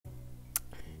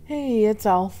Hey, it's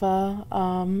Alpha.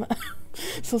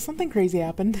 So something crazy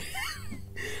happened.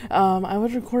 I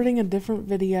was recording a different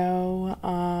video,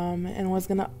 and was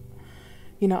gonna,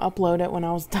 upload it when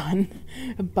I was done.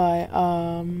 But,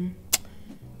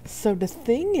 so the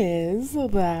thing is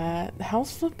that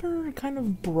House Flipper kind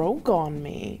of broke on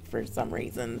me for some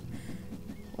reason.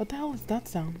 What the hell is that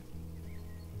sound?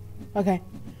 Okay.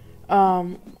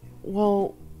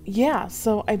 Well, yeah,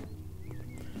 so I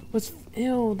was,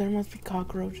 ew, there must be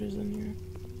cockroaches in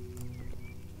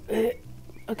here.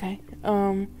 Okay.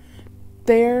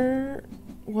 There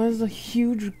was a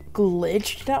huge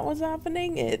glitch that was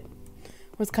happening. It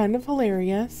was kind of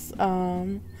hilarious.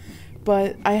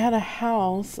 But I had a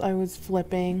house I was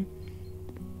flipping,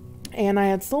 and I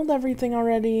had sold everything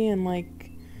already and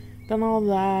like done all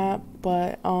that,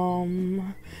 but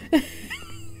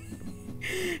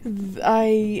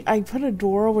I put a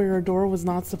door where a door was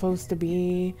not supposed to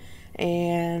be,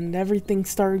 and everything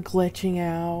started glitching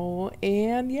out,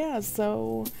 and yeah,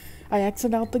 so I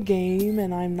exited out the game,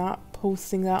 and I'm not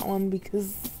posting that one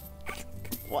because,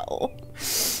 well,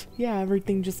 yeah,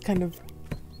 everything just kind of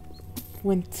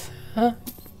went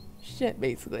shit,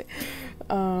 basically.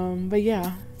 But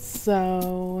yeah,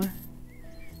 so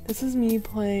this is me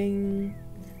playing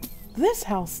this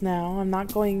house now. I'm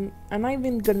not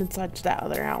even gonna touch that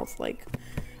other house. Like,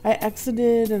 I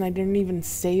exited and I didn't even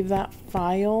save that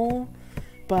file,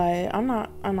 but I'm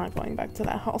not going back to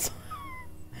that house.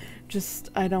 Just,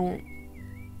 I don't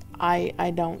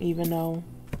even know,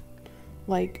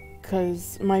 like,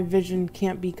 cause my vision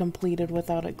can't be completed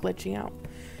without it glitching out.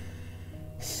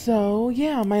 So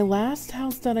yeah, my last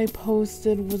house that I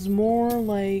posted was more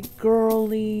like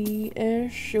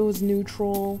girly-ish. It was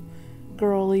neutral,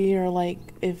 girly, or like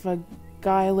if a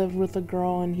guy lived with a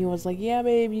girl and he was like, yeah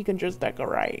babe, you can just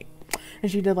decorate,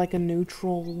 and she did like a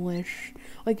neutral-ish,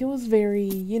 like it was very,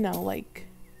 like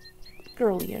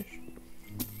girly-ish.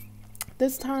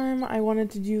 This time I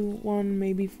wanted to do one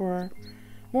maybe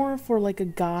more for like a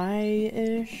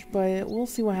guy-ish, but we'll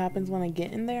see what happens when I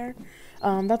get in there.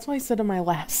 That's what I said in my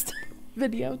last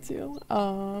video too.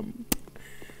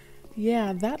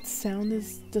 Yeah, that sound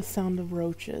is the sound of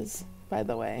roaches, by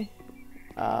the way.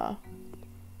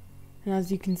 And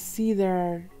as you can see, there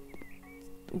are...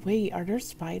 Wait, are there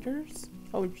spiders?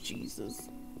 Oh, Jesus.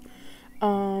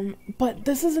 But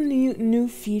this is a new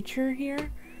feature here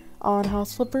on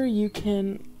House Flipper. You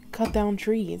can cut down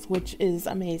trees, which is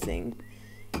amazing.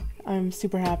 I'm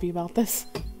super happy about this.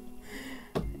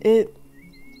 It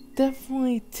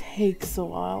definitely takes a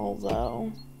while,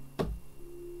 though.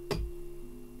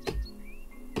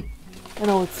 I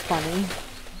know it's funny.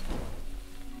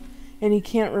 And you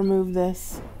can't remove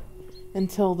this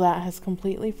until that has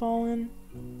completely fallen.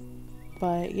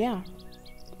 But yeah.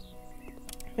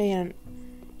 Man,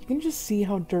 you can just see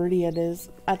how dirty it is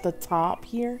at the top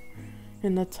here,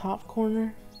 in the top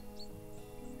corner.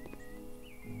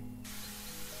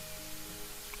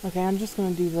 Okay, I'm just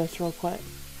gonna do this real quick,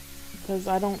 because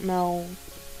I don't know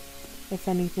if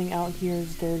anything out here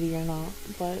is dirty or not,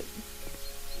 but,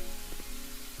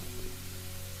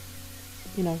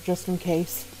 just in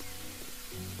case.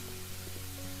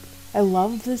 I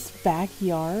love this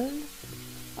backyard.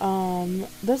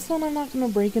 This one I'm not gonna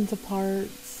break into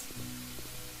parts,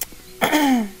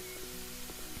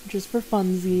 just for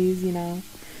funsies,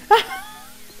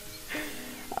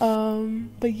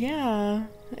 But yeah,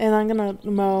 and I'm gonna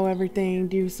mow everything,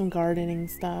 do some gardening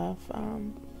stuff,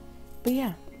 but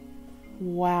yeah.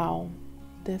 Wow.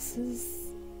 This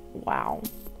is... Wow.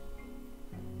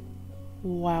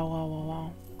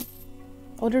 Wow.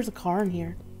 Oh, there's a car in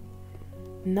here.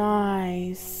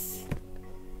 Nice.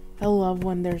 I love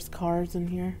when there's cars in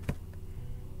here.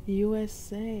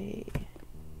 USA.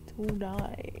 To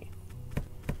die.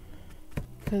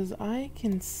 Because I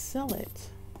can sell it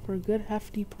for a good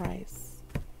hefty price.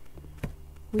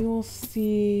 We will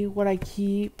see what I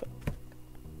keep.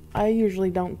 I usually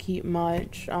don't keep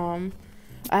much. I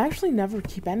actually never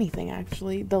keep anything,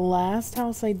 actually. The last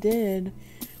house I did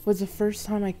was the first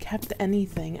time I kept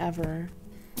anything ever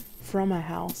from a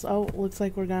house. Oh, looks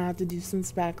like we're gonna have to do some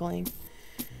spackling.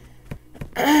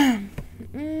 I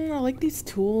like these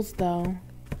tools, though.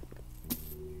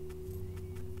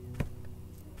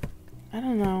 I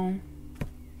don't know.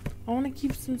 I want to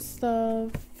keep some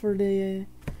stuff for the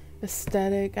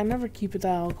aesthetic. I never keep it the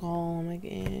alcohol. I'm like,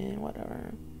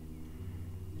 whatever.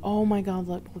 Oh my god,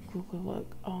 look.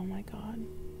 Oh my god.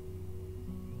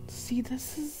 See,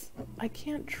 this is... I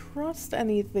can't trust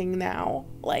anything now.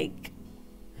 Like,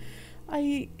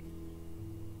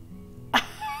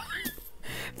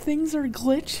 things are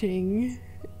glitching.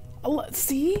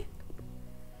 See?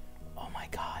 Oh my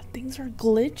god, things are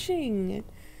glitching.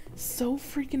 so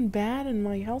freaking bad in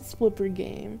my house flipper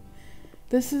game.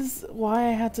 This is why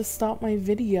I had to stop my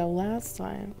video last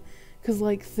time. Because,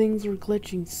 like, things were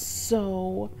glitching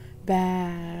so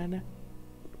bad.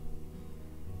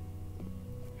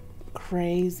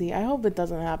 Crazy. I hope it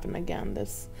doesn't happen again.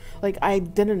 Like, I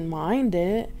didn't mind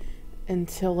it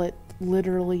until it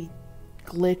literally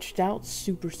glitched out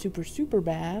super, super, super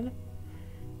bad.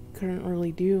 Couldn't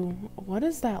really do. What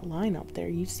is that line up there?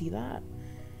 You see that?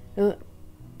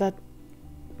 That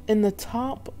in the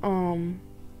top,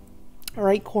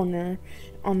 right corner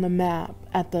on the map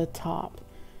at the top,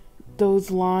 those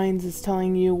lines is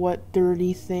telling you what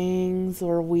dirty things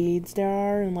or weeds there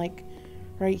are, and like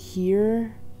right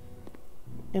here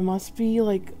it must be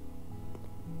like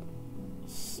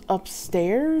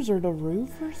upstairs or the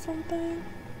roof or something.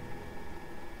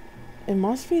 It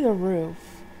must be the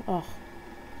roof. Ugh,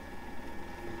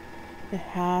 it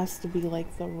has to be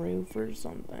like the roof or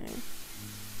something.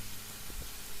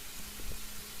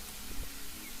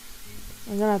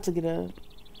 I'm gonna have to get a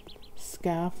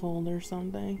scaffold or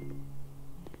something.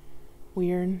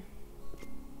 Weird.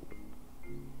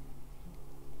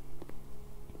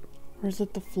 Or is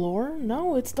it the floor?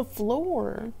 No, it's the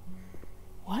floor.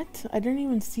 What? I didn't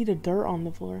even see the dirt on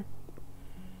the floor.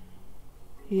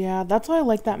 Yeah, that's why I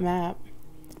like that map.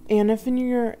 And if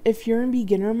you're in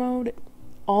beginner mode,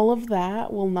 all of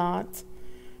that will not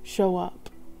show up,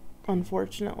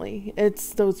 unfortunately.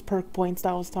 It's those perk points that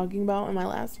I was talking about in my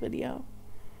last video.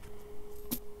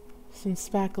 Some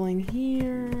spackling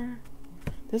here.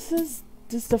 This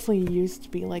definitely used to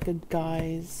be like a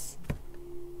guy's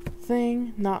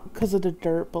thing, not because of the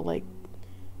dirt, but like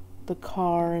the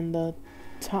car and the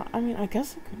top. I mean, I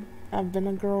guess it could have been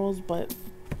a girl's, but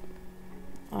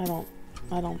I don't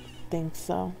think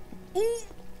so.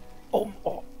 Oh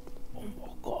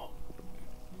my god.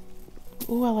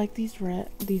 Ooh, I like these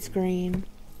green.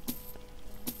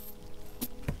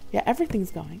 Yeah, everything's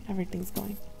going.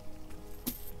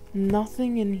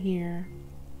 Nothing in here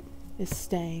is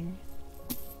staying.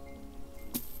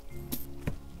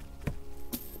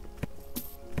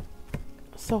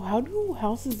 So how do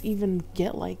houses even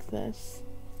get like this?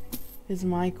 Is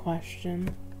my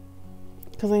question.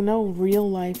 Because I know real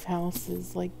life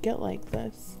houses like get like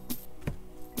this.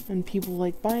 And people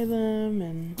like buy them,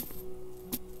 and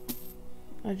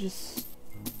I just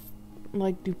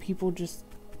like, do people just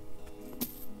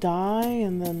die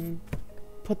and then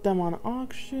put them on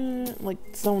auction? Like,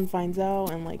 someone finds out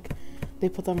and like they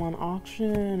put them on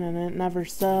auction and it never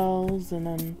sells, and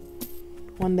then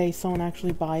one day someone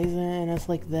actually buys it and it's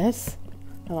like this?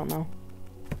 I don't know.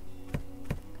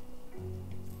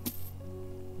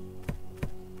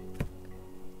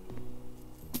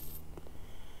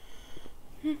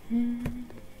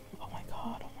 Oh my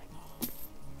god.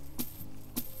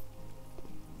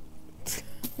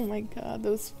 Oh my god,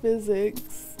 those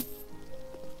physics.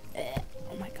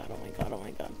 Oh my god.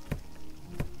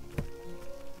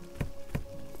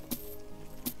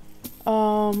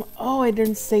 Oh, I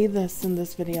didn't say this in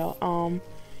this video.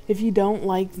 If you don't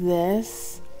like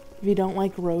this, if you don't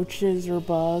like roaches or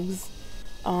bugs,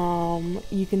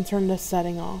 you can turn this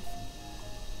setting off.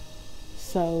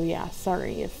 So yeah,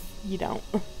 sorry if you don't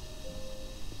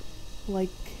like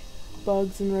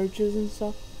bugs and roaches and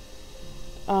stuff.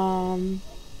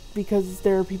 Because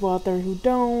there are people out there who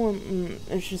don't, and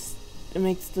it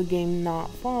makes the game not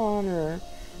fun, or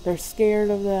they're scared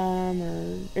of them,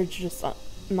 or it's just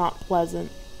not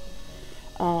pleasant.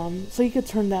 So you could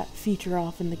turn that feature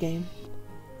off in the game.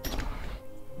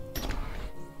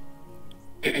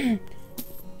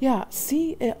 Yeah,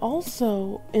 see, it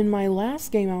also, in my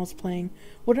last game I was playing,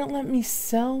 wouldn't let me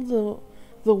sell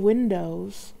the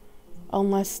windows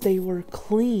unless they were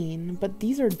clean, but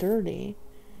these are dirty,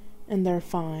 and they're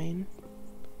fine.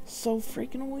 So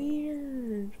freaking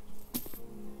weird.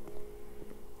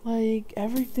 Like,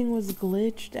 everything was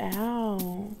glitched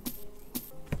out.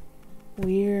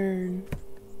 Weird.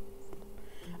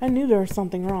 I knew there was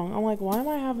something wrong. I'm like, why am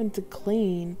I having to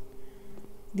clean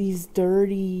these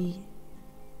dirty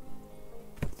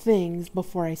things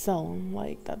before I sell them?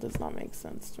 Like, that does not make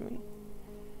sense to me.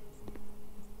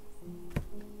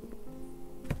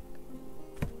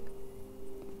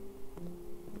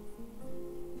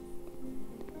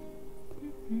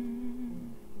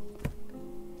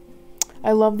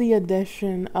 I love the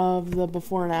addition of the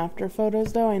before and after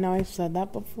photos, though. I know I've said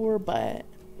that before, but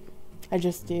I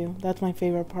just do. That's my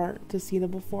favorite part, to see the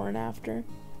before and after.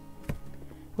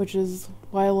 Which is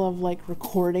why I love, like,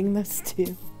 recording this,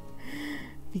 too.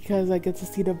 Because I get to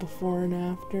see the before and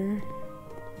after.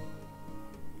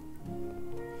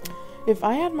 If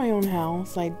I had my own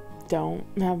house, I don't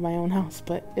have my own house,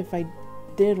 but if I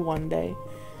did one day,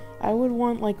 I would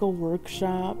want like a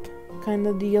workshop kind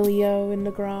of dealio in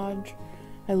the garage.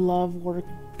 I love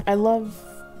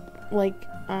like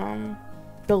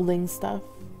building stuff.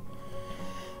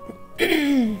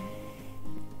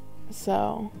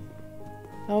 So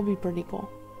that would be pretty cool.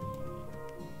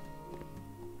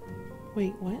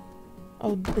 Wait, what?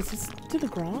 Oh, is this to the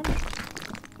garage?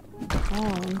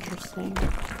 Oh, interesting.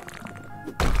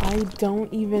 I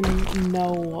don't even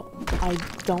know. I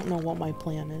don't know what my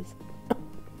plan is.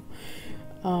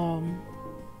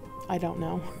 I don't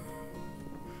know.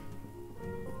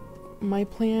 My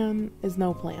plan is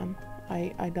no plan.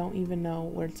 I don't even know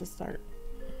where to start.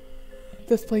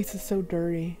 This place is so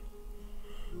dirty.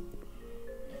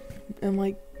 And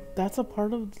like, that's a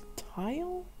part of the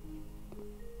tile?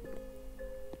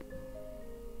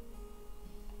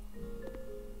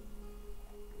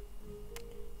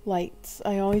 Lights.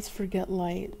 I always forget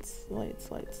lights.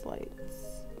 Lights.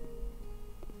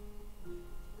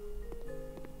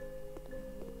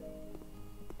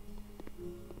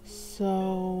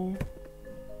 So...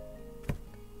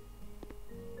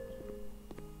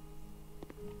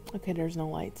 okay, there's no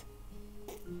lights.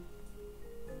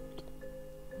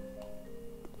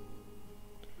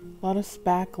 A lot of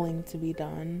spackling to be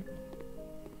done.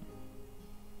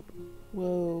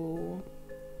 Whoa.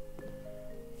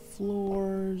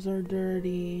 Floors are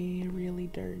dirty, really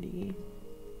dirty.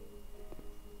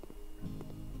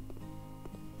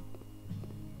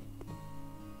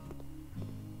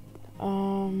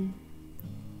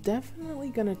 Definitely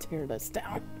gonna tear this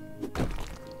down.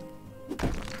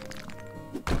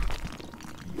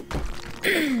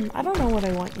 I don't know what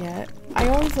I want yet. I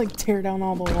always like tear down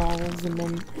all the walls and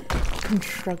then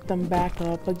construct them back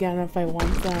up again if I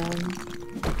want them.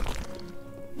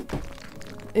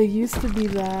 It used to be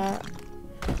that,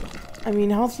 I mean,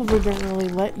 House Flipper didn't really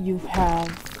let you have,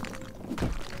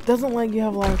 doesn't let you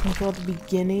have a lot of control at the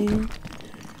beginning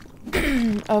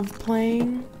of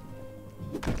playing.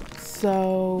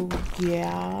 So,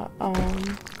 yeah,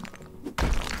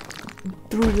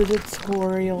 through the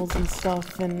tutorials and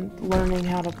stuff and learning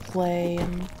how to play,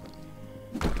 and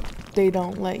they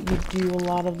don't let you do a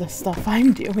lot of the stuff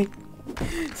I'm doing.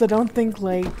 So don't think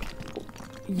like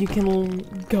you can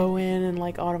go in and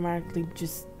like automatically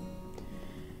just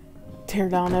tear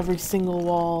down every single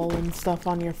wall and stuff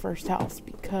on your first house,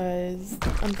 because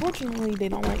unfortunately they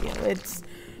don't let you. It's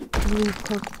through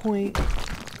perk point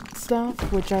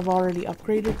stuff, which I've already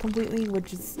upgraded completely,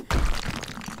 which is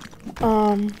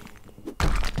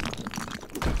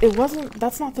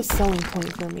that's not the selling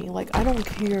point for me. Like, I don't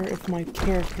care if my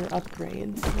character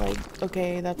upgrades. Like,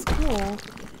 okay, that's cool,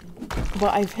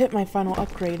 but I've hit my final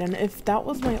upgrade, and if that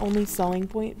was my only selling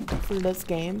point for this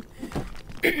game,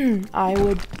 I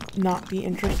would not be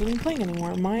interested in playing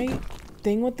anymore. My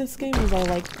thing with this game is I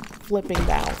like flipping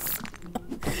the house.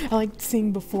 I like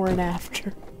seeing before and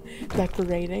after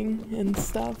decorating and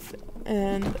stuff,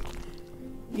 and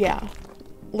yeah.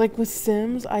 Like with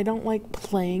Sims, I don't like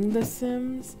playing The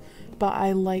Sims, but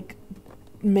I like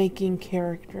making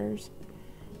characters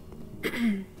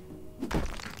and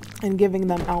giving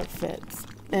them outfits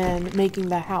and making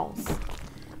the house.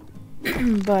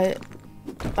 But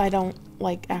I don't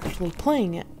like actually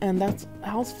playing it, and that's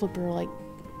House Flipper. Like,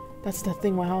 that's the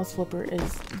thing with House Flipper,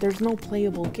 is there's no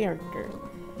playable character.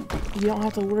 You don't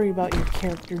have to worry about your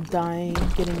character dying,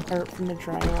 getting hurt from the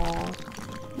drywall,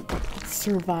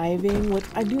 surviving, which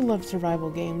I do love survival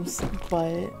games,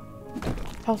 but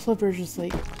House Flipper is just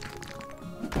like,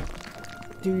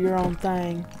 do your own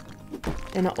thing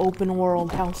in an open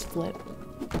world house flip.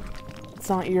 It's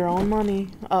not your own money,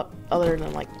 other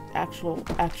than like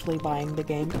actually buying the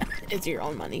game. It's your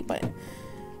own money, but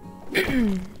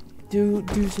do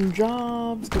some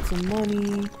jobs, get some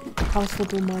money, House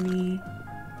Flipper money,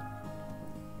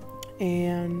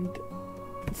 and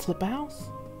flip a house.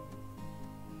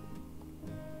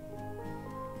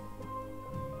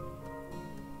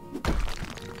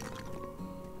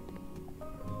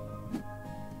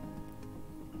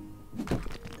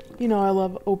 You know, I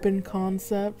love open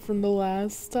concept from the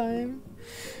last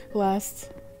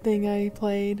thing I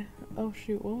played. Oh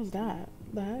shoot, what was that?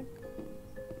 The heck?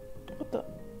 What the?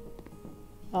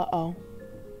 Uh-oh.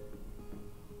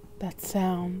 That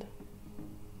sound.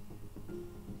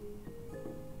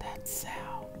 That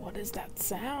sound. What is that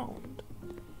sound?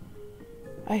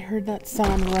 I heard that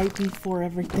sound right before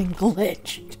everything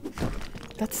glitched.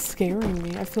 That's scaring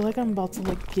me. I feel like I'm about to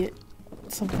like get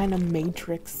some kind of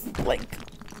Matrix like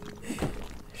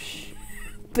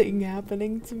thing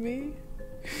happening to me.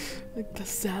 Like the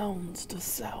sounds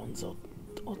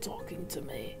are talking to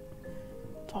me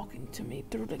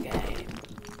through the game.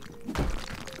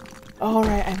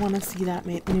 Alright, I want to see that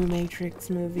new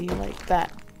Matrix movie, like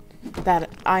that.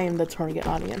 I am the target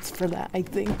audience for that, I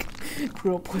think.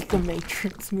 Grew up with the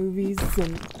Matrix movies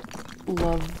and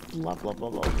love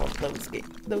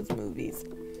those movies.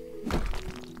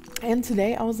 And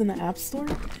today I was in the App Store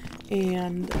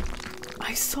and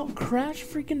I saw Crash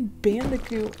freaking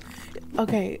Bandicoot.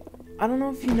 Okay, I don't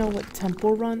know if you know what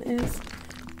Temple Run is,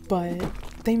 but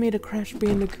they made a Crash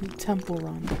Bandicoot Temple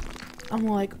Run. I'm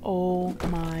like, oh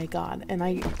my god. And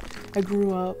I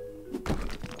grew up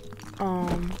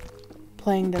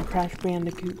playing the Crash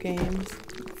Bandicoot games.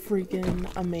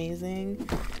 Freaking amazing.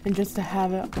 And just to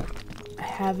have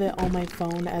it on my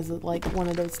phone as like one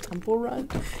of those Temple Run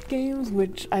games,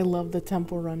 which I love the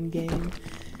Temple Run game.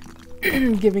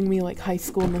 Giving me like high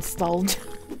school nostalgia.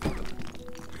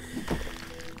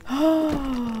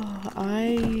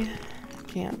 I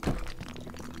can't.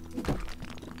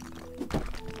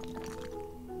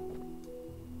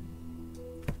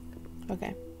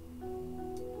 Okay.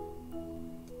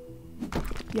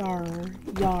 Yar,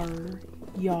 yar,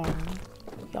 yar,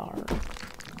 yar,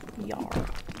 yar.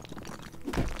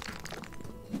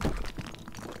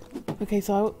 Okay,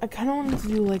 so I kind of wanted to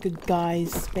do like a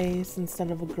guy's space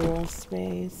instead of a girl's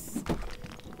space,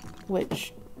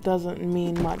 which doesn't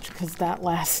mean much because that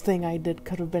last thing I did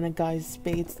could have been a guy's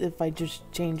space if I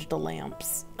just changed the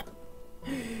lamps.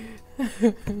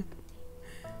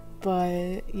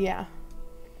 But yeah,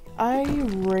 I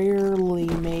rarely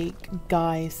make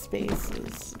guy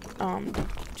spaces,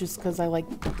 just because I like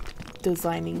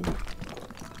designing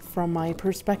from my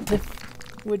perspective,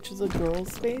 which is a girl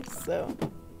space, so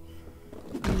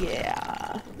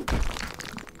yeah.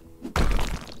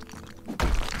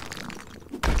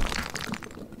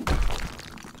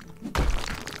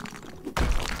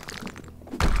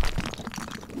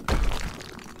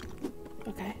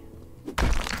 Okay.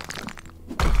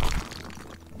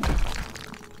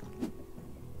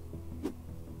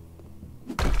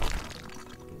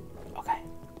 Okay.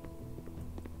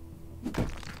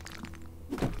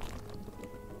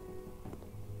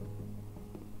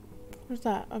 Where's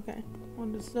that? Okay.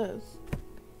 What is this?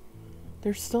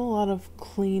 There's still a lot of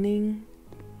cleaning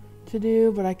to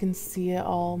do, but I can see it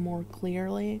all more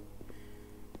clearly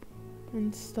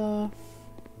and stuff.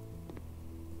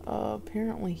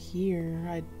 Apparently here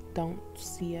I don't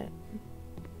see it.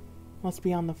 Must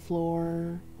be on the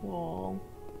floor, wall.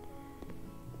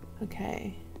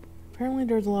 Okay. Apparently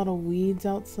there's a lot of weeds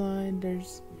outside.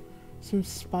 There's some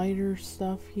spider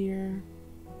stuff here.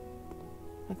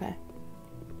 Okay.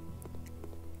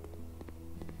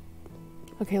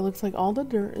 Okay, looks like all the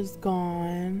dirt is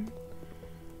gone.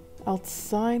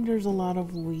 Outside there's a lot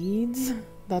of weeds.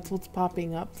 That's what's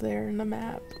popping up there in the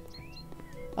map.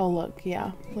 Oh look,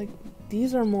 yeah. Like,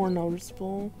 these are more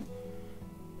noticeable.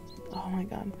 Oh my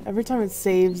god. Every time it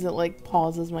saves, it like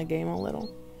pauses my game a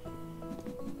little.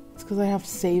 It's because I have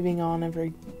saving on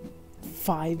every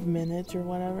 5 minutes or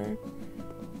whatever.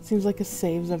 Seems like it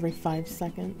saves every 5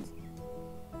 seconds.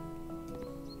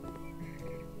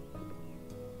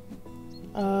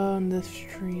 On this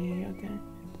tree, okay.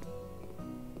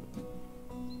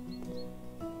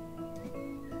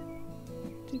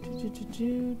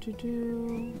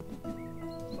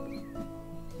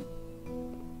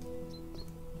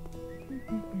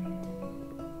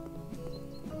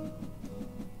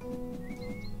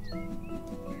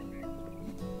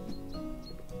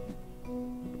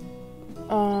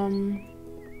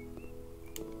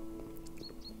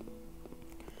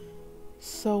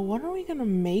 So what are we gonna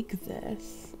make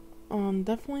this?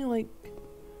 Definitely like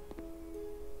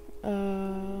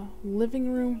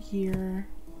living room here.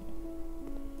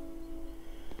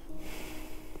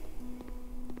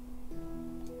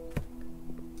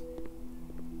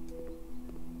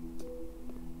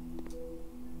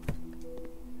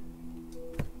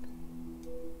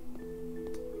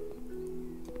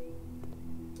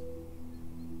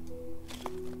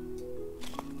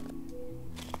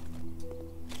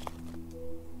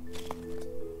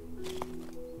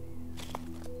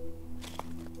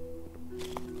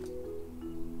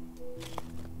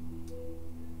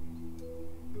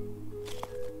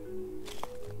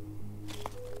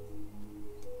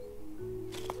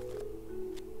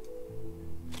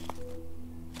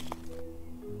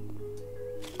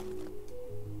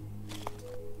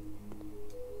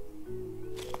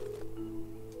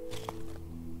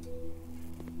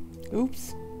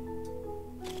 Oops.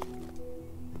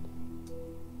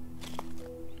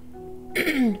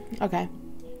 Okay.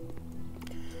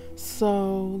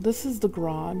 So this is the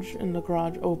garage, and the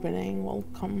garage opening will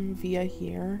come via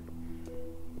here.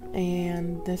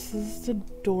 And this is the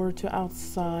door to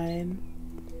outside.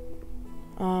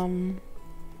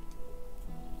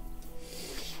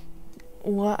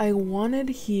 what I wanted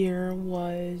here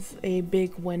was a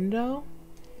big window.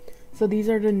 So these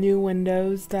are the new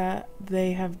windows that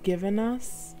they have given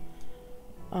us.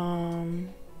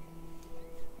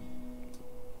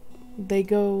 They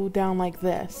go down like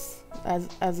this,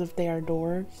 as if they are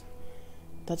doors.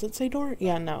 Does it say door?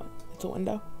 Yeah, no, it's a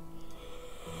window.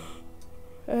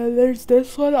 And there's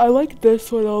this one. I like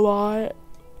this one a lot.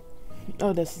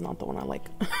 Oh, this is not the one I like.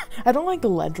 I don't like the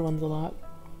ledge ones a lot.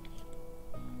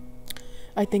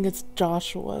 I think it's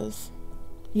Joshua's.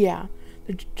 Yeah,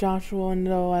 the Joshua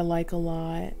window I like a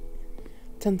lot.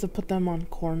 Tend to put them on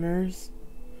corners.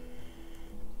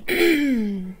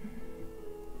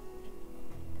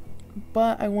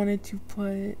 But I wanted to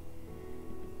put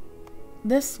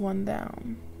this one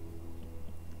down.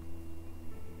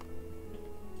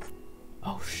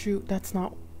 Oh shoot, that's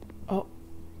not... Oh.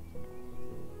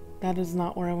 That is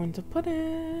not where I want to put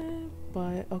it,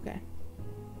 but okay.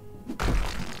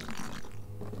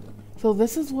 So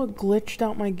this is what glitched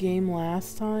out my game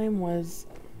last time, was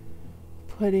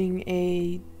putting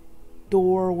a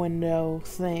door window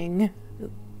thing.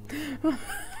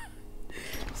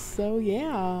 So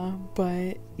yeah,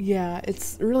 but yeah,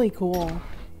 it's really cool.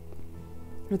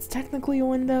 It's technically a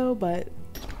window, but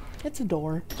it's a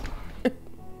door.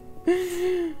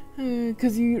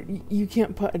 Because you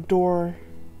can't put a door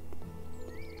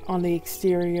on the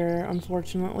exterior,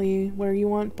 unfortunately, where you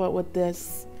want, but with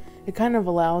this, it kind of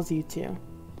allows you to.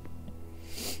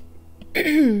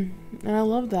 And I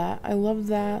love that. I love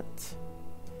that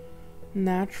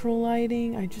natural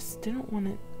lighting. I just didn't want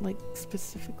it, like,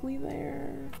 specifically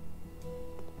there.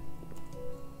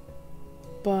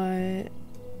 But,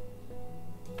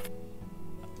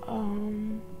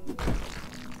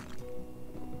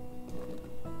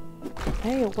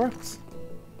 hey, it works.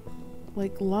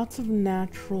 Like, lots of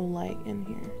natural light in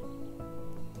here.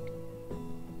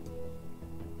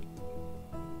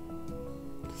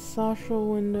 Sasha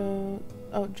window.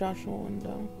 Oh, Joshua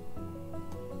window.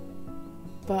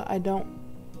 But I don't...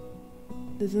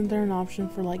 Isn't there an option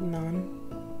for, like, none?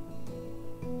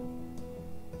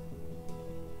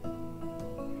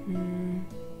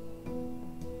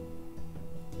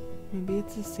 Maybe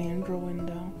it's a Sandra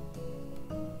window.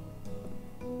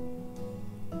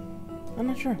 I'm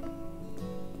not sure.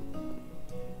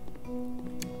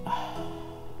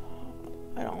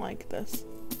 I don't like this.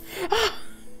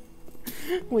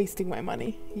 Wasting my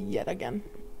money yet again.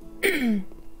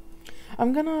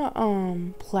 I'm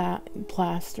gonna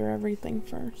plaster everything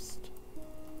first,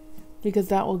 because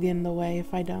that will get in the way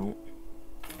if I don't.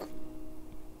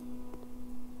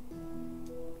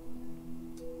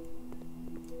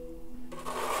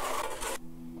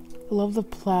 I love the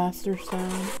plaster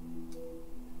sound.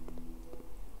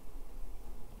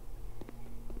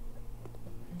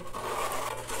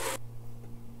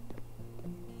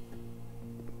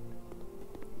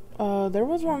 There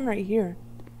was one right here.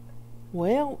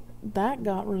 Well, that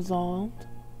got resolved.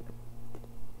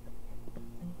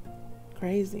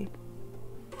 Crazy.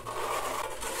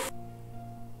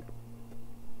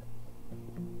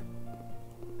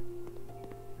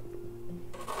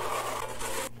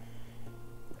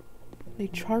 They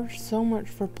charge so much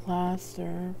for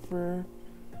plaster for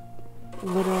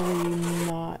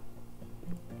literally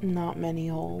not many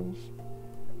holes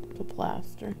to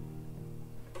plaster.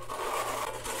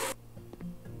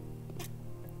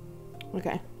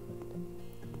 Okay.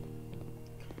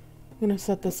 I'm gonna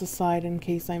set this aside in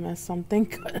case I miss something,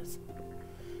 because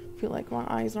I feel like my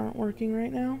eyes aren't working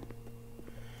right now.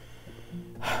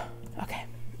 Okay.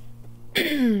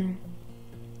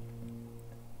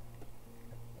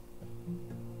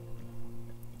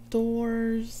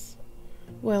 Doors.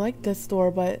 Well, I like this door,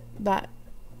 but that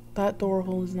door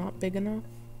hole is not big enough.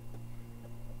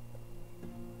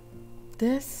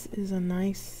 This is a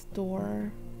nice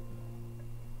door.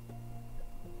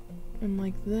 And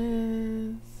like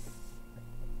this.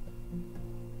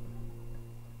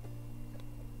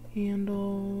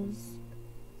 Handles.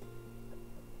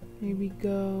 Maybe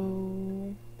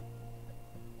go...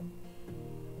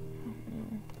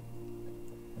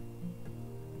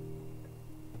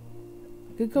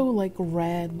 I could go like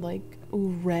red, like, ooh,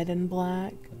 red and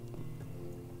black.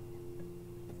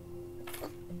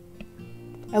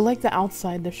 I like the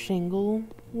outside, the shingle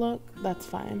look. That's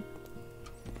fine.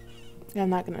 Yeah, I'm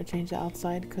not gonna change the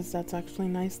outside because that's actually a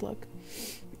nice look.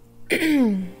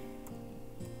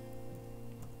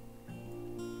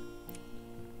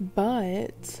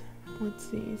 But let's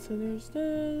see. So there's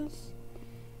this.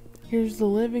 Here's the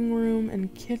living room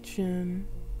and kitchen.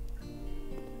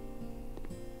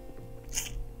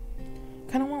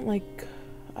 Kind of want, like,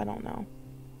 I don't know.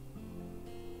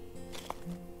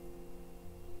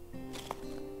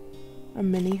 a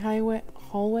mini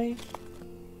hallway.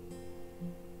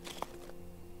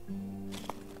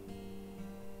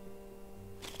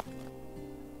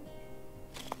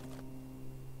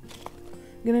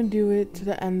 I'm gonna do it to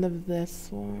the end of this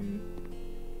one.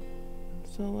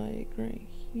 So like right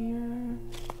here.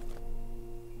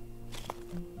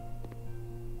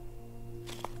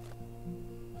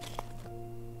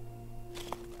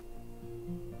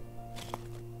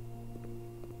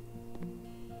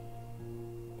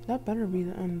 That better be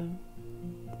the end of.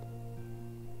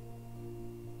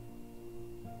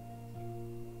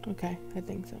 Okay, I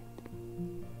think so.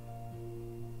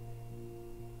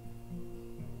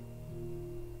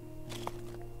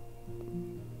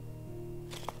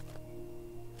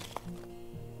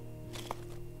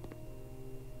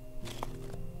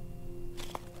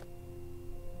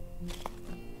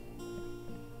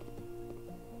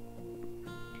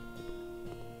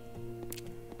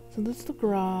 So this is the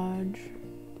garage,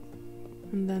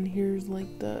 and then here's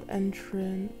like the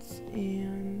entrance,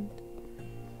 and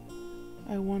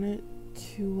I want it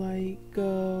to like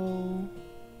go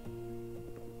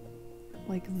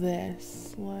like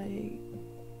this, like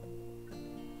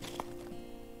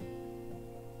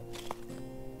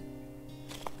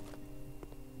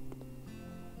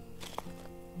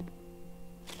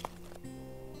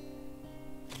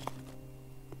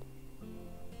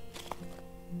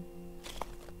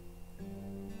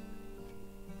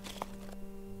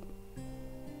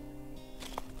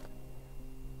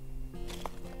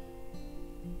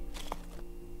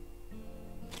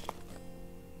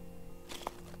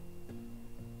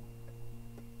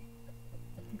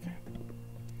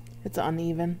it's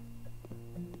uneven.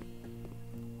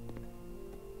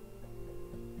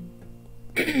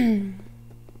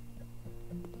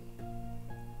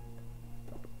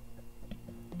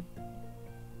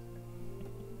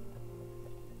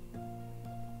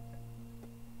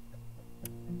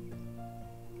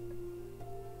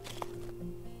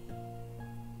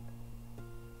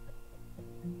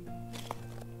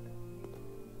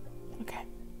 Okay.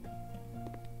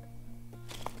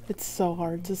 It's so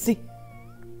hard to see.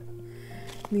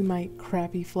 Need my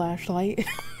crappy flashlight.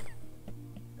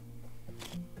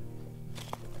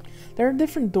 There are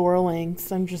different door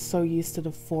lengths. I'm just so used to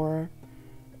the 4x4,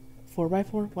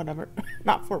 whatever.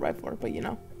 Not 4x4, but you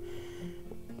know.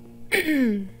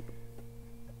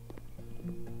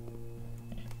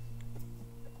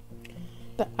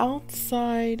 The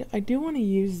outside, I do want to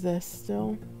use this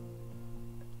still.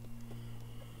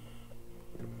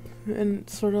 And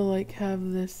sort of like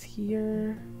have this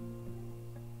here.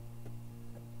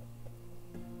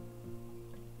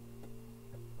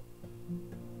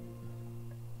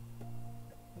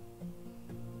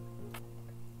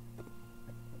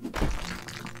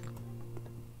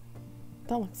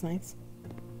 That looks nice.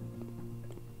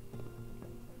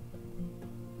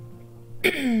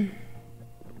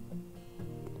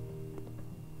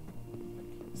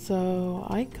 So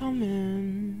I come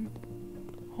in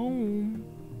home.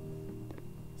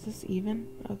 Is this even?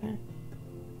 Okay.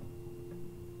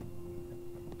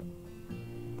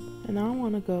 And I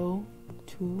want to go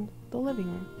to the living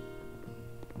room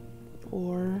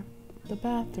or the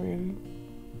bathroom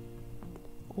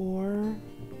or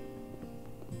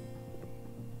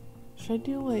should I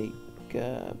do like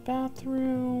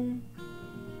bathroom,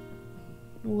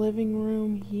 living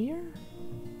room here?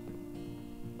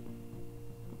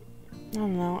 I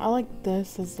don't know. I like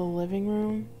this as the living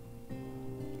room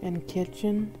and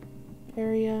kitchen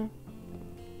area.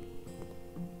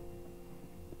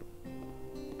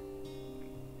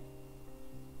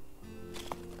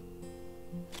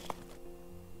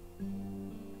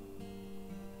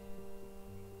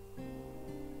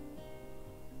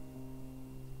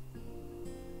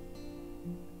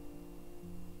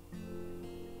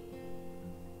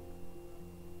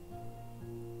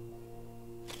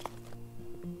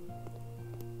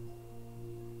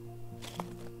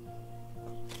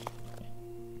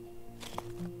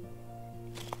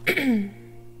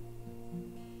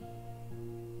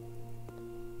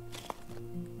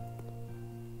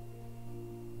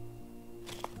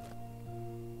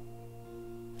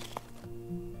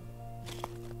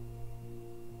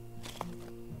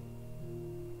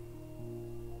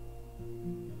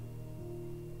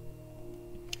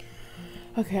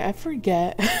 Okay, I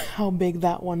forget how big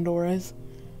that one door is.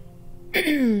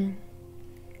 There's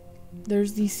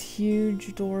these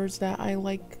huge doors that I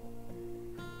like.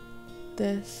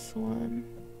 This one.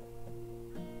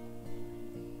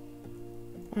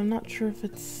 I'm not sure if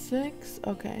it's 6.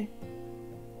 Okay.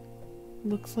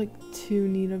 Looks like 2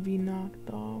 need to be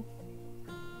knocked off.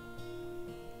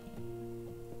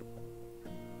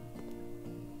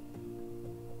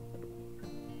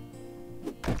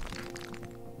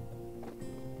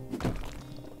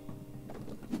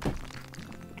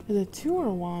 Is it 2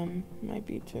 or 1? Might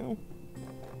be 2.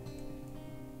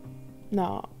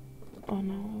 No. Oh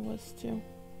no, it was 2.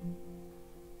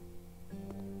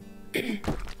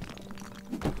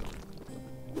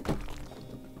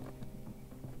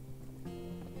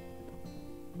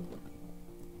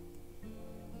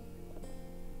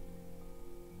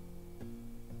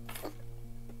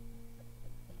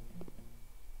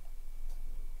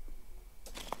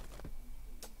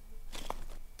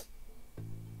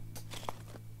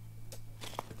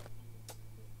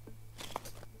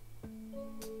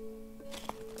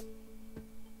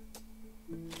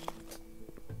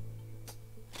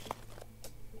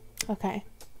 Okay.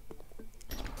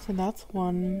 So that's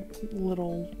one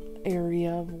little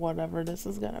area of whatever this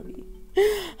is gonna be.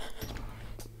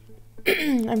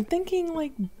 I'm thinking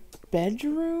like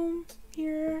bedroom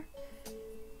here,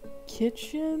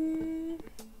 kitchen,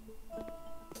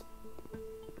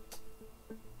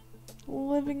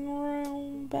 living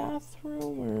room,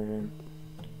 bathroom, or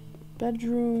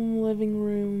bedroom, living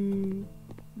room,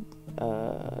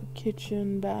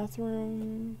 kitchen,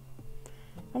 bathroom.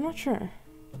 I'm not sure.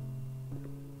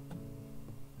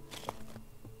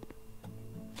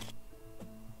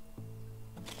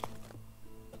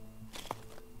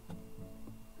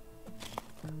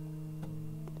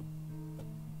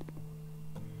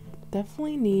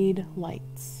 Definitely need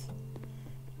lights.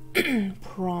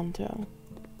 Pronto.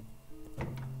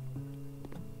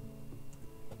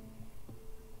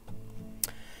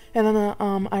 And then,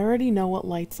 I already know what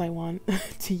lights I want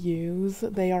to use.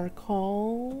 They are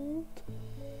called...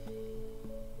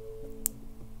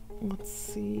 Let's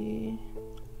see...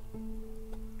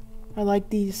 I like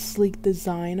the sleek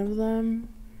design of them.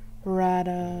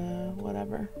 Rada...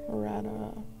 whatever.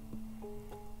 Rada...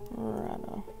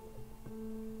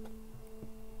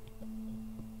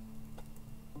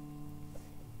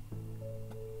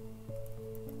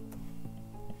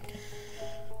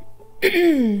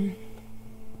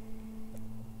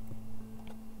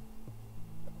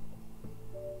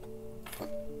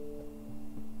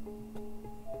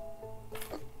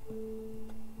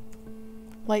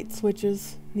 Light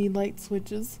switches. Need light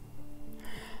switches.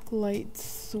 Light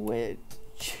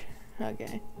switch.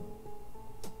 Okay.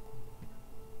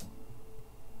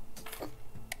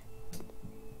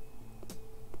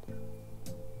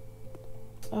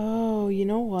 Oh, you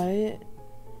know what?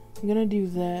 I'm gonna do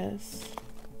this.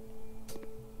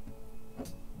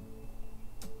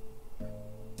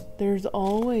 There's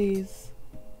always...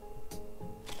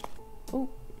 Oh,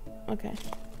 okay.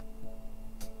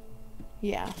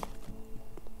 Yeah.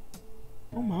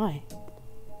 Oh my.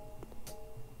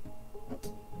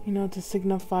 You know, to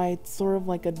signify it's sort of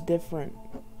like a different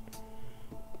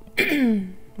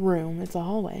room. It's a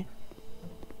hallway.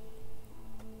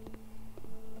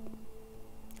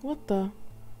 What the?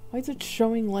 Why is it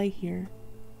showing light here?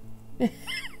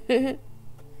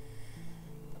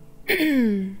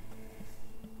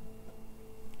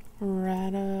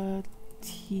 Radation.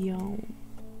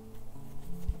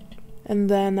 And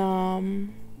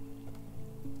then,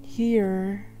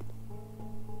 here,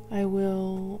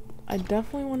 I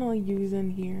definitely want to use in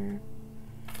here.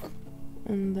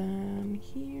 And then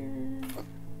here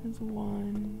is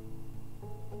one.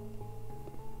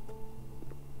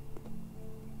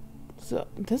 So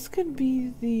this could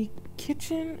be the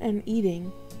kitchen and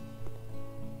eating.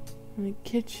 The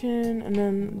kitchen and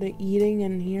then the eating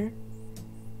in here.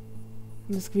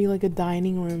 This could be like a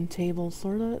dining room table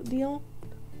sort of deal.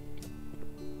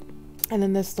 And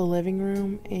then this the living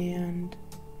room, and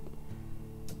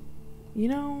you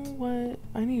know what?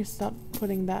 I need to stop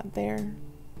putting that there.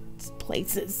 It's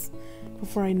places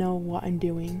before I know what I'm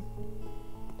doing.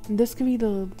 And this could be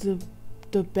the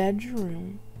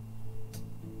bedroom.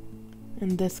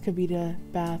 And this could be the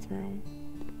bathroom.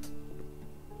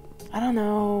 I don't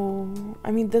know.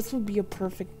 I mean, this would be a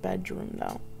perfect bedroom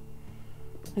though.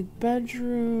 Like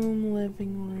bedroom,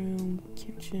 living room,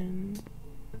 kitchen,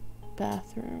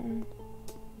 bathroom.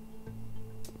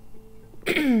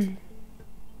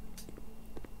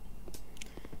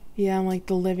 Yeah, like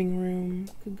the living room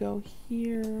could go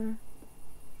here.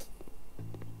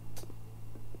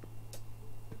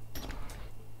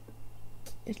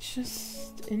 It's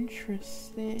just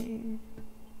interesting.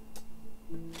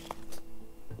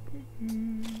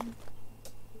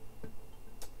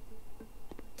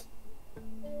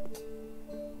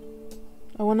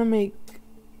 I want to make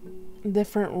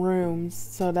different rooms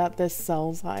so that this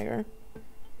sells higher.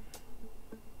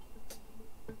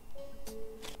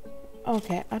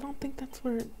 Okay, I don't think that's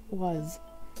where it was.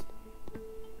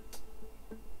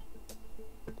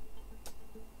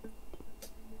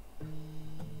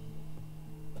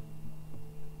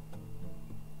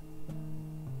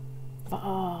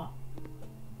 Oh.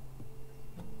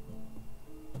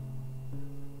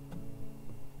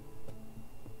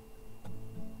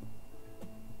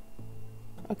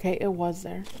 Okay, it was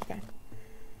there. Okay.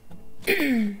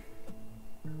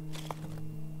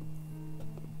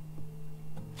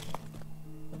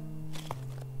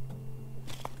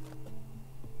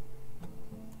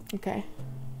 Okay.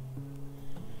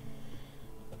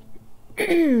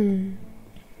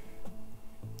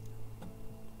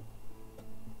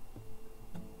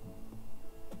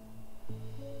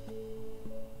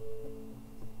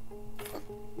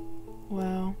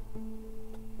 Wow.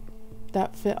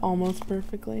 That fit almost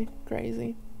perfectly.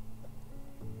 Crazy.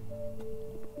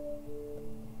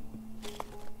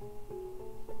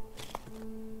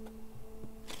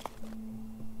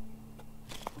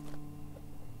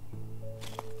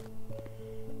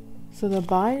 So the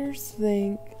buyers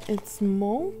think it's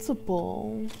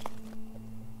multiple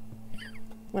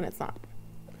when it's not.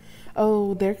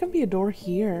 Oh, there could be a door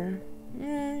here.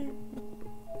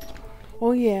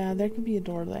 Well, yeah, there could be a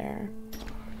door there.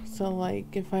 So,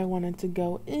 like, if I wanted to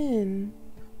go in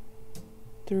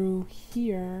through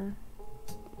here,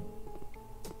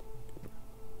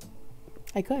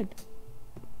 I could.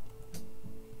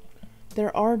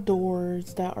 There are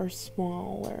doors that are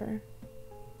smaller.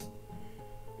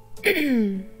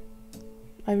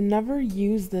 I've never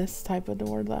used this type of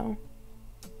door though.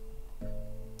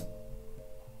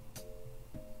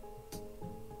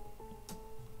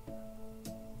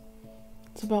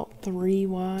 It's about 3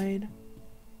 wide.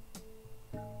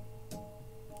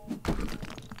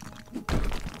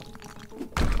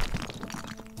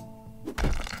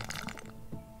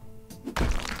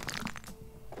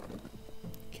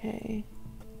 Okay.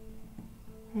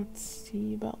 Let's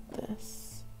see about this.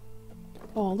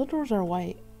 Oh, all the doors are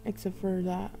white, except for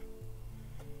that.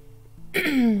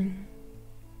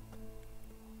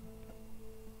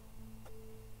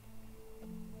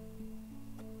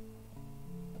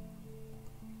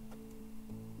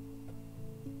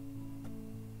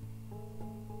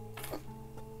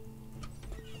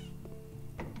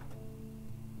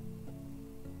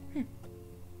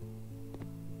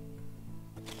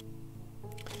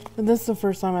 And this is the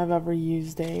first time I've ever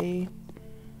used a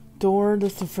door.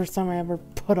 This is the first time I ever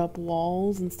put up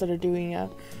walls instead of doing a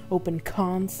open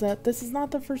concept. This is not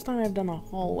the first time I've done a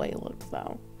hallway look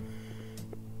though.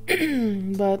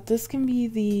 But this can be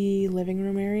the living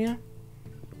room area,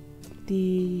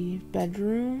 the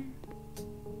bedroom,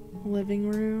 living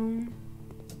room,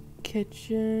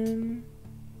 kitchen,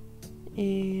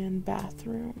 and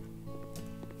bathroom.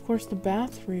 Of course, the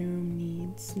bathroom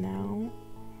needs now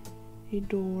a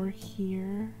door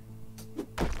here.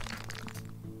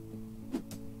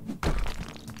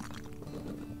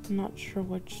 I'm not sure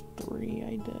which 3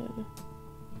 I did.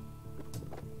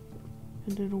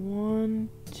 I did 1,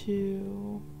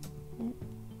 2,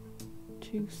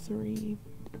 2, 3.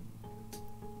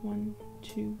 1,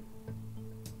 2,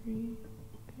 3.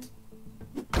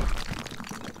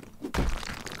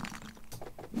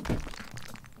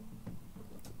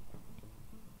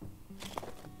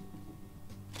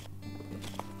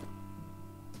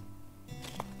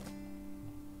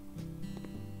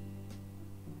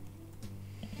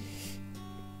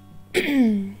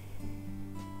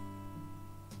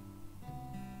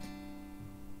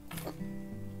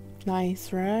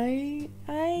 Nice, right?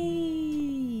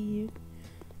 Hey,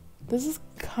 this is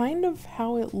kind of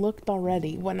how it looked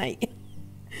already when I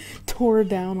tore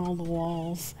down all the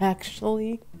walls,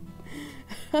 actually.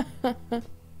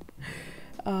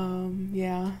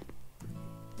 Yeah.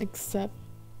 Except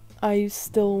I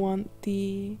still want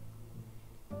the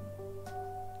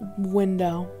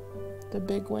window, the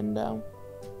big window.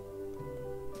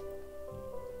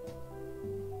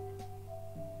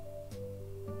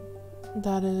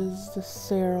 That is the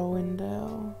Sarah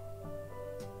window.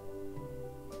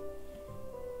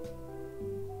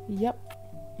 Yep,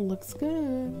 looks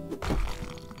good.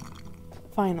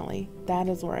 Finally, that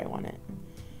is where I want it.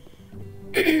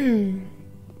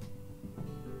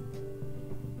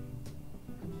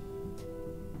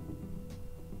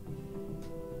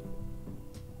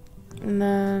 And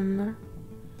then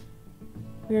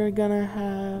we're gonna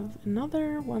have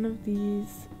another one of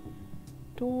these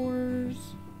doors.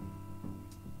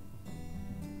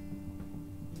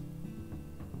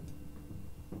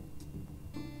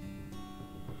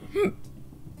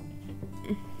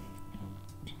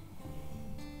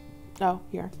 Oh,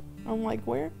 here. I'm like,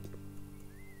 where?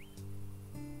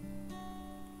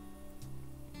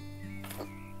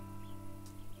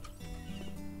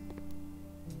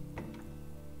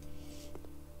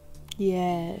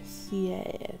 Yes,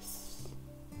 yes.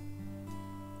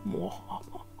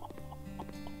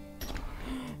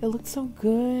 It looks so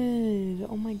good.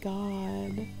 Oh my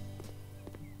god.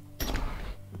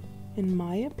 In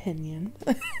my opinion.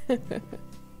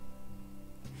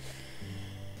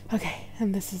 Okay,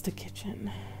 and this is the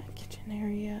kitchen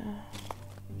area.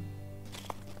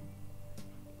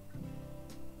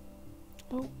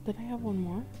 Oh, did I have one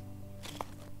more?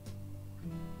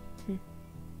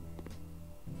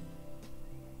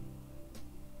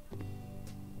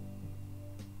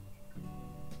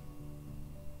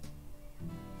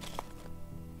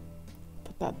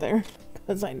 Put that there,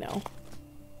 because I know.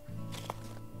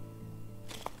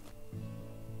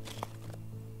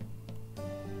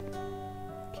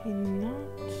 Okay, not...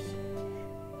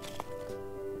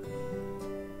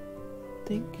 I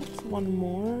think it's one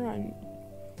more.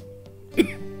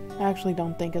 I actually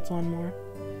don't think it's one more.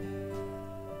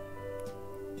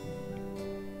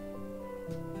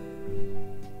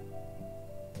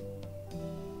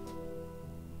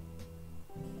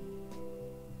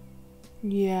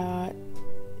 Yeah.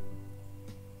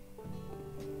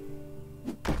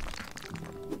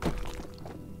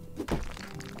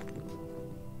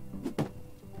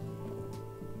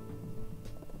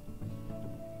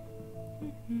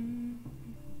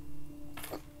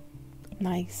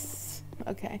 Nice.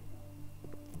 Okay.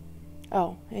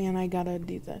 Oh, and I gotta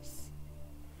do this.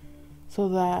 So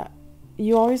that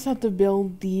you always have to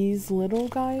build these little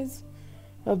guys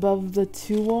above the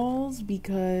two walls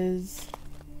because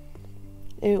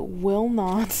it will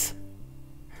not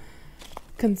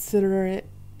consider it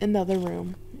another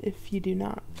room if you do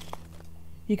not.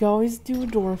 You can always do a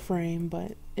door frame,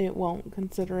 but it won't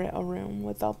consider it a room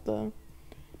without the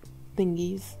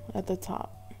thingies at the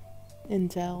top.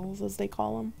 Intels, as they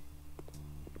call them.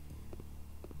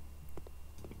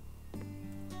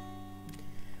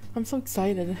 I'm so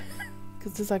excited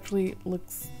because this actually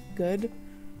looks good.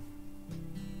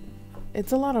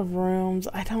 It's a lot of rooms.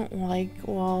 I don't like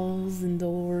walls and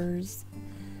doors,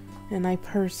 and I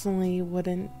personally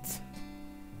wouldn't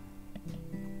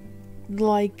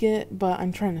like it, but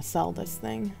I'm trying to sell this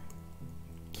thing.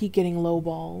 Keep getting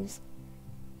lowballs.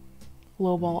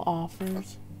 Lowball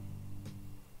offers.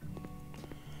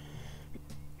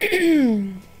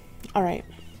 Alright.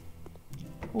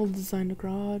 We'll design the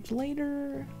garage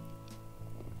later.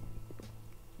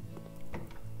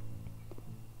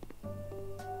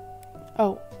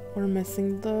 Oh, we're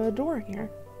missing the door here.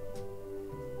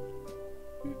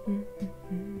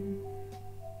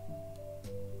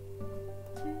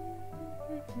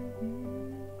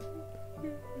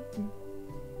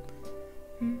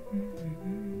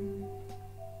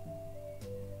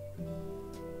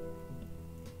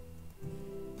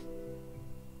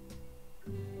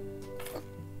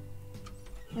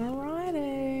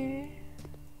 Alrighty.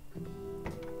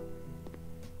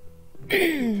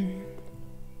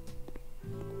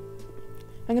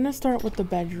 I'm gonna start with the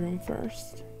bedroom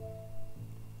first.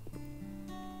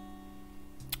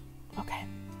 Okay.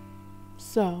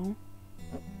 So,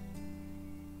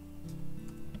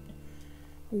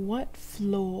 what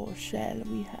floor shall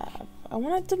we have? I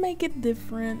wanted to make it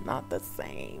different, not the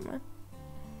same.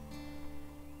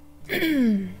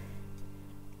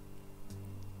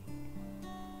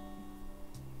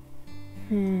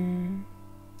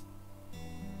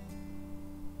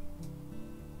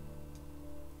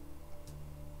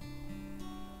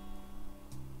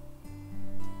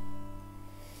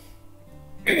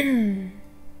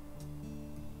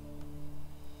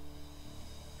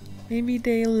 Maybe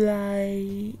they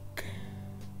like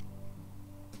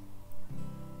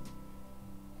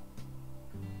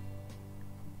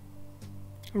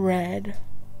red.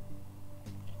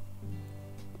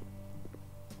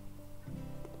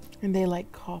 And they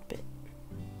like carpet.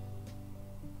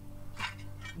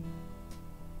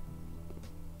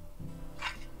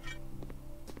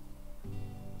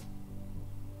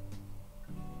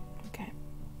 Okay.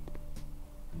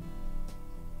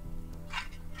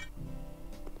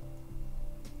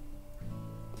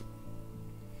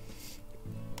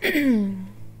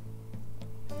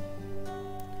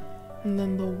 And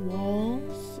then the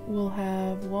walls will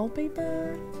have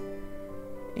wallpaper,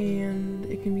 and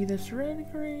it can be this red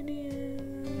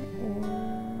gradient,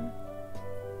 or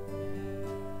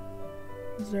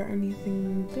is there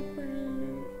anything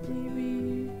different?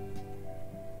 Maybe.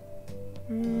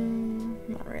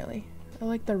 Not really. I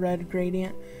like the red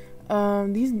gradient.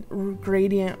 These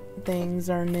gradient things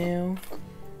are new.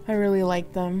 I really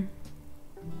like them.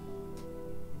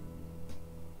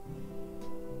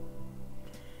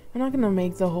 I'm not gonna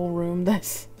make the whole room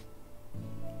this.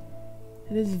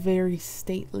 It is very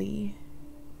stately.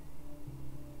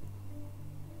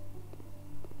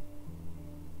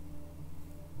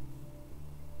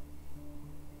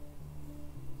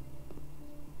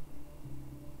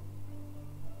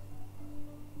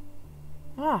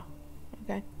 Ah,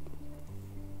 okay.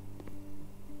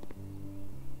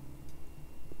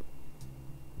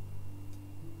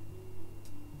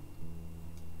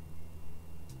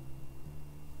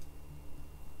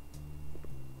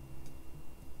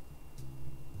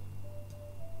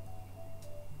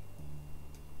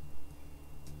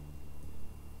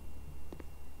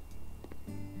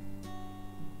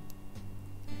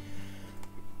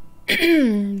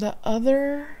 The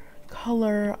other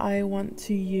color I want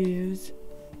to use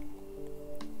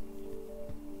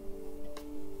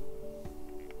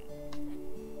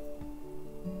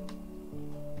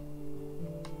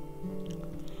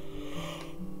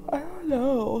I don't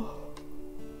know.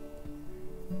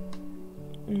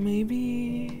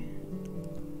 Maybe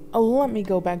let me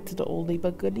go back to the oldie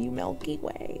but goodie Milky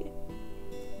Way.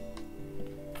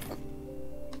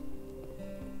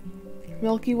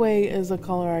 Milky Way is a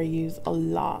color I use a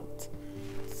lot.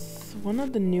 It's one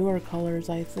of the newer colors,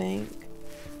 I think.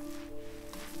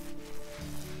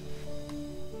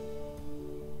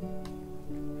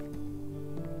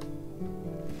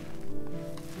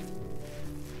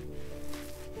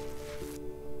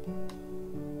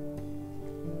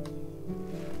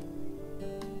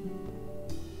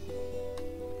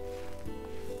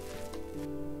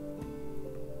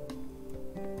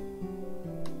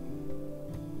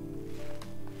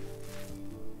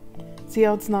 See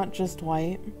how it's not just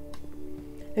white?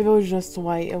 If it was just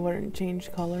white, it wouldn't change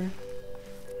color.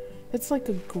 It's like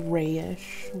a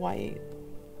grayish white.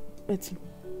 It's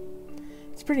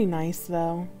pretty nice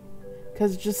though,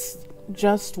 because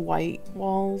just white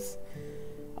walls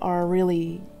are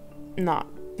really not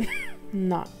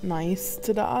not nice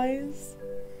to the eyes.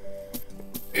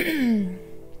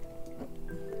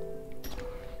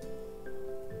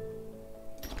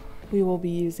 We will be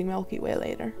using Milky Way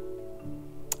later.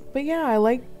 But yeah, I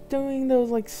like doing those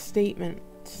like statement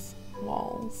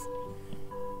walls.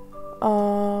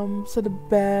 So the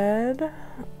bed.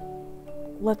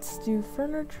 Let's do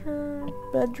furniture,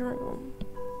 bedroom.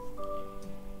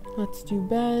 Let's do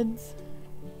beds.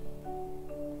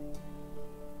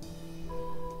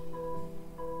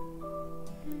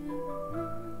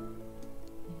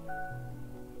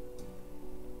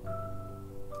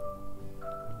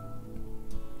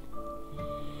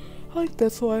 I like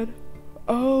this one.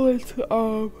 Oh, it's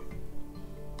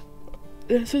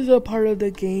this is a part of the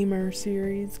gamer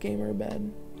series, gamer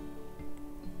bed.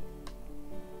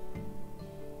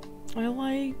 I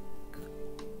like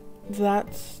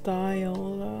that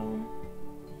style though.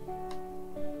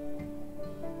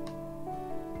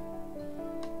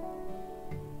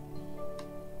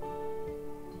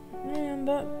 Man,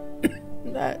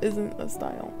 that isn't a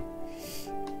style.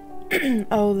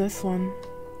 Oh, this one.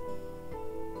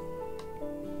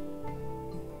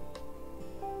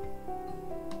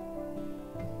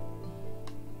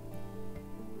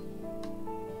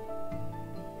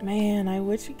 Man, I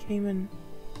wish it came in.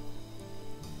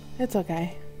 It's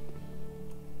okay.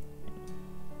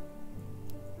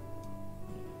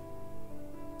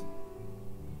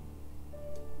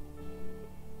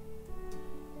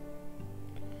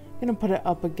 I'm gonna put it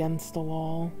up against the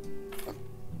wall.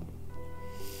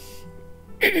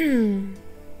 And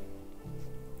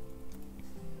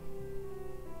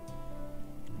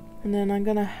then I'm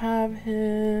gonna have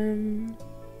him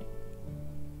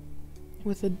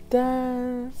with a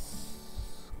desk.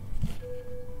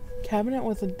 Cabinet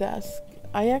with a desk.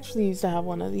 I actually used to have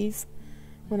one of these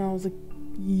when I was a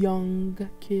young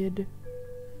kid.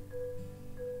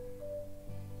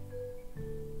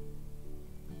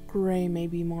 Gray may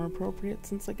be more appropriate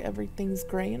since like everything's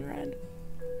gray and red.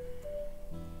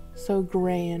 So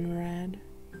gray and red.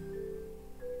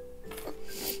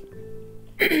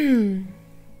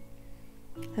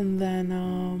 And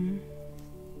then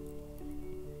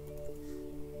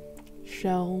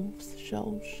shelves.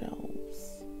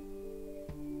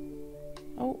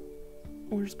 Oh,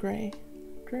 where's gray?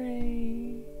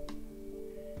 Gray.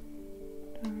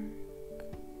 Dark.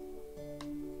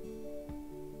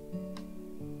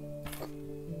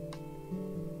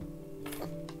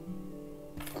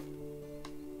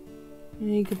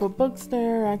 And you can put books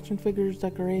there, action figures,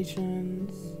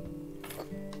 decorations.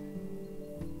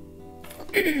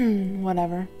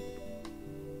 Whatever.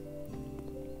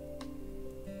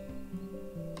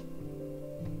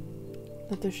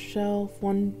 Another shelf,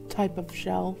 one type of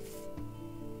shelf.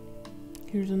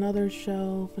 Here's another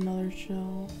shelf, another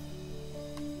shelf.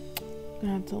 I'm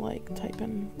gonna have to like type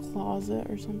in closet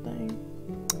or something.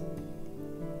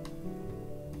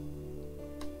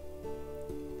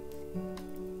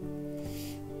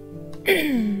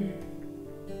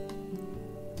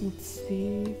 Let's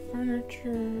see,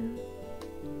 furniture.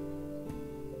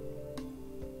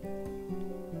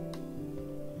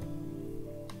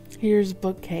 Here's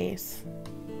bookcase.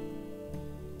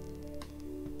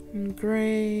 And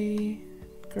gray,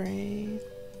 gray.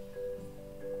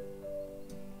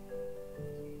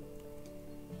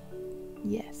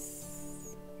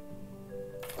 Yes.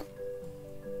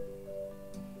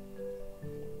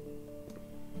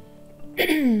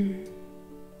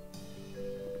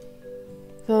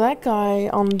 So that guy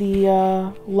on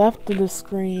the left of the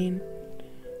screen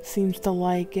seems to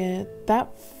like it.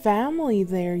 That family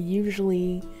there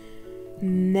usually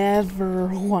never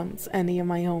wants any of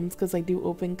my homes because I do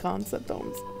open concept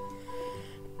homes.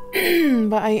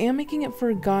 But I am making it for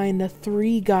a guy, and the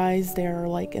 3 guys there are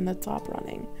like in the top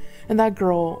running. And that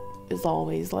girl is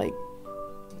always like,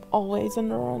 always in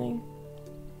the running.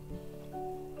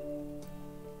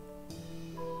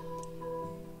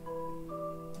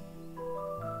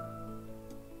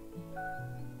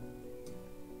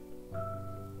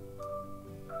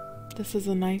 This is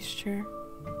a nice chair.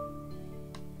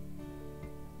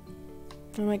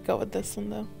 I might go with this one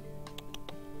though.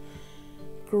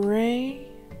 Gray.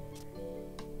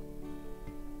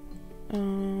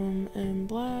 And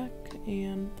black,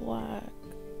 and black,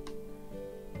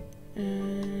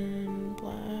 and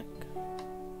black.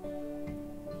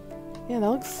 Yeah, that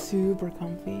looks super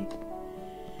comfy.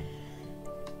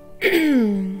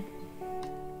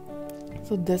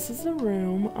 So this is the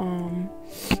room.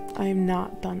 I'm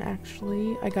not done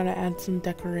actually. I gotta add some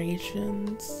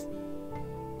decorations.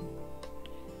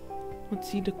 Let's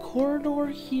see, the corridor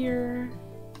here.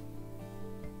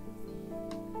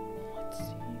 Let's see.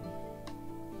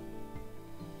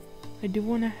 I do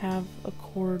want to have a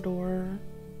corridor.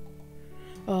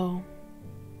 Oh,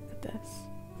 look at this.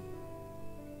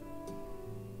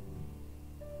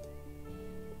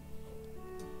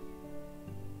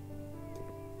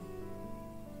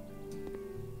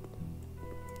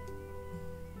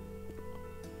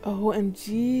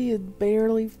 OMG, it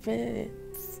barely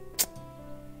fits.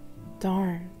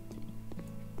 Darn.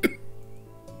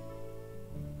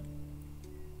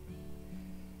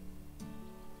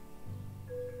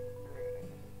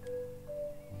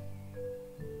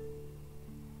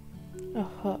 A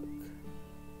hook.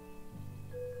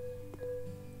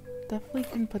 Definitely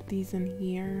can put these in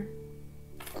here.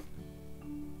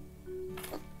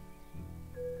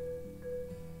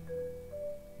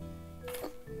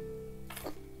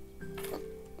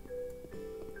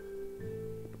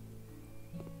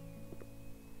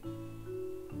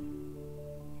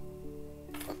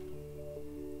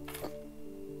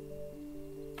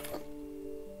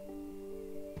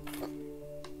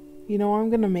 You know, I'm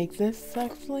gonna make this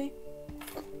actually.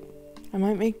 I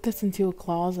might make this into a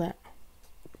closet.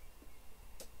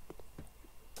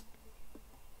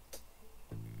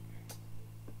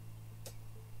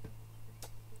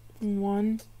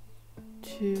 One,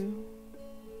 two.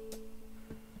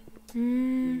 I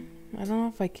don't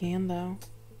know if I can though.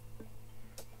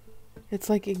 It's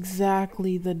like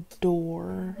exactly the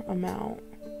door amount.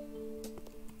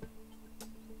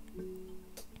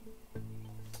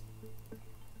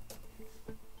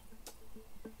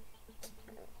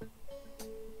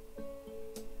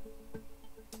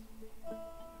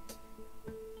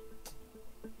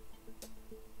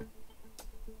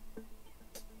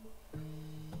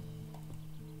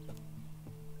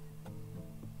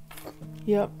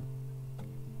 Yep.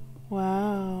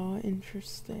 Wow,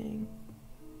 interesting.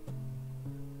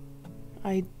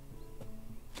 I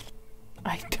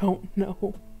don't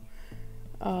know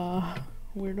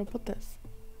where to put this.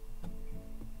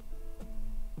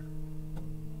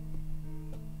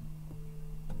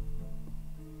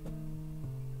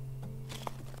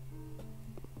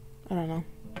 I don't know.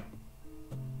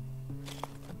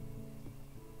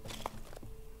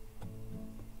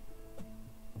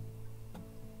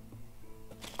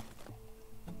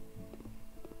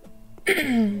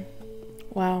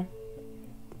 Wow.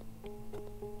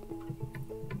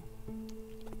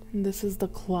 And this is the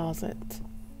closet.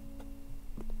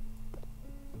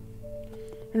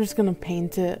 I'm just gonna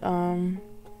paint it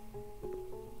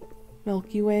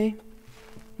Milky Way.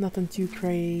 Nothing too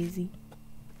crazy.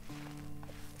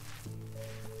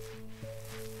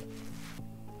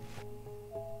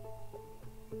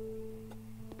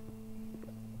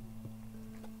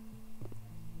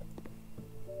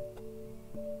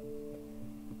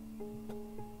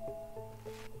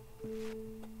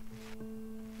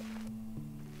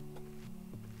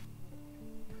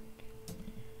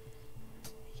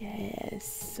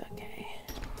 Yes, okay.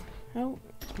 Oh,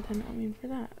 I did not mean for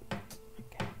that.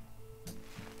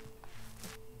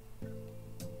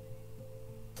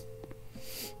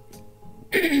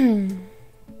 Okay.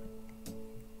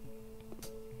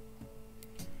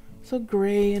 So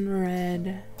gray and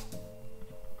red.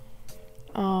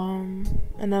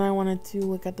 And then I wanted to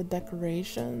look at the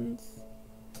decorations.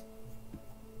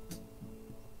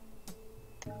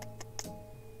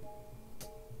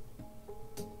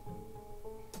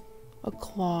 A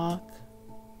clock.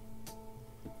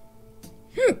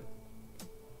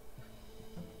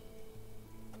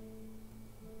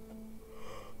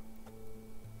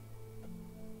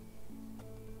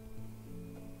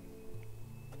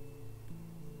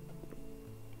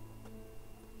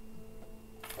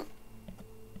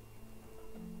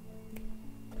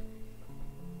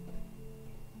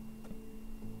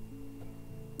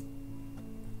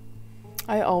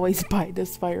 I always buy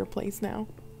this fireplace now.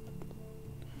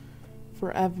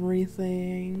 For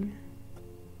everything.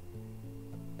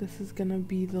 This is gonna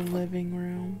be the living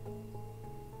room.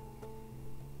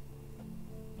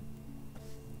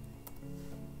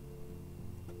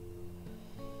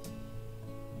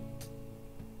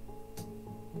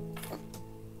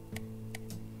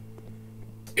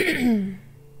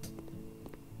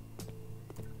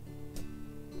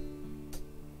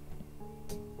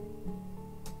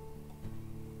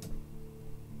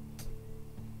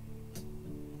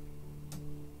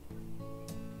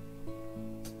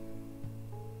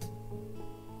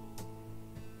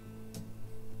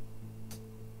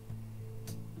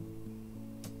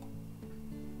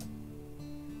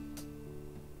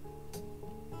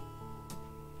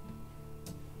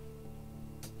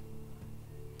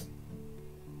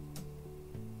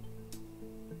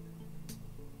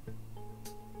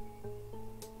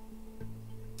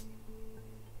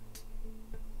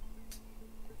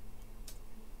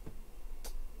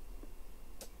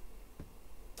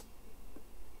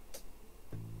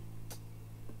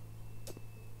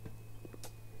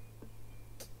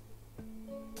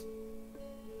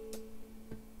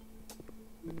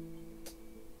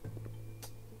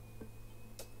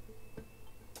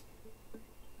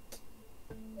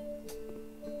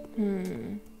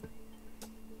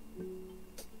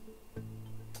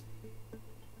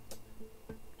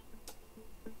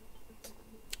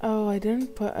 Oh, I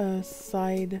didn't put a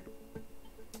side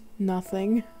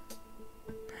nothing.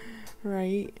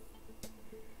 Right.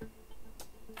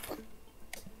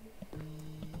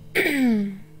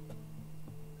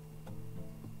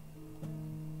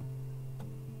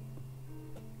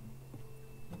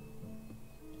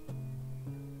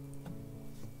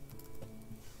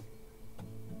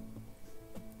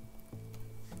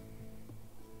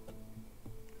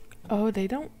 Oh, they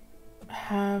don't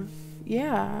have...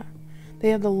 Yeah. They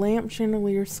have the lamp,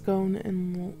 chandelier, scone,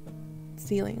 and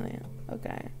ceiling lamp.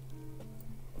 Okay.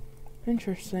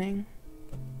 Interesting.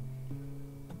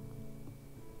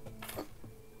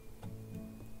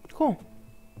 Cool.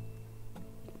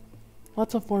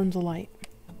 Lots of forms of light.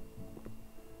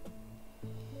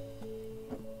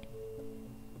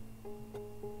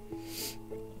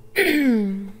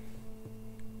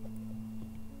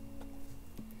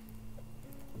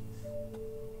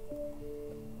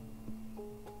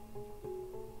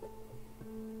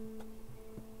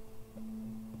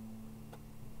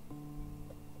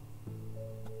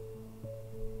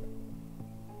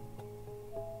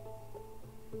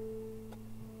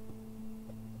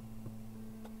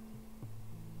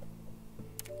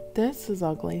 This is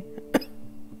ugly.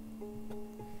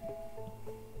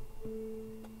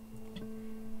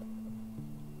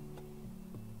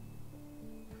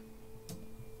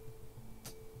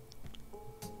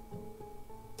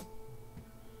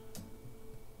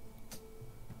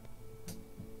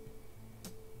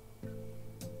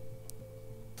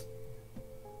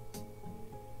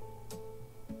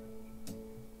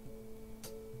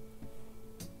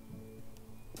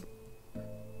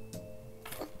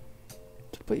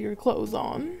 Put your clothes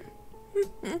on.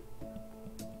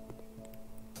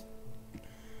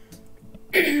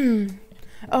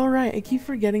 Oh right, I keep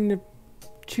forgetting to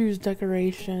choose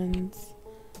decorations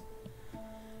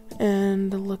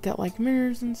and to look at like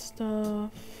mirrors and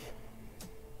stuff.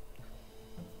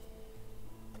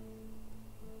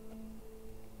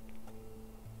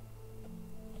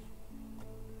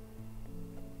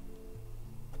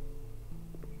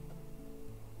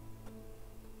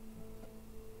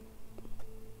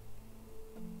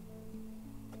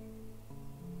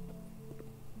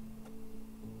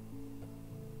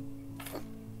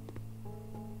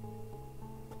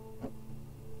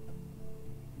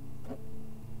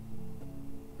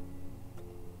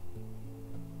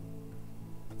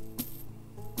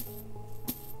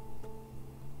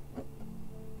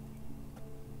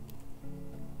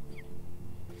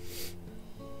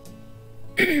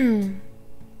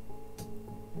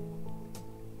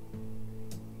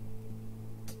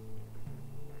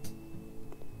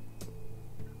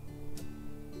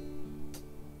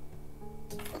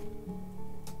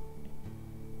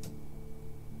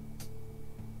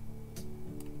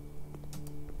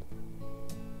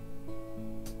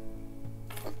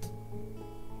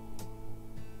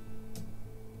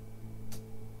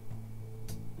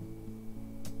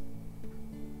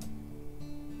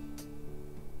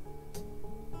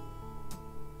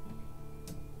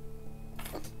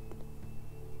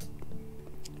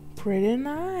 pretty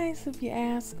nice if you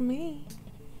ask me.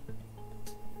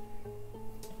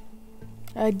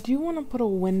 I do want to put a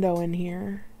window in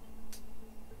here.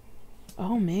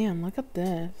 Oh man, look at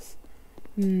this.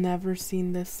 Never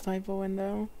seen this type of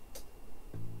window.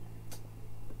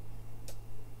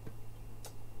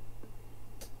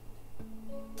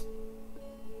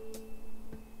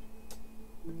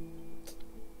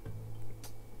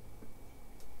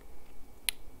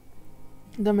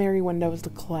 The Mary window is the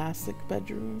classic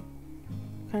bedroom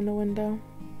kind of window.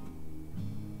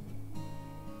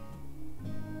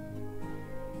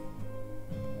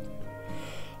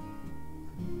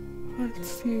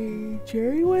 Let's see.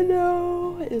 Jerry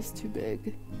window is too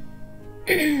big.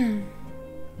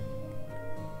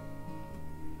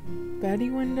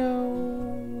 Betty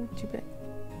window, too big.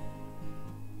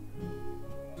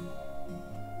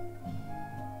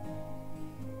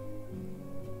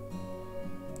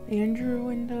 Andrew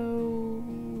window,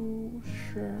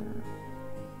 sure.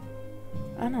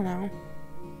 I don't know.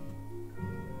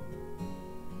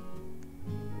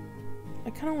 I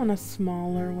kind of want a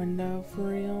smaller window for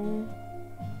real.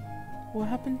 What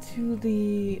happened to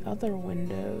the other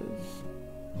windows?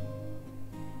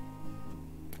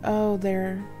 Oh,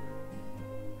 there.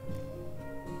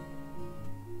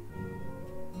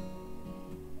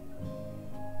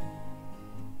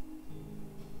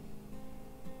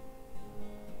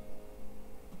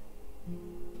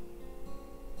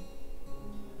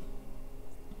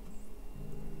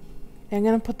 I'm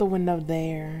gonna put the window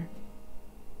there.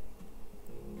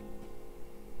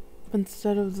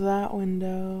 Instead of that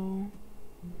window,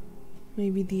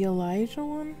 maybe the Elijah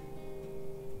one?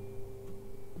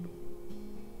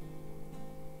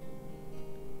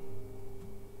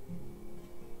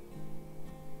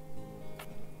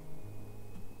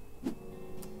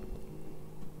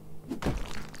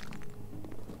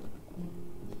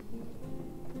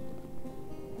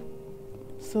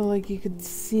 So like you could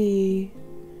see,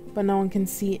 but no one can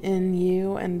see in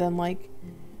you, and then like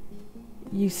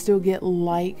you still get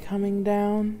light coming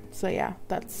down. So yeah,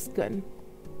 that's good.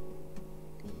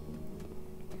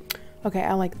 Okay,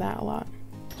 I like that a lot.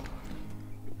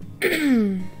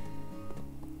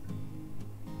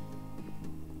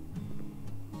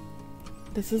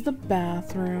 This is the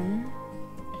bathroom.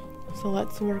 So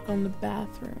let's work on the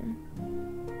bathroom.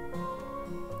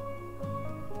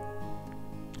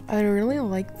 I really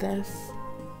like this.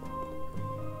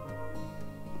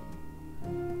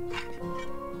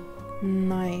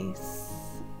 Nice.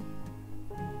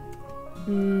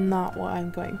 Not what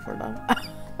I'm going for though.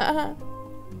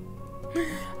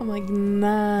 I'm like,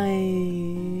 nice.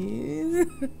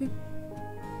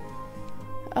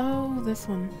 Oh, this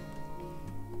one.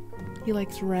 He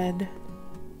likes red.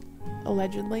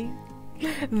 Allegedly.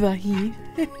 The he.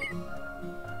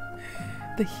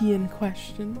 The he in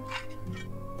question.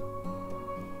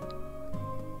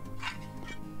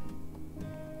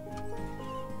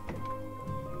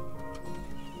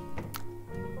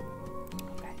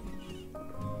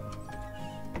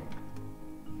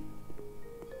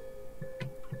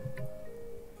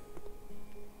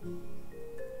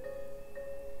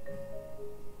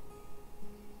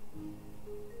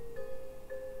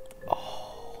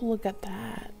 Look at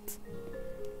that.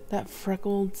 That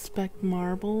freckled speck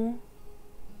marble.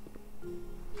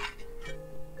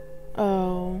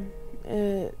 Oh,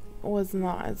 it was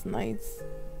not as nice.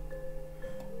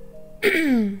 Let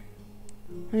me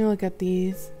look at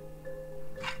these.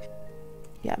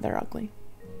 Yeah, they're ugly.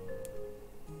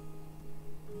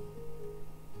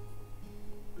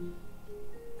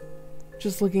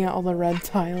 Just looking at all the red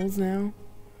tiles now.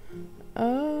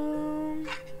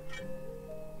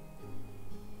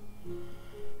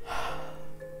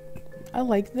 I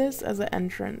like this as an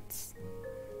entrance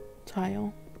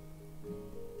tile.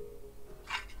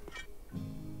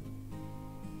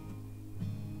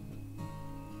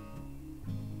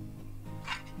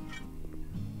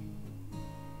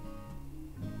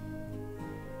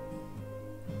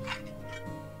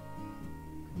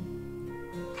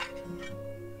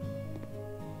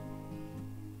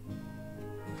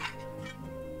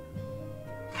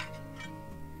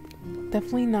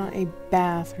 Definitely not a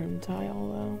bathroom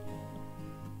tile though.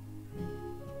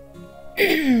 I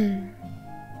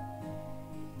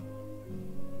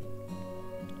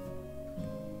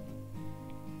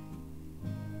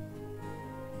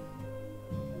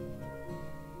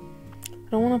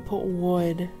don't want to put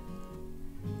wood.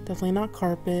 Definitely not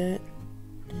carpet.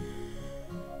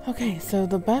 Okay, so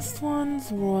the best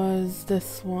ones was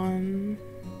this one.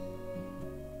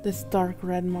 This dark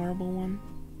red marble one.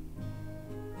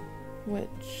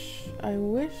 Which I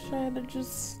wish I had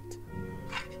just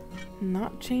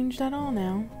not changed at all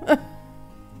now.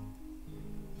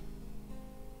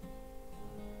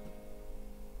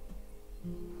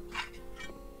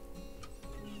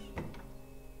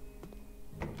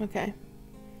 Okay.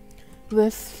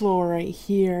 This floor right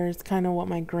here is kind of what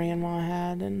my grandma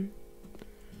had in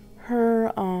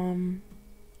her,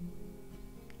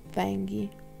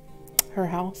 thingy. Her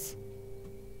house.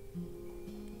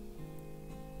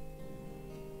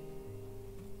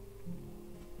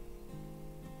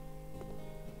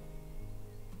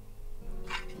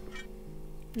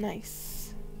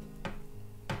 Nice.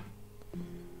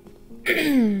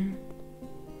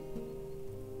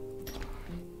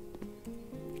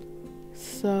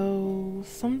 So,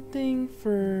 something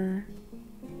for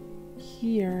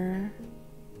here,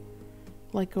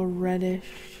 like a reddish.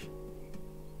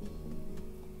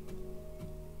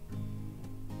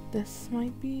 This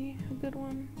might be a good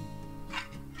one.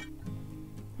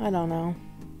 I don't know.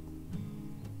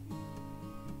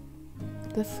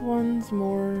 This one's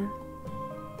more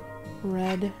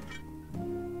red.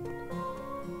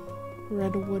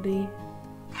 Redwoody.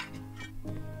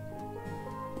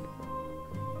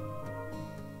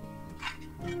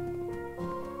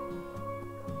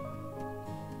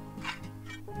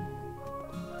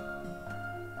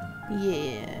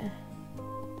 Yeah.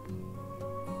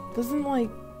 Doesn't like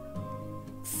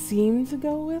seem to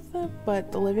go with it,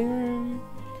 but the living room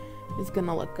is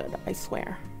gonna look good, I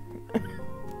swear.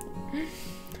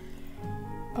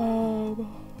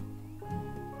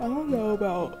 I don't know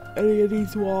about any of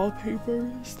these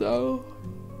wallpapers though.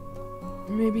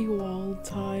 Maybe wall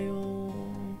tile.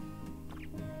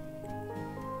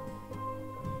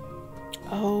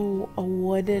 Oh, a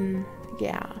wooden,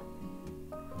 yeah.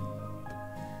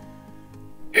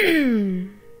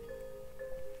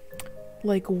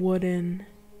 Like wooden.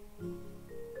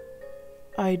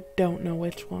 I don't know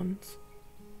which ones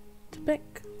to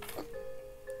pick.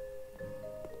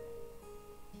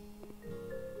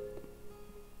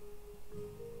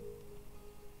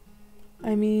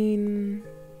 I mean,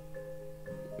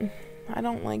 I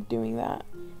don't like doing that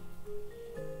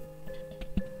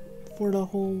for the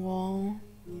whole wall.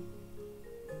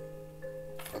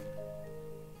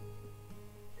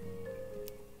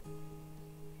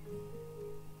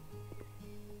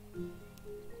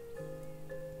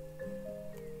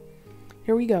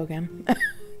 Here we go again.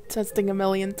 Testing a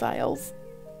million tiles.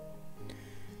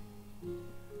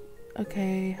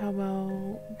 Okay, how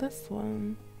about this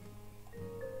one?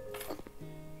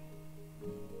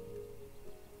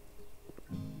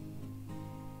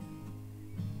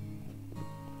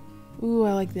 Ooh,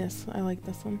 I like this. I like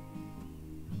this one.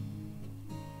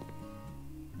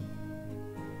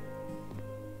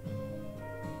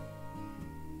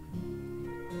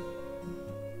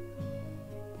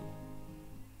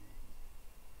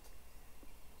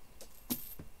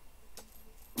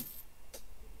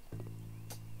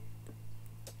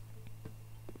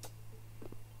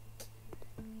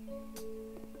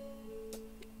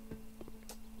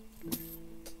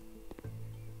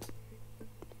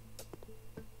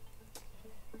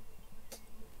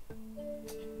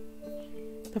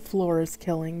 The floor is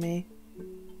killing me.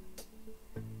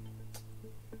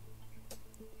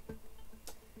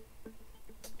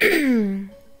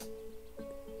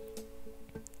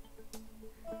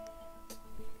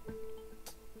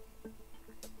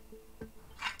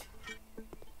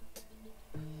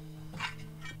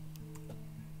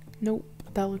 Nope,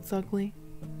 that looks ugly.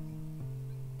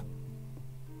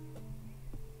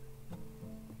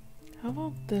 How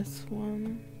about this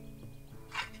one?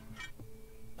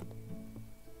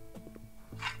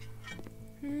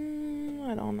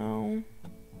 I don't know.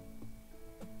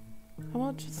 How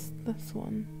about just this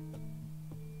one?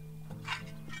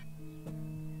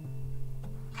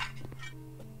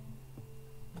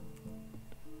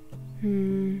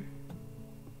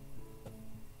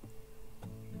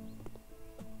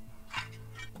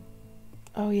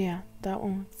 Oh yeah, that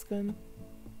one looks good.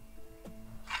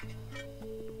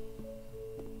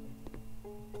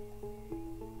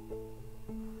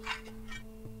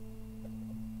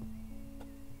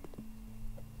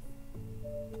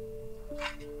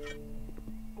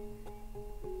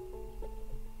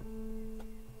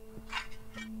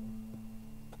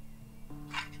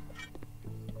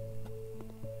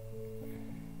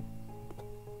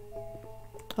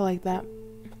 I like that.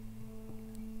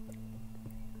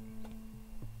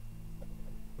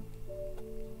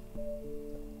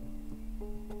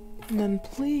 And then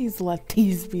please let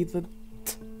these be the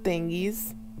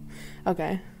thingies.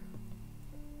 Okay.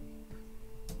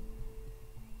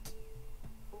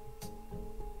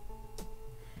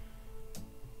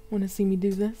 Want to see me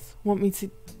do this? Want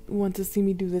to see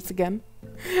me do this again?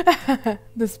 The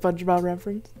SpongeBob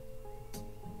reference.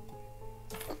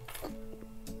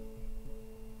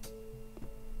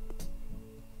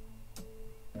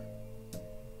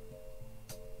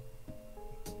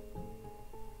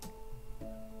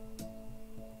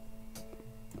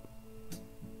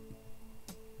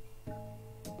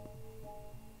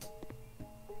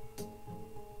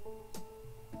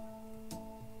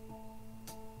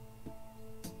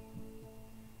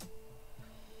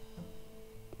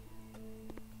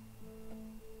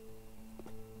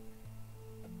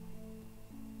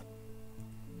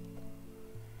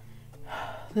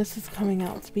 This is coming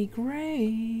out to be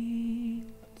great.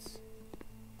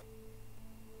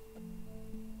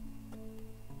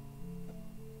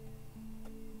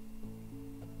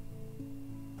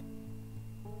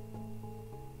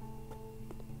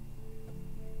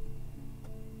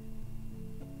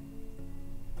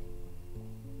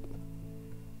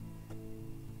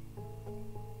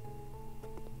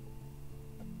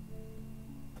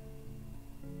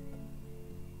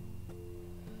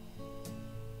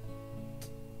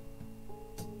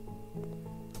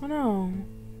 Oh no.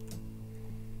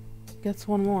 Gets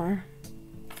one more.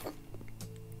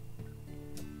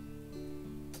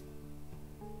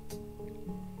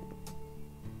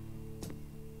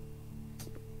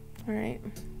 Alright.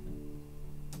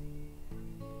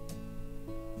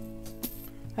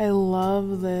 I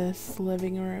love this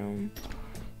living room.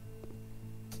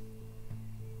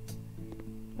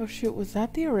 Oh shoot, was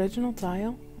that the original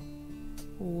tile?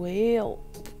 Well.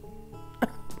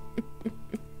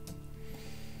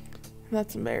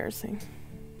 That's embarrassing.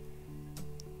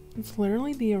 It's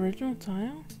literally the original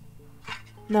tile?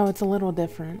 No, it's a little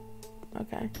different.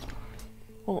 Okay.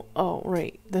 Well, oh,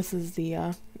 right. This is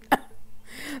the,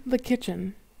 the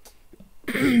kitchen.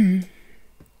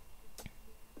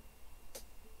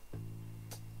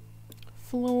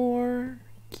 Floor,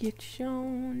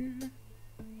 kitchen.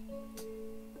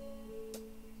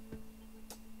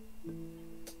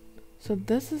 So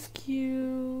this is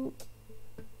cute.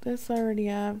 This I already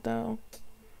have though.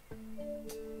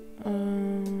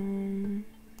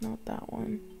 Not that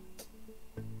one.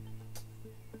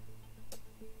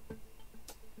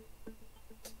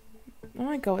 I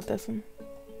might go with this one.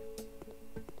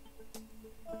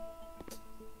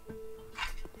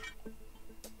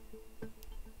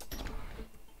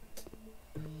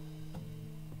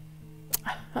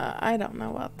 I don't know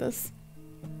about this.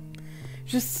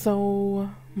 Just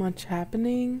so much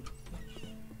happening.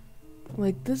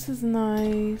 Like, this is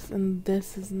nice, and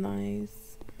this is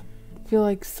nice. I feel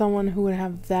like someone who would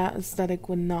have that aesthetic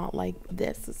would not like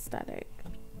this aesthetic.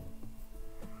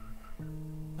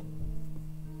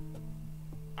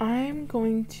 I'm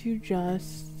going to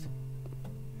just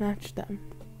match them.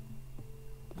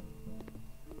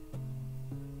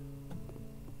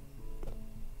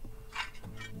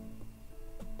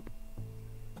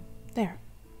 There.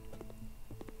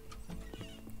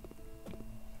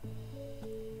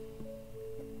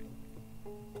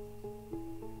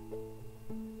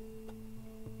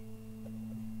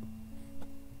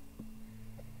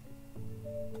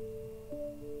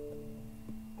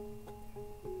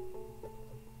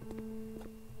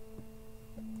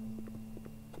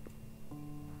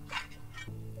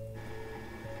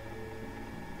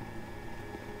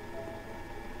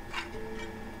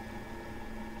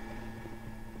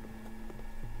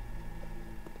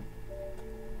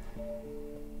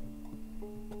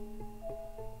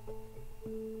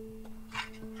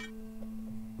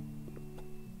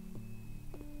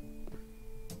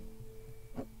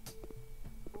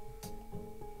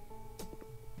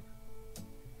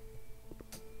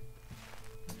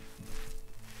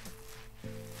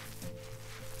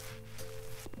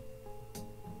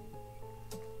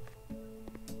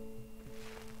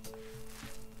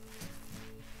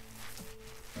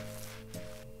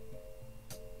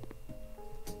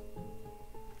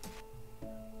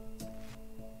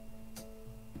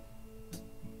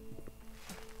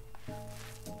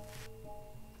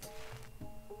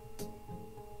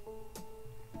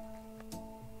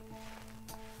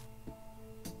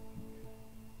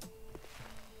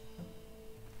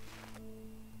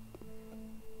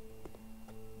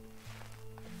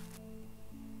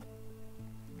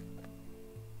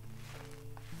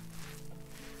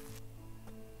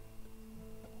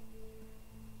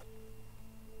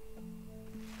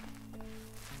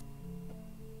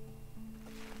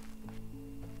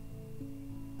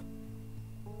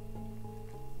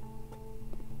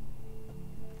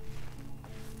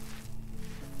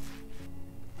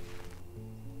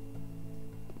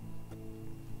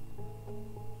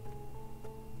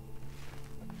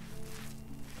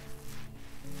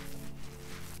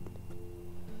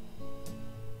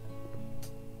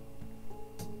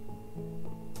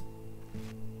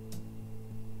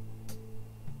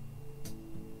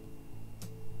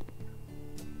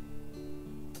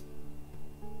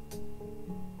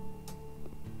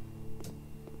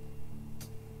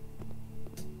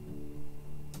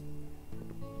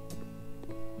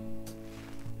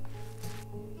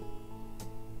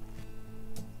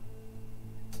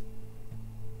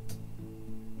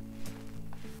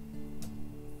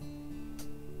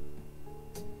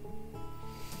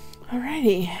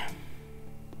 Alrighty.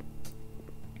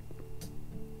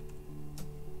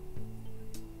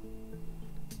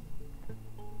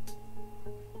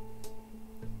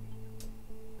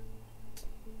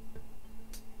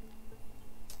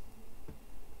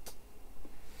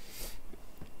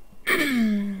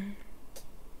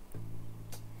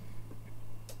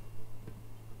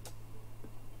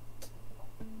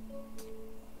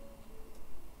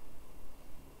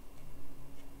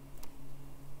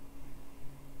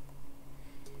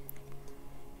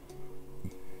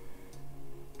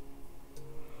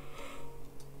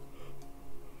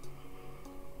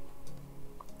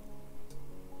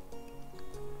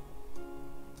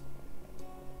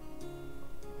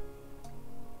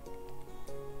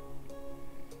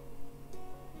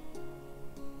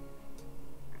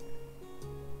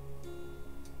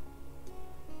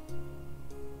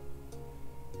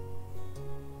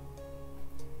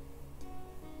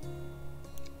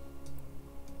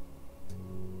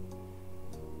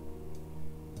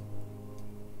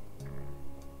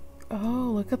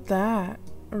 Oh, look at that.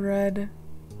 Red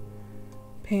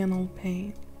panel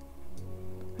paint.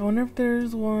 I wonder if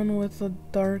there's one with a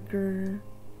darker...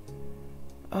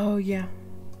 Oh, yeah.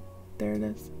 There it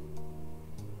is.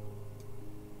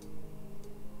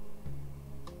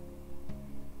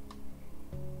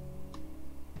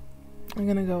 I'm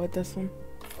gonna go with this one.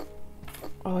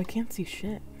 Oh, I can't see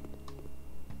shit.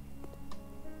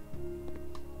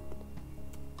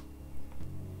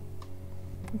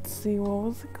 Let's see, what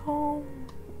was it called?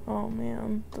 Oh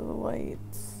man, the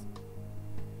lights.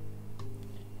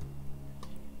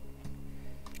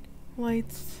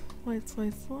 Lights.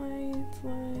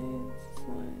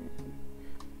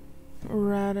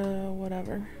 Rada,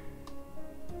 whatever.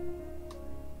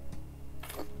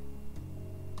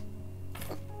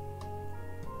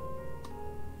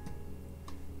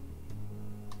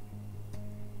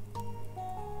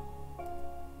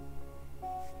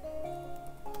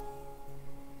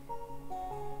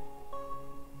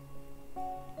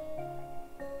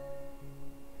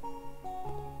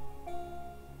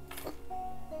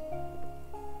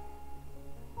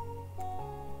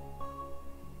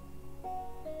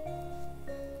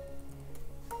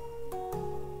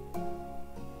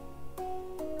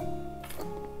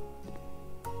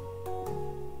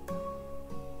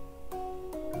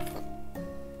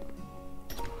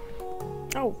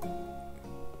 Oh.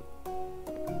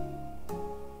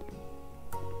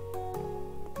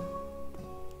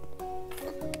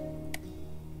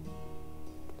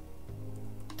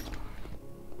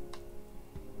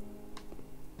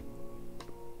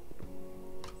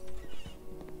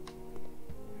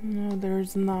 No,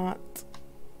 there's not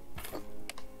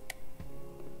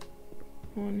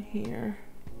one here.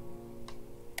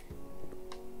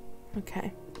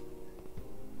 Okay.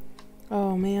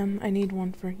 Oh man, I need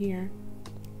one for here.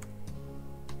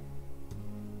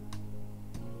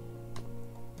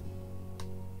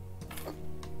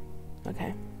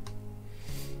 Okay.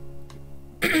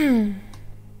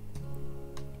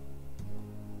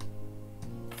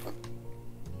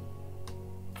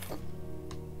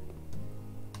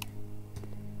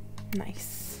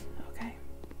 Nice. Okay.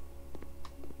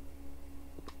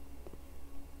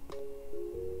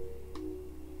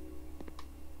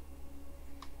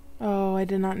 Oh, I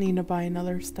did not need to buy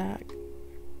another stack.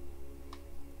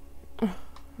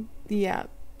 Yeah.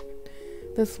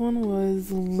 This one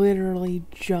was literally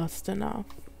just enough.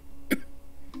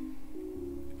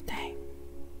 Dang.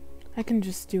 I can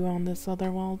just do on this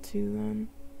other wall too then.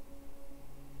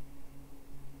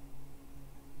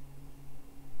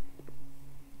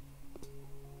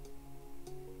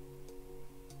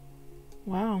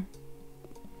 Wow.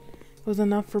 It was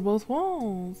enough for both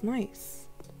walls. Nice.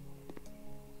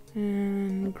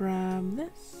 And grab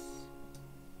this.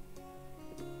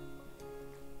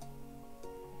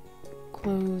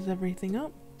 Close everything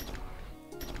up.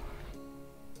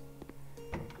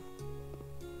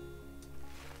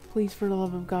 Please, for the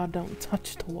love of God, don't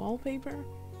touch the wallpaper.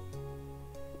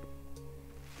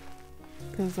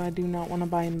 Because I do not want to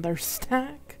buy another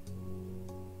stack.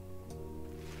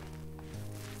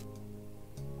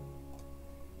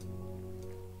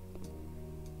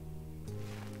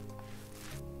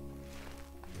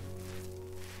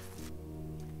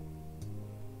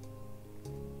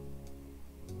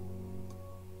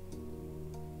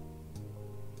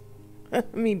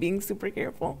 Me being super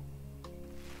careful.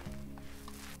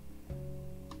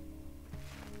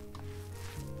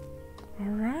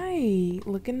 Alright,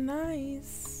 looking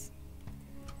nice.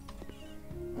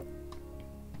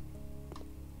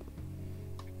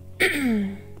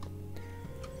 And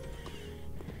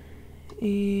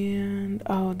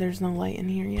oh, there's no light in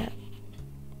here yet.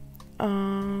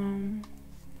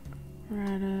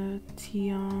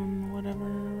 Ratation,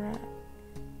 whatever.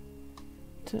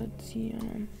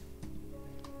 Ratation.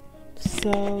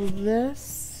 So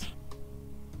this,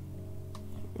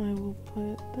 I will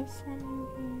put this one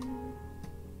in here.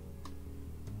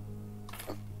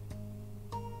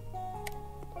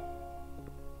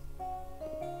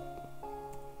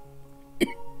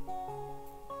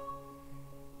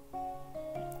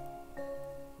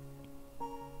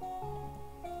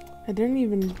 I didn't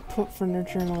even put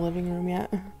furniture in the living room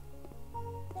yet.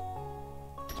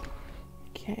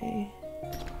 Okay.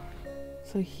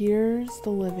 So here's the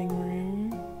living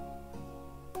room.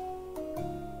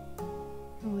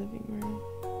 The living room.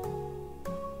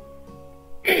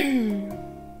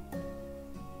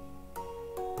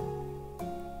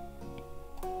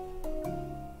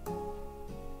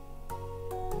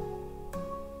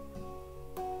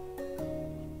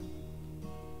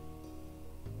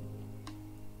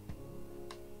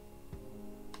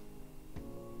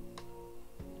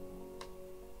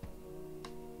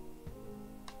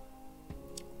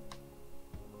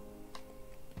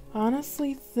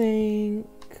 Honestly think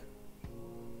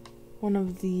one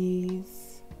of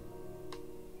these.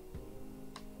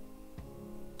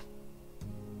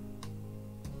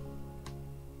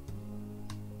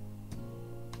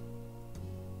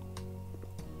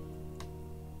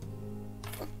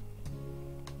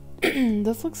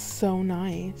 This looks so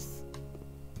nice.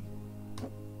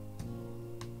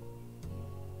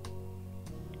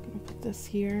 Gonna put this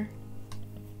here.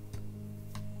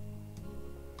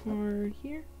 Or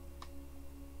here.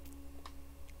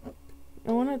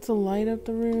 I want it to light up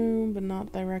the room, but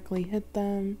not directly hit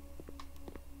them.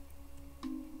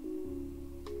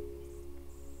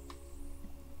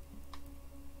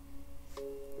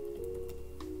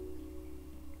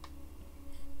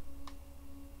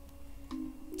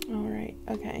 Alright,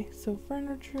 okay, so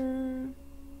furniture,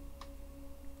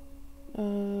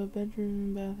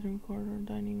 bedroom, bathroom, corridor,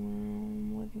 dining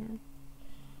room, living room,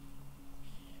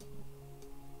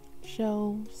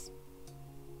 shelves.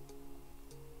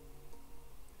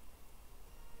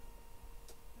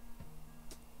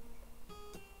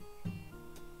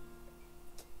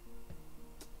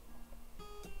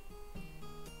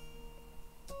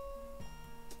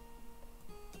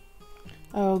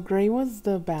 Oh, gray was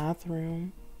the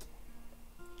bathroom.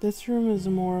 This room is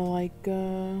more like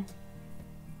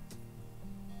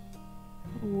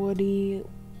woody.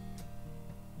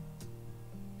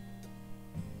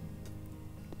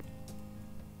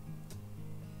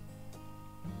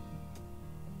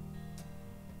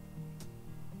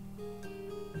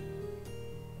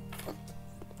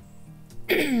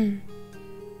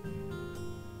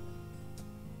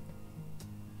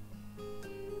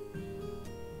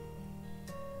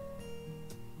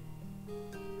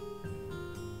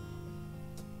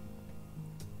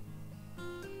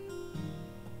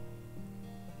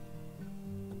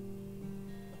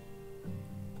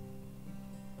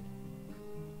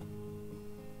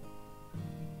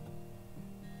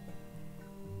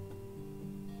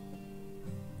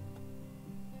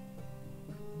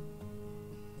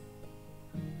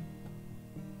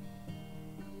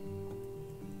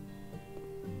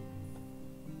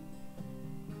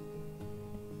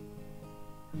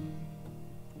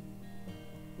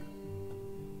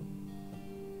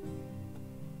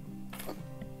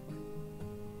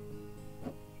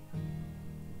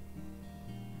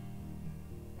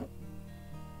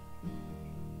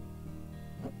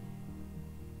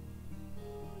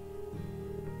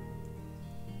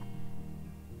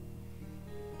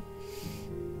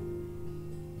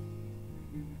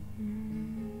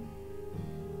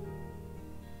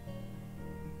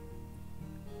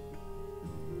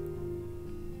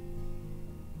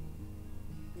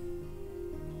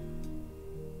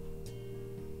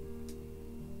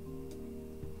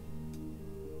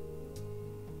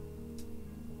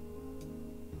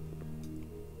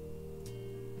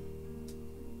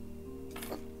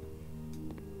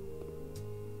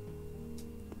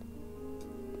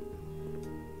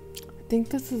 I think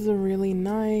this is a really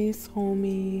nice,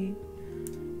 homey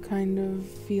kind of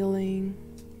feeling.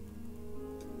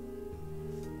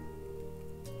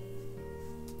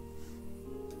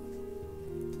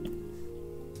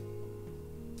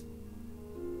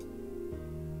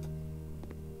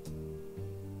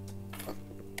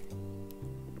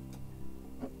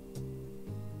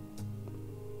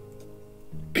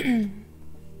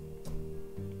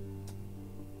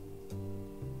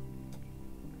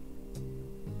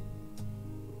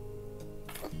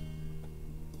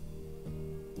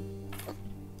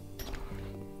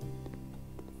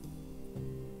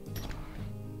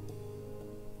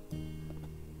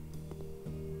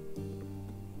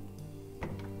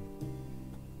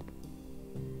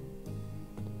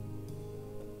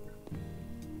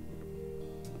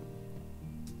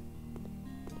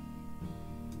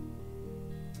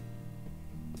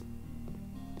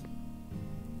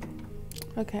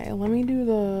 Okay, let me do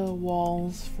the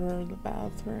walls for the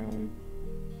bathroom.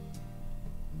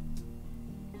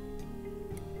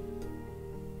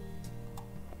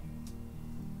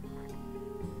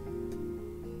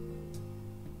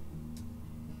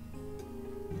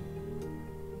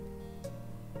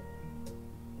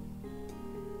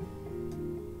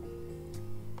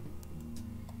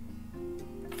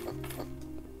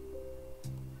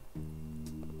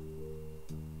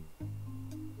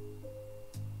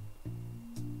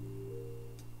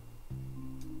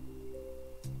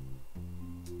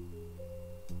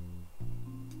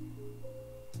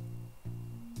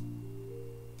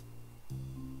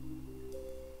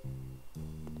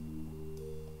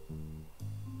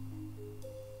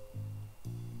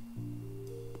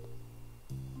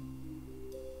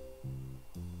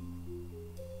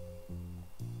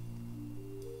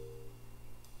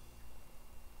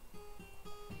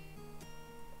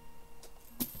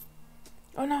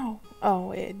 Oh no! Oh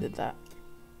wait, I did that.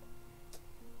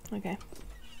 Okay.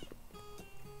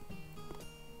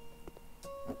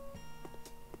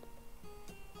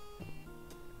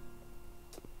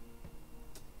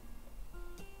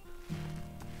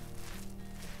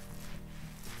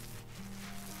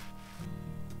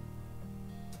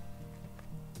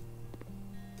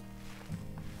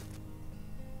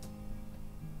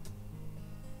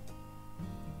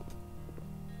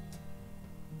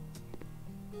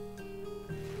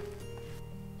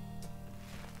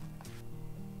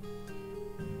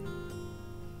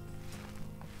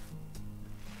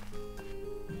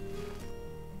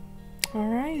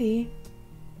 Alrighty.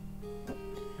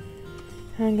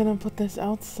 I'm gonna put this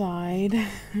outside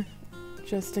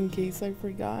just in case I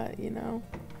forgot, you know,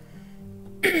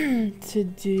 to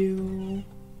do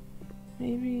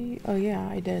maybe. Oh, yeah,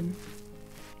 I did.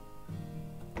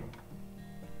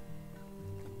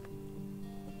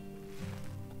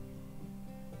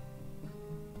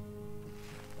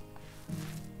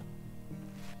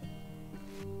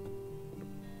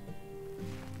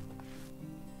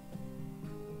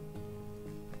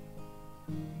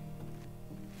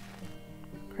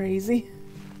 Crazy.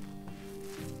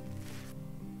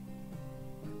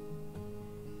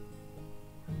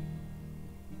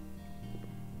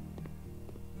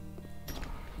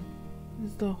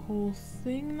 Is the whole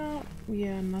thing not?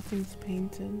 Yeah, nothing's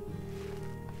painted.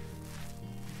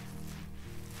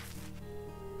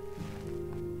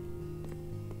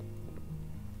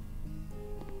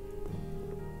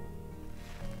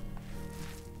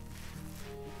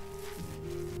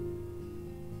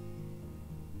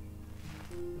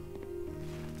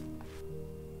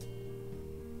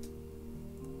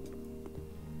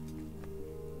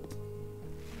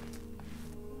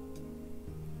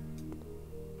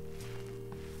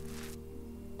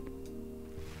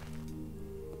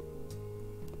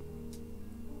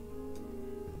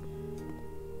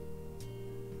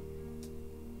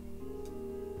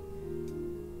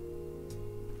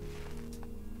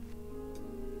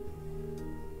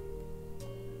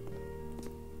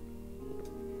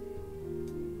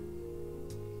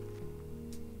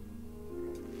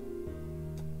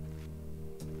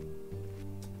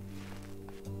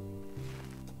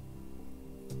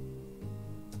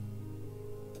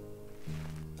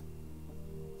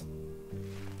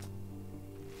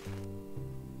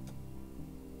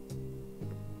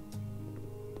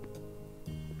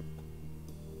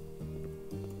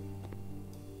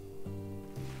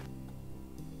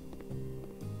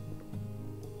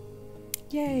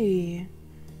 Yay!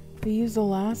 We used the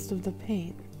last of the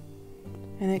paint,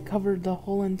 and it covered the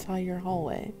whole entire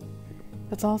hallway.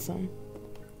 That's awesome.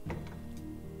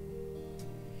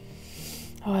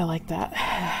 Oh, I like that.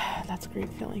 That's a great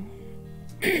feeling.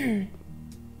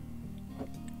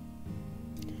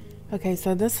 Okay,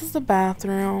 so this is the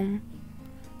bathroom.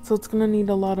 So it's gonna need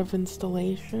a lot of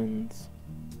installations.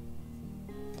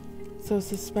 So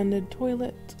suspended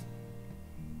toilet.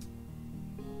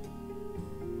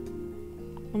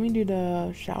 Let me do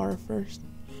the shower first.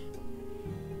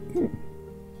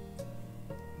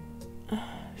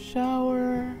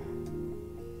 Shower.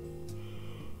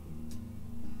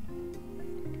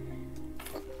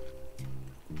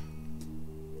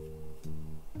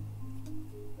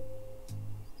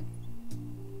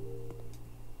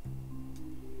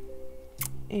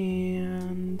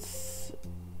 And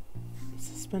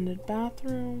suspended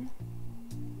bathroom.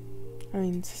 I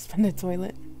mean, suspended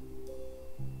toilet.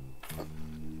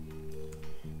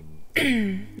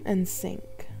 And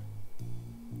sink.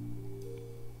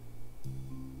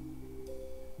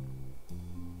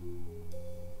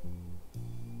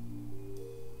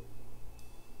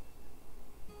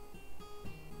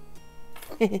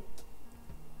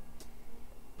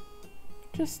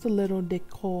 Just a little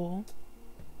decor.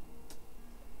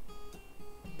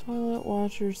 Toilet,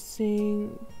 washer,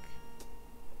 sink.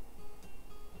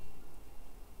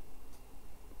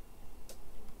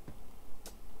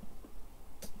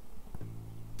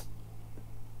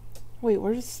 Wait,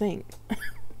 where's the sink?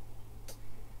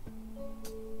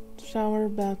 Shower,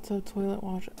 bathtub, toilet,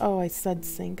 washer. Oh, I said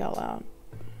sink out loud.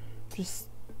 Just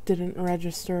didn't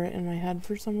register it in my head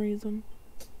for some reason.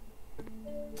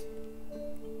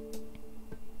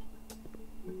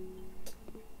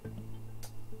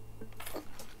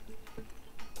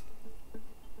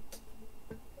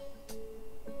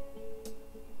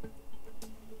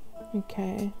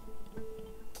 Okay.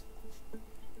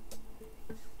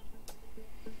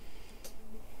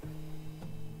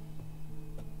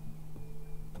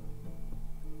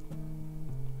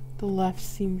 The left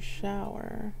seam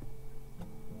shower.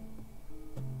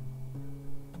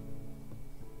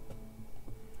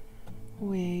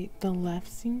 Wait, the left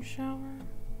seam shower?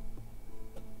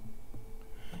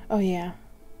 Oh yeah.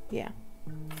 Yeah.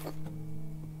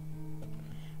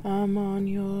 I'm on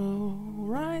your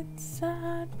right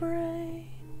side brain.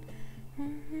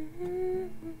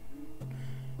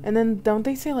 And then don't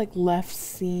they say like left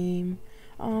seam?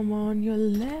 I'm on your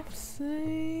left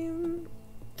seam.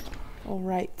 Or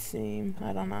right seam.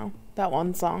 I don't know. That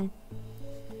one song.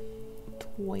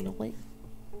 Toilet.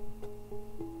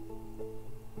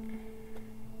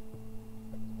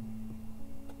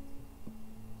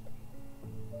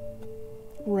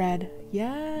 Red.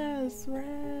 Yes,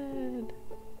 red.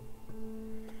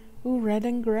 Ooh, red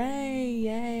and gray.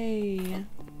 Yay.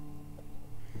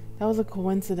 That was a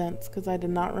coincidence because I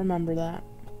did not remember that.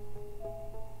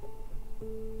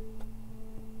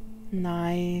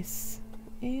 Nice.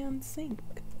 And sink.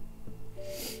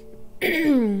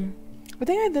 I think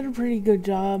I did a pretty good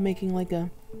job making like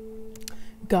a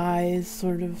guy's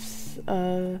sort of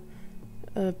a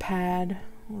pad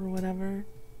or whatever.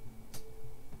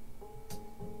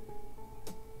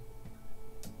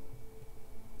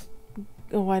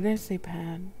 Oh, why did I say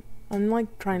pad? I'm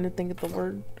like trying to think of the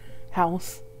word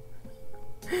house.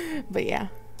 But yeah.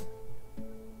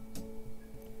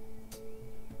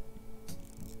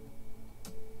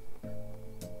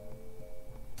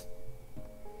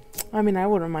 I mean, I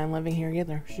wouldn't mind living here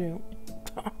either. Shoot.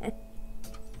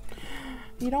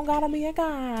 You don't gotta be a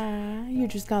guy. You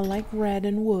just gotta like red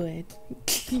and wood.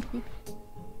 But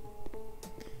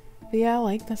yeah, I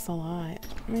like this a lot.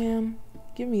 Man,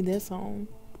 give me this home.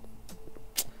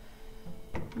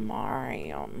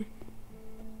 Mariam.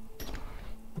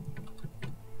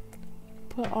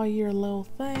 Put all your little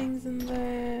things in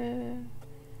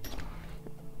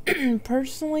there.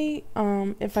 Personally,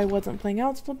 if I wasn't playing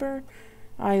House Flipper,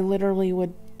 I literally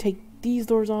would take these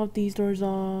doors off, keep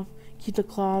the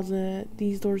closet,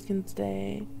 these doors can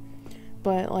stay.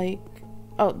 But like,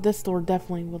 oh, this door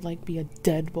definitely would like be a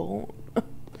deadbolt.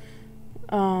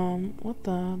 What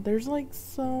the? There's like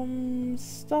some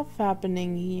stuff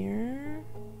happening here.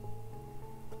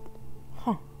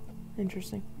 Huh.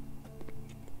 Interesting.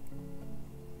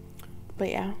 But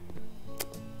yeah.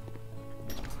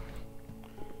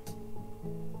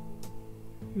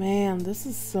 Man, this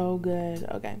is so good.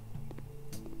 Okay.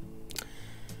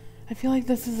 I feel like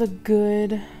this is a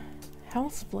good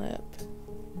house flip.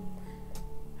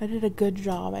 I did a good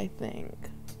job, I think.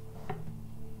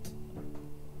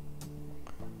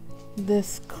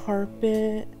 This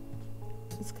carpet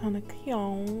is kind of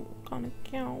cute.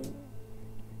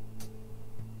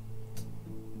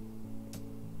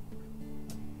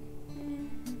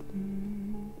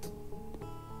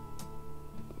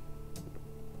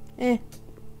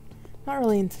 Not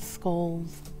really into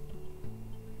skulls.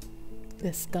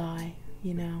 This guy,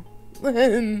 you know.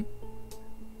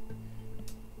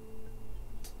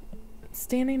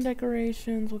 Standing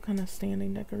decorations. What kind of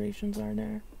standing decorations are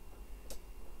there?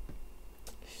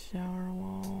 Shower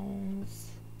walls.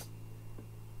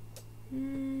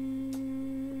 No.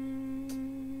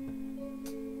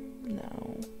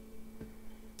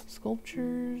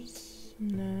 Sculptures.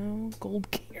 No.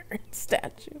 Gold carrot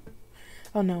statue.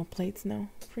 Oh no, plates, no.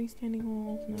 Freestanding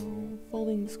walls, no.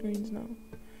 Folding screens, no.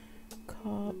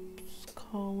 Cups,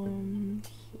 columns.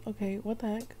 Okay, what the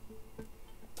heck?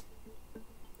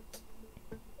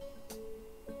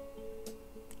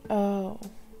 Oh.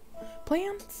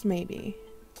 Plants, maybe.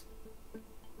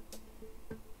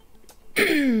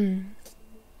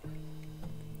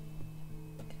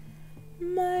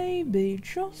 Maybe,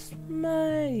 just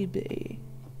maybe.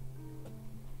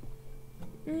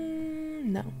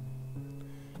 No.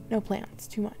 No plants,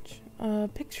 too much.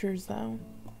 Pictures though.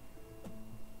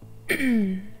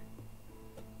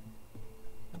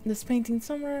 This painting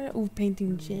somewhere. Ooh,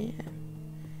 painting gem.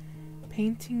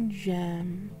 Painting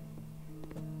gem.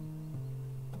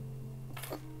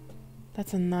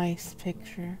 That's a nice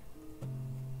picture.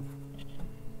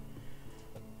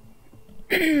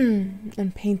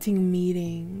 And painting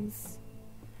meetings.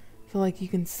 I feel like you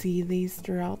can see these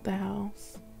throughout the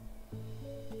house.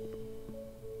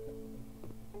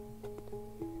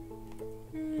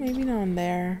 Maybe not in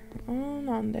there. Oh,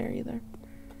 not in there either.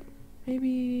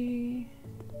 Maybe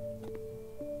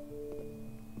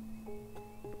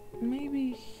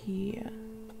here.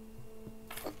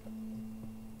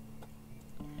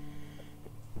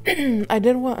 I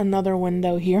did want another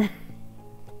window here.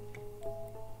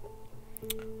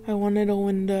 I wanted a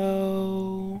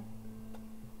window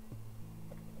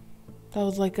that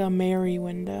was like a Mary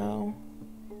window.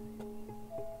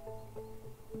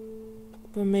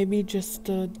 But maybe just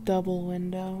a double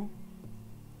window.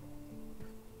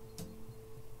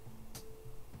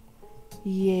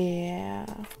 Yeah.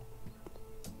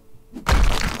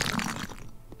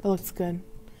 It looks good.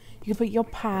 You can put your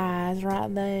pies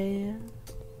right there.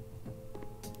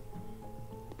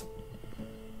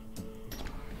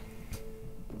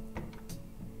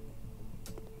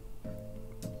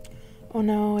 Oh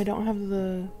no, I don't have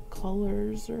the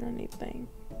colors or anything.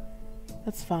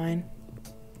 That's fine.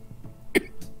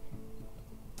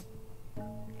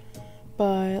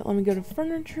 But let me go to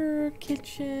furniture,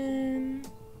 kitchen,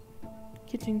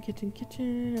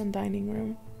 and dining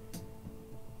room.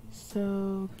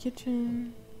 So,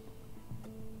 kitchen.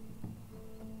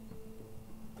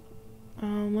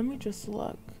 Let me just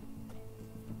look.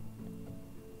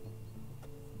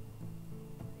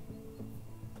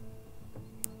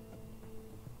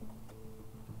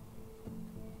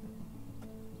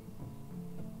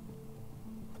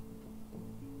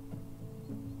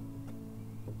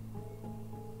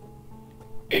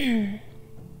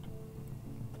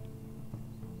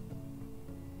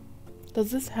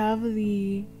 Does this have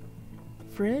the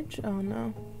fridge? Oh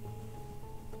no.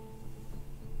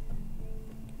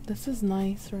 This is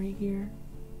nice right here.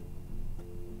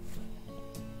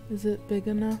 Is it big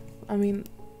enough? I mean,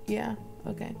 yeah,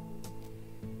 okay.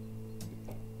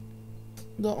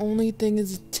 The only thing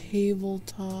is a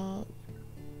tabletop.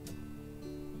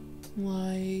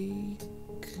 Like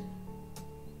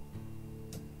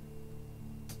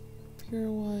pure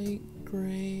white,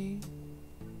 gray.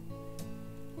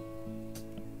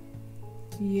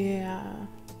 Yeah.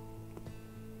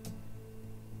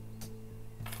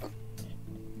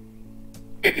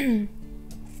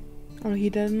 Oh,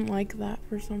 he didn't like that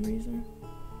for some reason.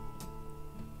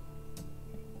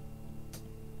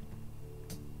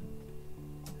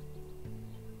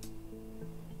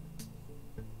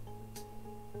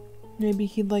 Maybe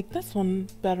he'd like this one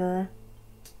better.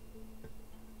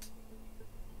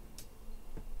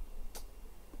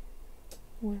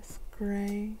 With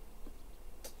gray.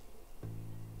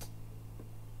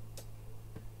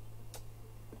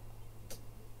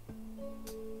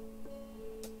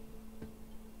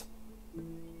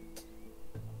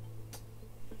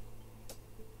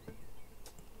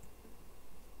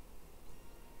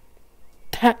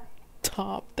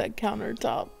 That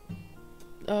countertop.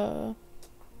 Oh,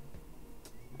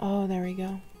 there we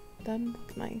go. That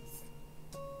looks nice.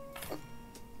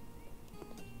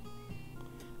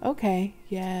 Okay,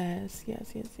 yes.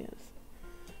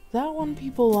 That one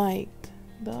people liked.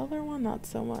 The other one, not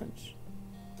so much.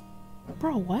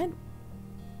 Bro, what?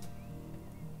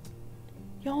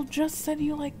 Y'all just said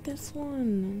you liked this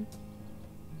one.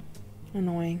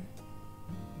 Annoying.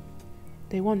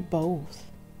 They want both.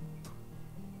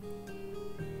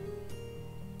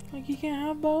 Like, you can't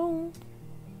have both.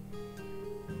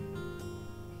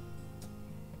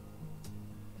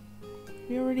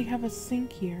 We already have a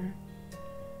sink here.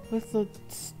 With the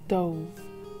stove.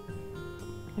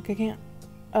 Like, I can't...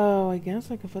 Oh, I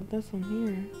guess I could put this one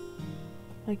here.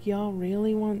 Like, y'all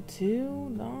really want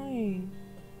two? Dang.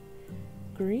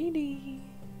 Greedy.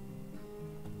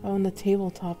 Oh, and the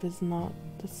tabletop is not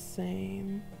the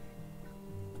same.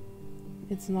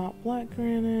 It's not black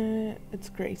granite. It's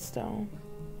gray stone.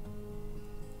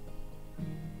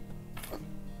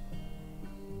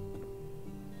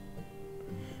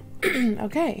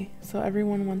 Okay, so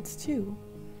everyone wants two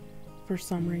for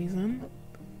some reason.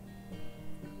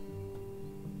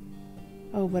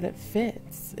 Oh, but it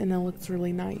fits and it looks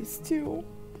really nice too.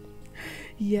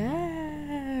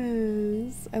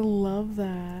 Yes, I love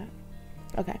that.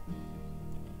 Okay.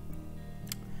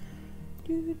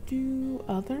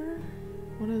 Other?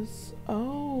 What is...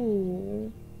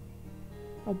 Oh,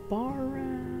 a bar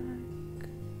rack,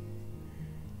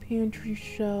 pantry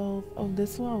shelf. Oh,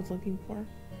 this is what I was looking for.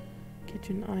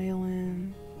 Kitchen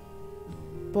island.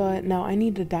 But no, I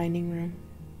need a dining room.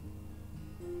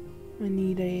 I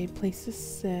need a place to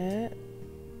sit.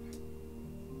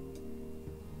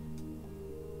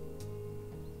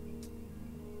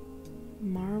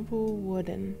 Marble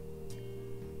wooden.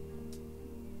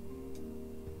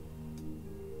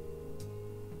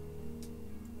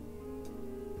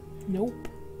 Nope.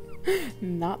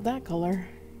 Not that color.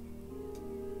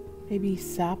 Maybe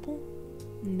sapple?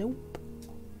 Nope.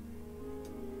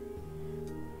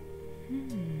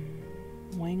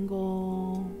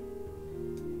 Wangle.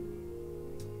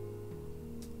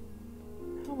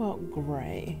 How about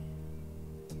gray?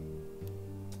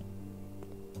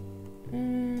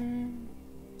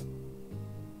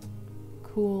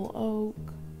 Cool oak.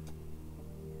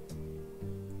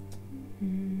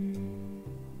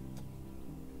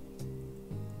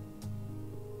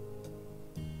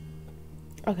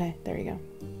 Okay, there you go.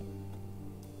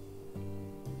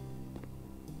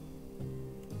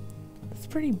 It's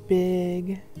pretty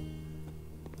big.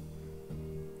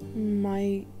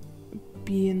 might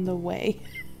be in the way.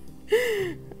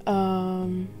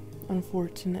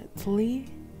 Unfortunately,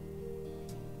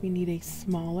 we need a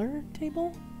smaller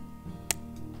table.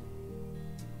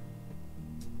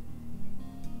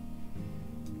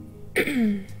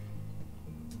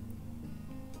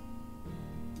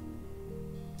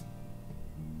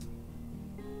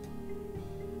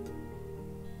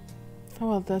 How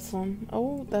about this one?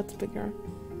 Oh, that's bigger.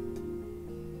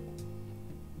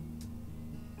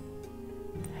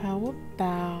 How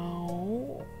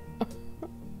about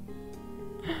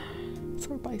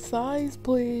sort by size,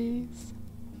 please?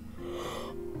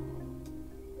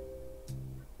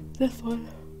 This one.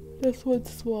 This one's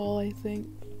small, I think.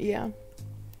 Yeah.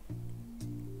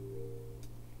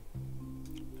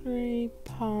 Gray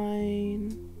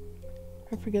pine.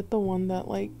 I forget the one that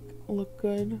like looked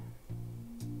good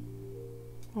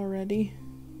already.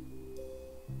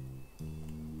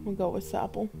 We'll go with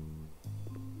sapple.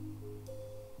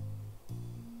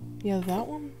 Yeah, that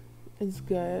one is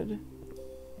good.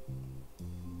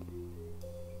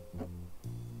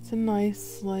 It's a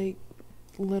nice, like,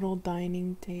 little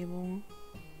dining table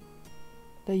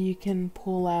that you can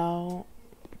pull out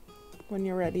when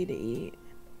you're ready to eat.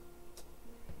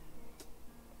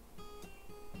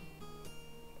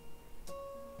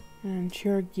 And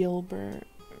sure, Gilbert.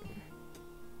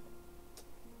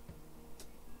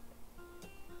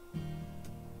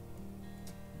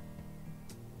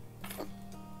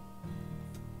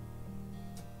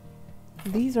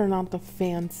 These are not the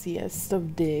fanciest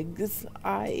of digs.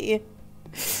 I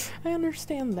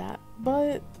understand that,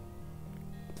 but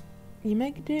you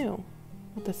make do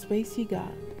with the space you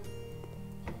got.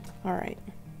 Alright.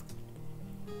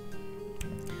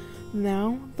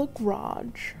 Now the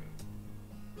garage.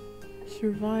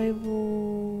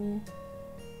 Survival.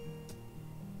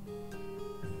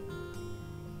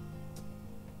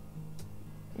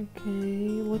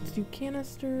 Okay, let's do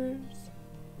canisters.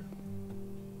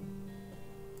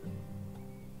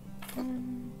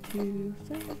 1, 2,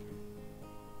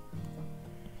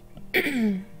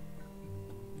 3.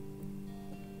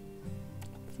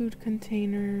 Food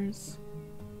containers.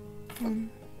 1,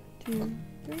 2,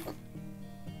 3.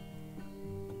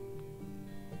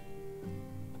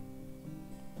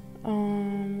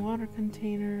 Water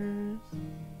containers.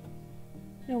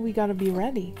 No, we gotta be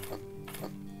ready.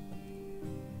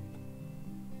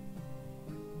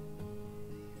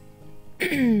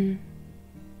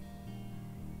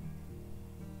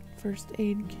 First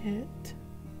aid kit.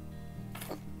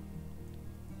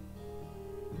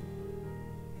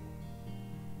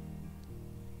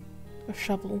 A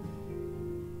shovel.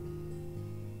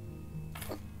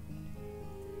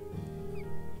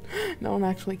 No one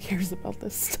actually cares about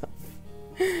this stuff,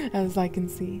 as I can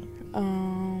see.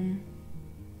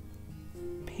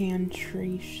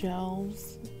 Pantry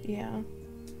shelves. Yeah.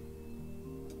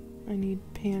 I need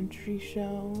pantry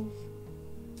shelves.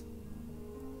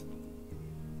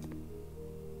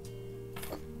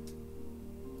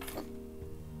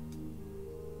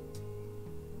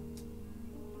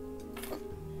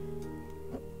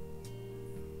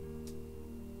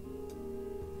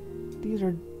 These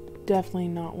are definitely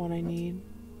not what I need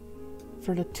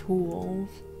for the tools.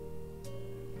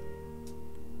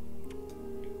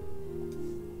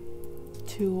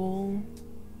 Tool.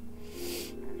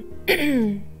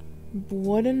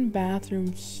 Wooden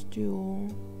bathroom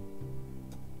stool.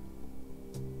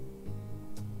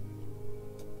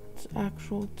 It's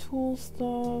actual tool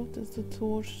stuff. This is the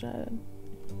tool shed.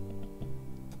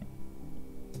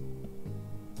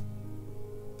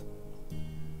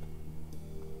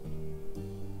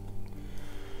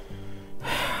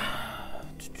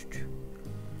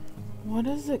 What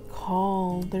is it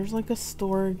called? There's like a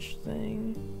storage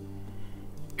thing.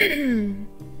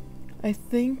 I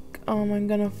think I'm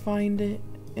gonna find it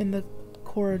in the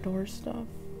corridor stuff.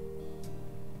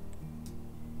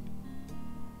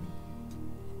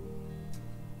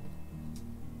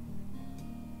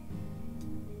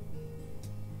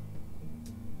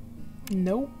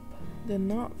 Nope, did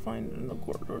not find it in the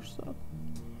corridor stuff.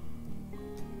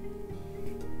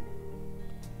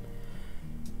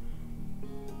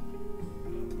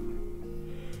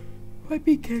 Might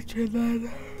be kitchen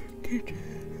then. Kitchen.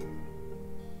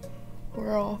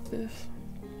 Or office.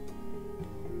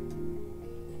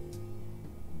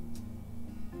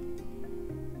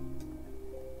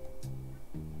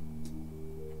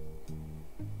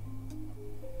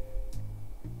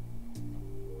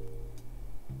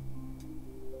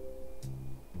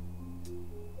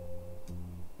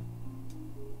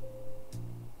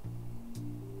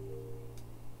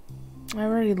 I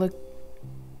already looked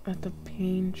at the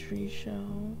pantry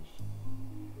shelves.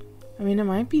 I mean, it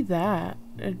might be that.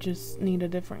 I just need a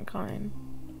different kind.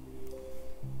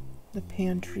 The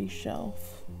pantry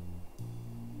shelf.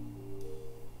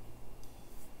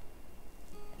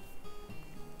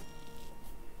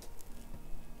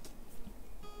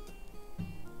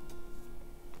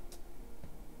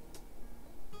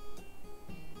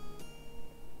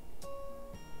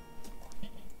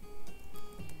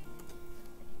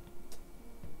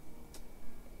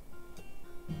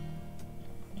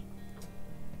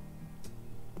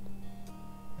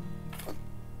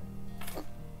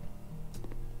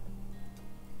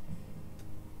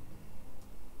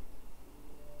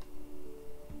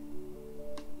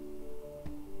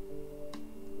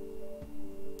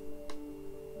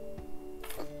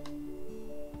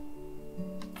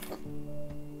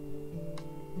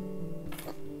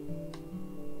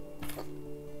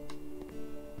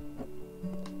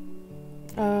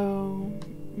 Oh,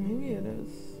 maybe it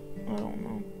is. I don't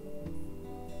know.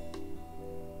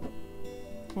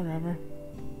 Whatever.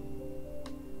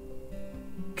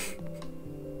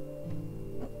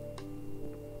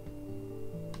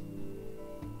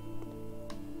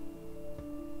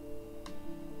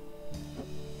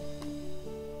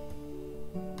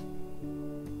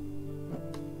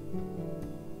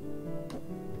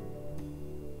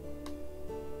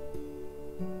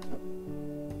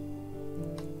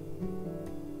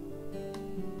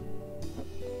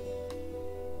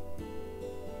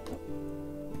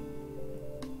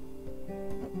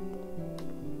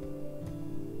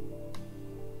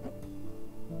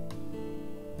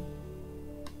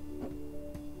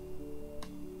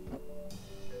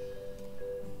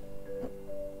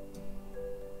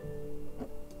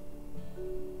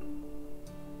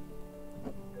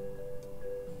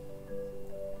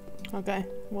 Okay,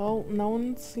 well, no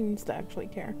one seems to actually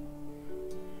care.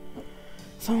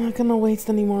 So I'm not gonna waste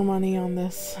any more money on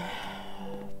this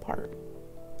part.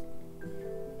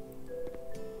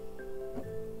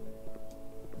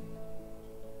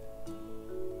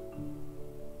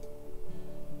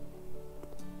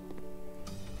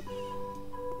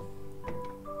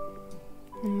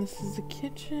 And this is the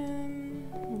kitchen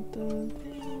with the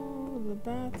table, the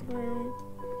bathroom.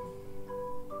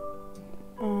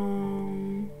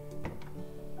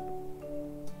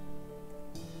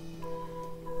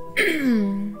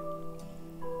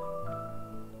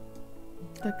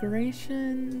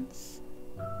 Decorations.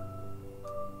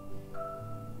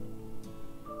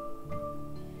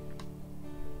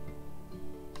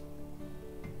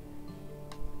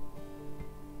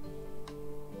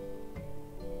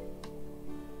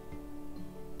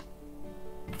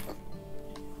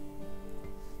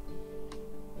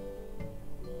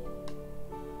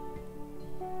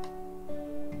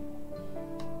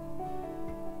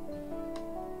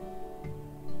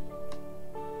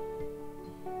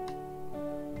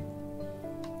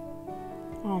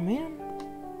 Oh man.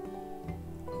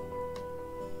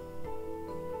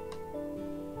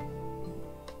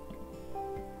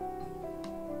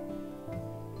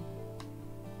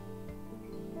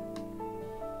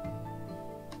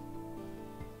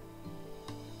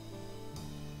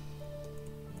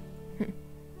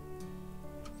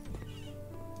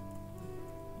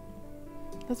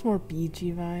 That's more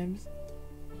beachy vibes.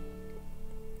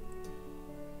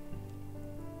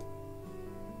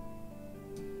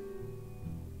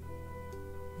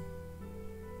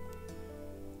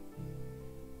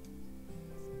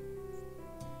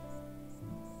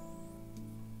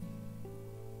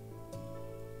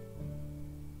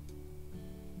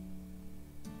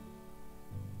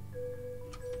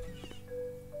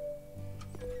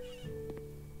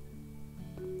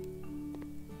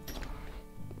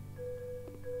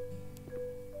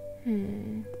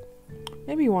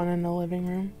 Maybe one in the living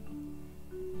room.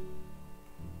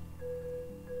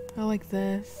 I like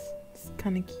this. It's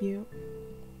kind of cute.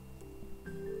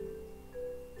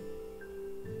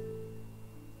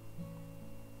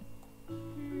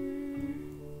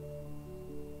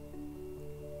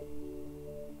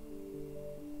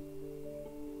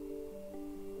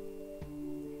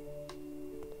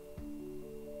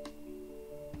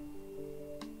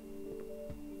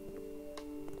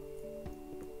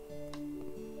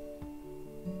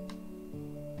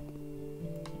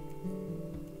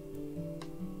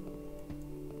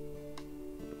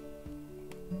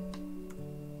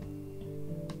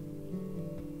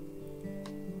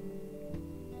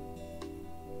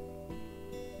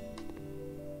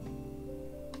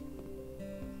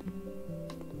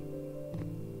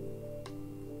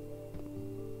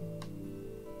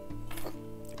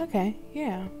 Okay,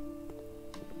 yeah.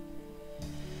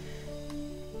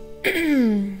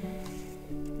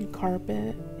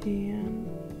 Carpet and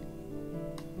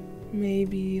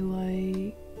maybe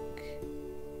like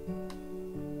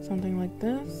something like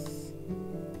this.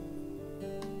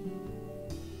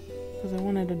 Because I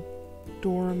wanted a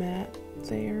doormat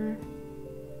there.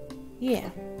 Yeah.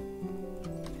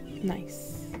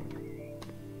 Nice.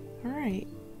 Alright.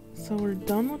 So we're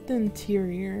done with the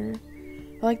interior.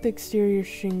 I like the exterior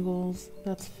shingles.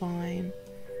 That's fine.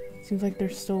 Seems like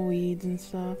there's still weeds and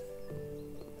stuff.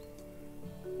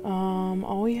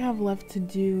 All we have left to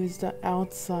do is the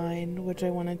outside, which I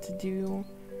wanted to do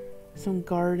some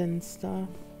garden stuff.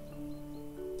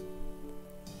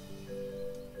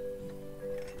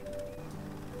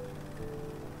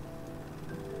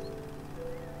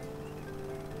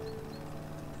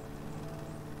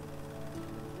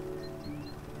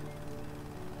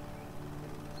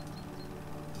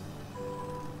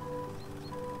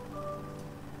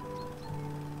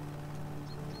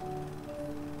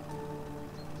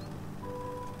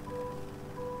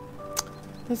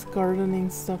 This gardening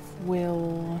stuff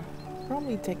will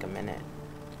probably take a minute,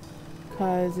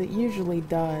 because it usually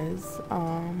does.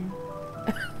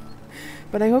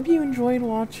 But I hope you enjoyed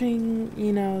watching,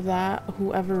 you know, that,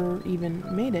 whoever even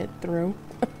made it through.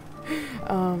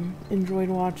 Enjoyed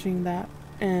watching that,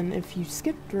 and if you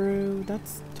skipped through,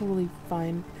 that's totally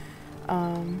fine.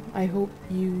 I hope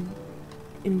you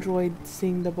enjoyed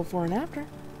seeing the before and after.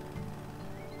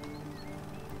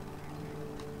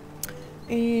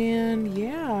 And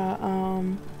yeah,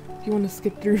 if you want to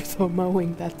skip through the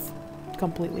mowing, that's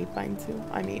completely fine too.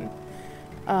 I mean,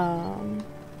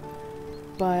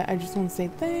 but I just want to say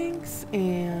thanks,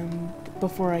 and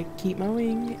before I keep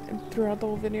mowing throughout the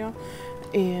whole video,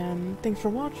 and thanks for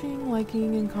watching,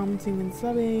 liking, and commenting, and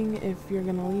subbing if you're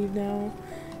gonna leave now.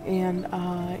 And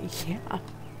yeah.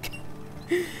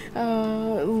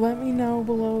 Let me know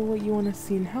below what you want to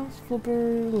see in House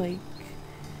Flipper. Like,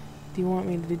 do you want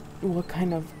me to do, what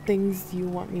kind of things do you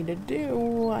want me to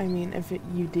do? I mean, if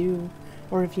you do,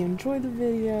 or if you enjoy the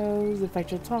videos, if I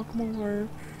should talk more,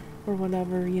 or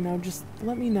whatever, you know, just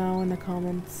let me know in the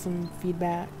comments some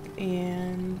feedback,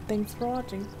 and thanks for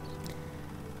watching.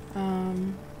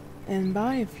 And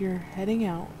bye if you're heading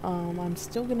out. I'm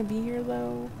still gonna be here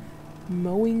though,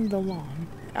 mowing the lawn.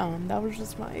 That was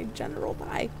just my general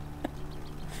bye.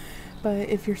 But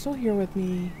if you're still here with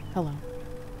me, hello.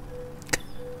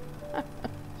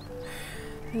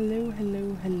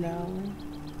 Hello.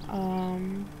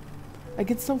 I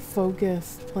get so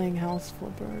focused playing House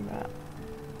Flipper that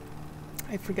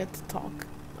I forget to talk.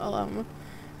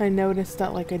 I noticed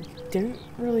that, like, I didn't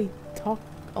really talk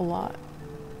a lot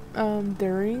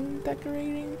during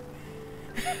decorating.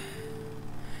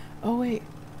 Oh wait,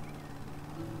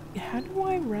 how do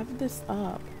I rev this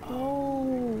up?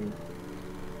 Oh,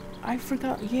 I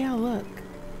forgot. Yeah, look,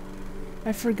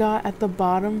 I forgot at the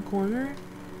bottom corner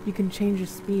you can change the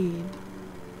speed.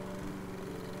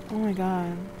 Oh my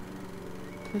god,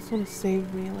 this would have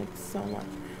saved me like so much.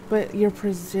 But your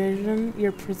precision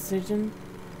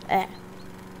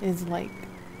is like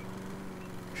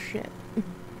shit.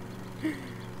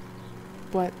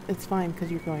 But it's fine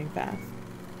because you're going fast.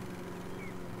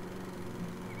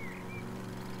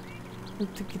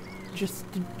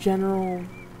 Just the general,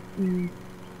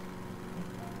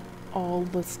 all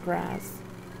this grass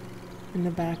in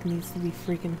the back needs to be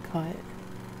freaking cut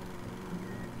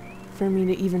for me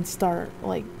to even start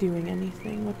like doing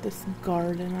anything with this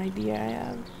garden idea I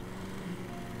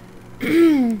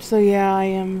have. So yeah, I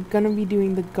am gonna be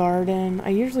doing the garden. I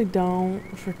usually don't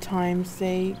for time's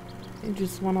sake. I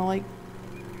just wanna like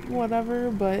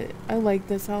whatever, but I like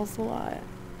this house a lot.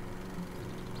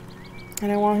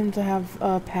 And I want him to have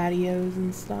patios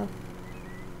and stuff.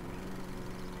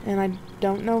 And I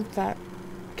don't know if that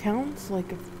counts,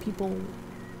 like if people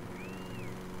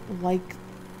like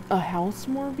a house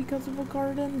more because of a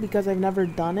garden, because I've never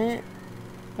done it.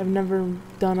 I've never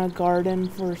done a garden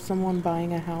for someone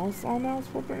buying a house on House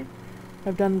Flipper.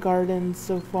 I've done gardens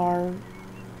so far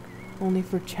only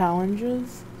for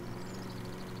challenges.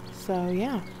 So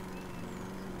yeah.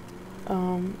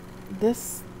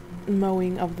 This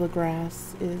mowing of the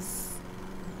grass is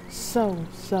so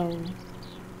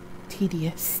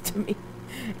tedious to me,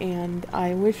 and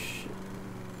I wish,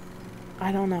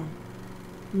 I don't know,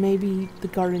 maybe the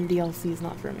garden DLC is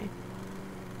not for me,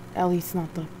 at least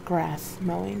not the grass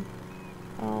mowing,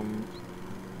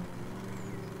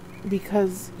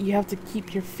 because you have to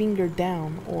keep your finger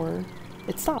down or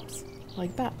it stops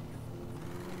like that.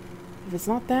 If it's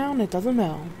not down, it doesn't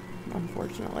mow,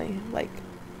 unfortunately. Like,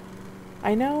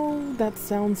 I know that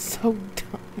sounds so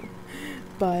dumb,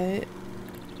 but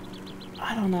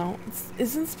I don't know.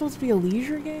 Isn't it supposed to be a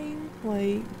leisure game?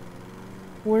 Like,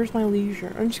 where's my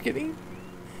leisure? I'm just kidding.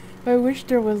 But I wish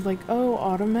there was like, oh,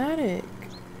 automatic.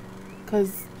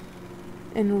 Because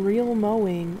in real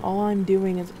mowing, all I'm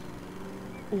doing is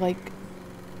like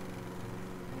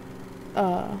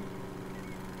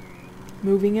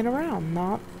moving it around,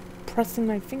 not pressing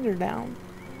my finger down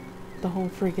the whole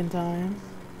freaking time.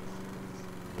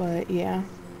 But yeah.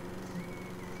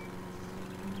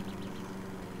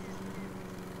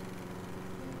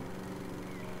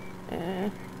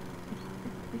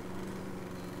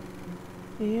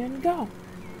 And go.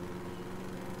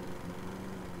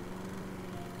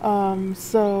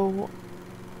 So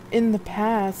in the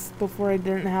past, before I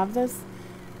didn't have this,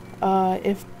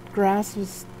 if grass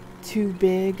was too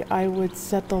big, I would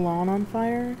set the lawn on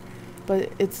fire,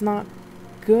 but it's not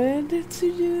good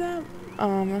to do that,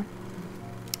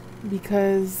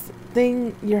 because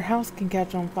your house can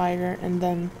catch on fire, and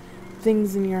then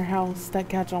things in your house that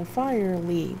catch on fire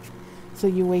leave, so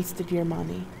you wasted your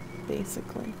money,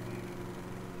 basically.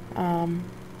 I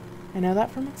know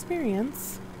that from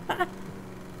experience.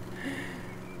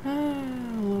 Ah,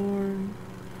 Lord.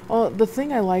 Well, the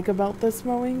thing I like about this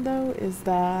mowing, though, is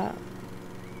that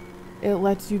it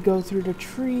lets you go through the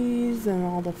trees and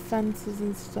all the fences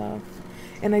and stuff.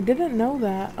 And I didn't know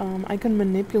that I can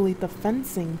manipulate the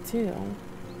fencing, too.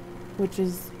 Which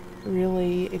is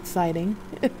really exciting.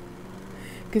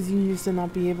 Because you used to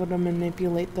not be able to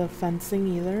manipulate the fencing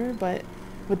either, but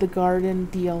with the garden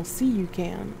DLC you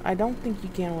can. I don't think you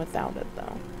can without it,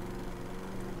 though.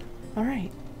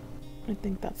 Alright. I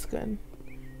think that's good.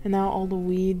 And now all the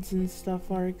weeds and stuff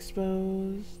are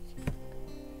exposed.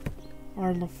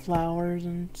 All the flowers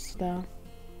and stuff.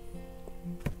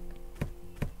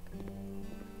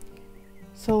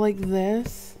 So like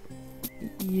this,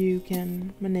 you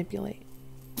can manipulate.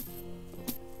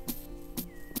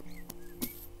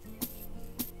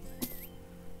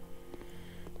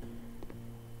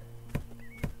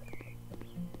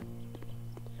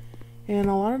 And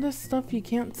a lot of this stuff you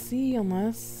can't see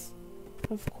unless,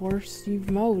 of course, you've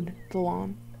mowed the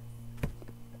lawn.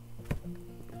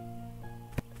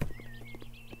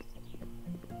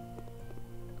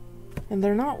 And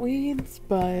they're not weeds,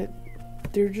 but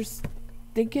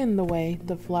they get in the way,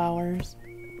 the flowers.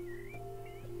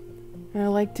 And I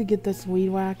like to get this weed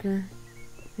whacker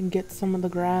and get some of the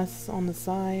grass on the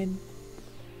side.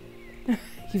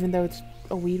 Even though it's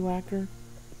a weed whacker.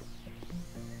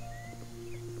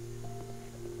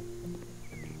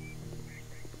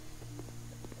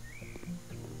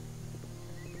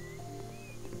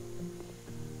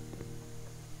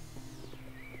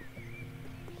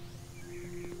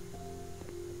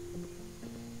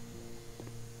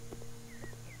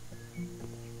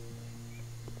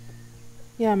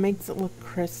 Yeah, it makes it look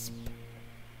crisp.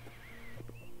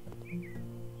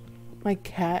 My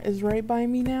cat is right by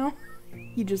me now.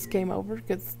 He just came over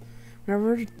because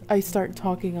whenever I start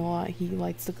talking a lot, he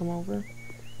likes to come over.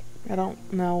 I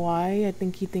don't know why. I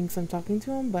think he thinks I'm talking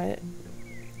to him, but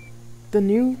the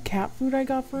new cat food I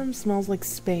got for him smells like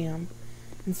Spam.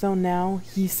 And so now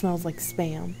he smells like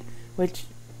Spam, which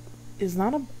is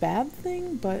not a bad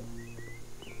thing, but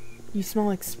you smell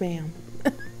like Spam.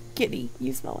 Kitty,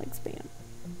 you smell like Spam.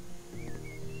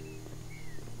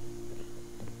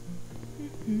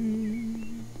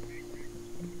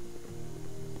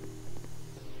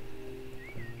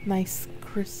 Nice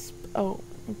crisp. Oh,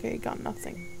 okay, got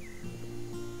nothing.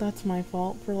 That's my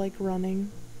fault for like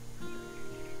running.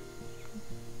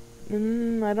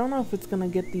 I don't know if it's gonna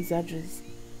get these edges.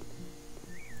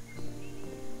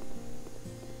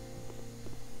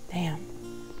 Damn.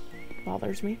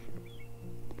 Bothers me.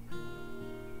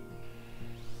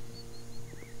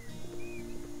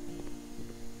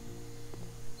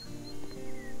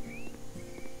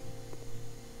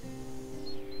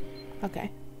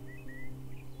 Okay.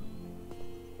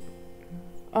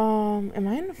 Am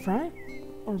I in the front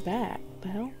or back? The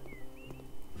hell?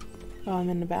 Oh, I'm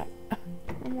in the back.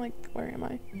 I'm like, where am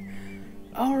I?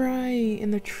 Alright, in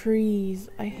the trees.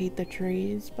 I hate the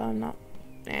trees, but I'm not.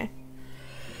 Eh.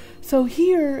 So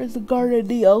here is the garden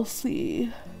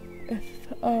DLC. If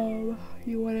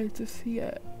you wanted to see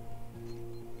it.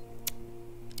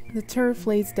 The turf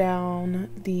lays down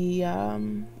the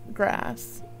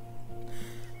grass.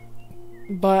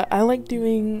 But I like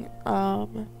doing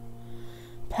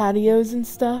patios and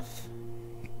stuff.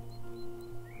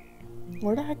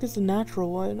 Where the heck is the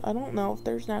natural wood? I don't know if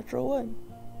there's natural wood.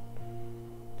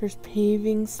 There's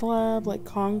paving slab, like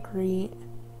concrete.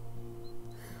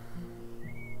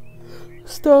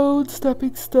 Stone,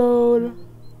 stepping stone.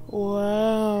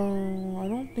 Wow, I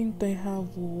don't think they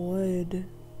have wood.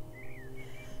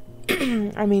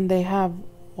 I mean, they have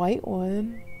white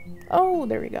wood. Oh,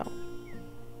 there we go.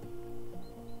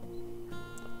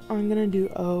 I'm gonna do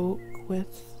oak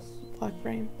with black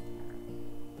frame.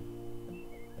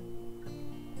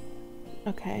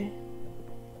 Okay.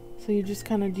 So you just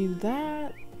kind of do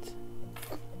that.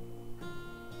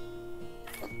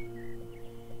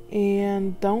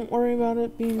 And don't worry about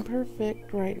it being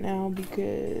perfect right now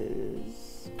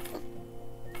because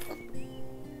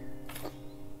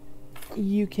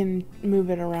you can move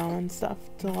it around and stuff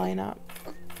to line up.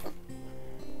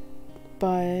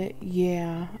 But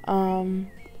yeah, I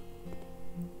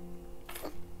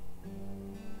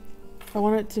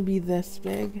want it to be this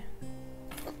big.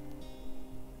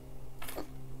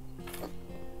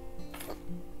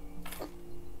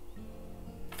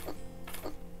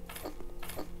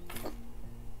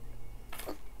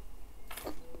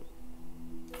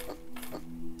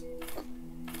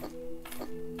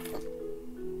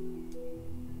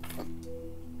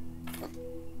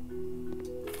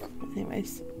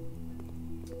 Anyways.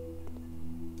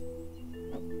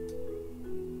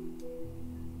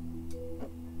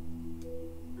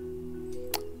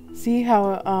 See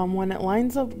how when it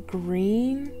lines up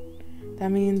green, that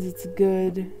means it's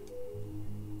good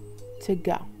to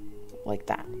go, like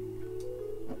that.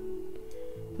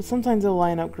 But sometimes it'll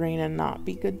line up green and not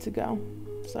be good to go,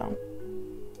 so.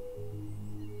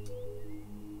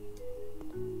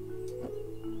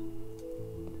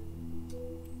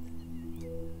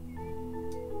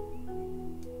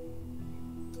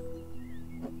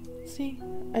 See,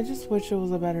 I just wish it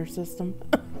was a better system.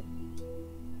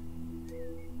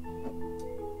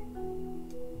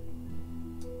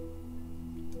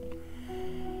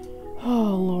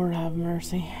 Oh, Lord have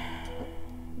mercy.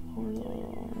 Lord,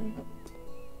 Lord, Lord.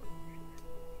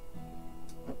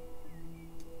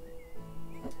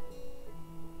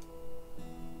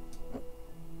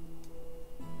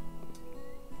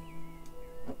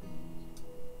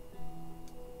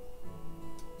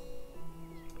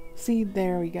 See,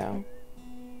 there we go.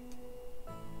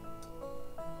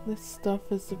 This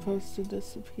stuff is supposed to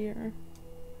disappear.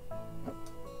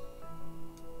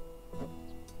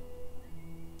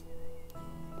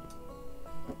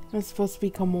 It's supposed to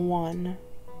become one.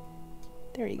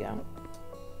 There you go.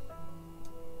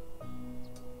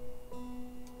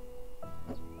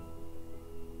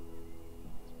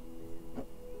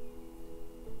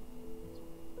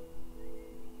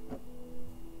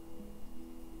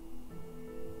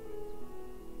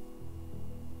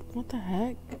 What the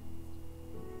heck?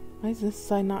 Why is this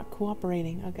side not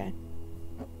cooperating? Okay.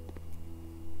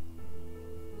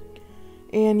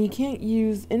 And you can't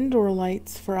use indoor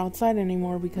lights for outside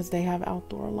anymore because they have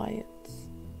outdoor lights.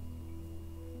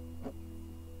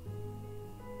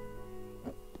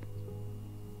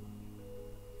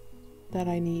 That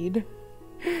I need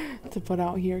to put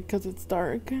out here because it's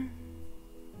dark.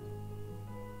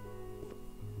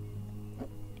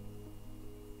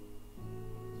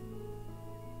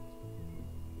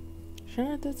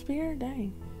 Shouldn't it disappear?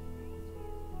 Dang.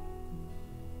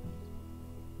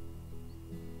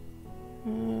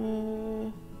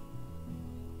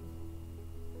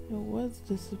 It was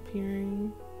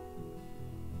disappearing.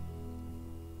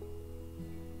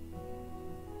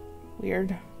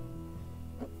 Weird.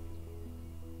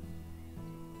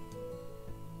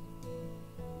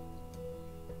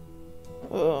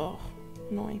 Ugh,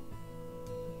 annoying.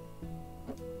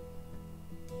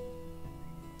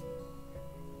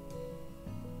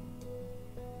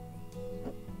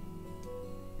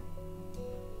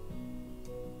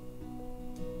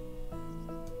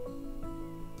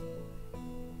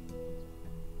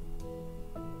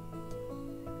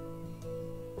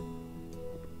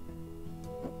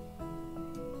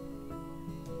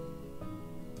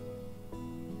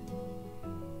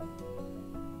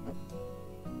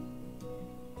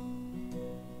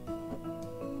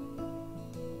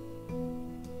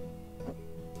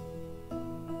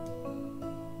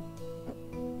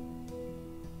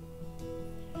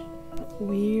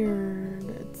 Weird.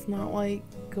 It's not like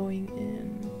going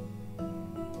in.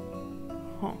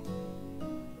 Huh.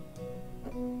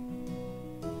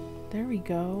 There we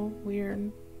go.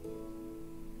 Weird.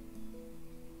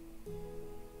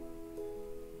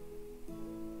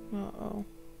 Uh-oh.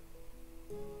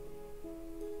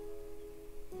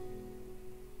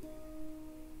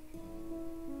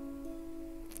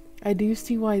 I do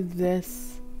see why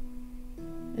this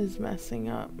is messing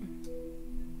up.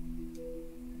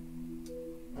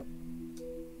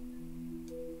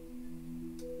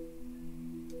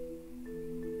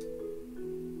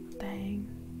 Dang.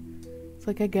 It's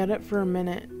like I get it for a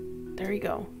minute. There you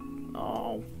go.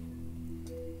 Oh.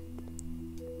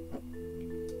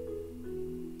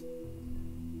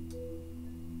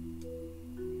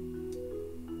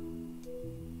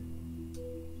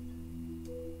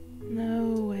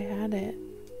 No, I had it.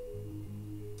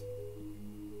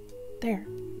 There.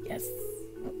 Yes.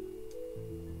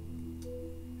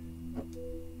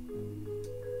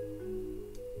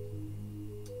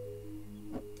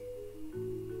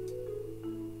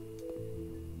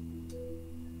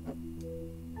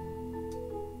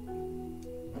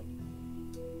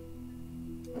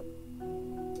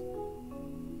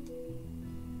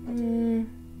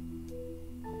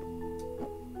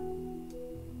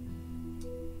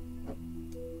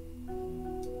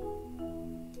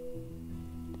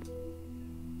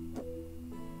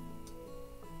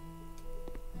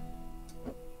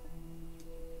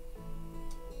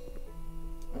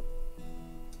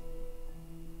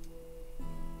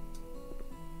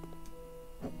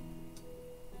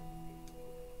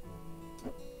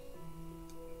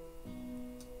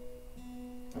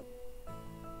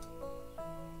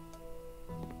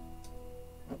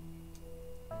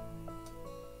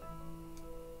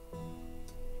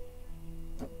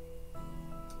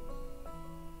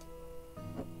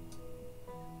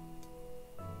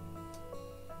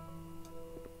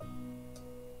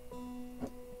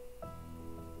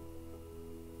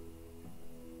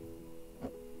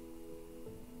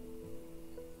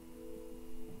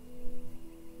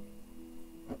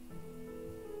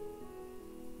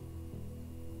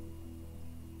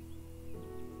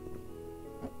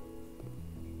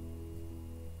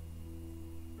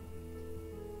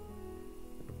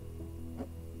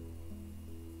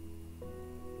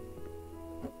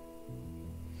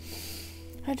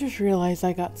 I just realized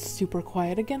I got super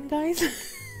quiet again, guys.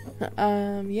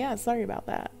 Yeah, sorry about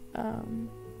that.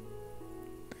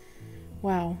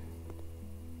 Wow.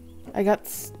 I got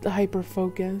hyper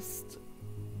focused.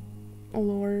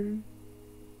 Lord.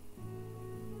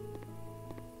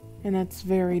 And it's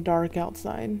very dark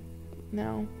outside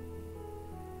now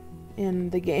in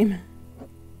the game.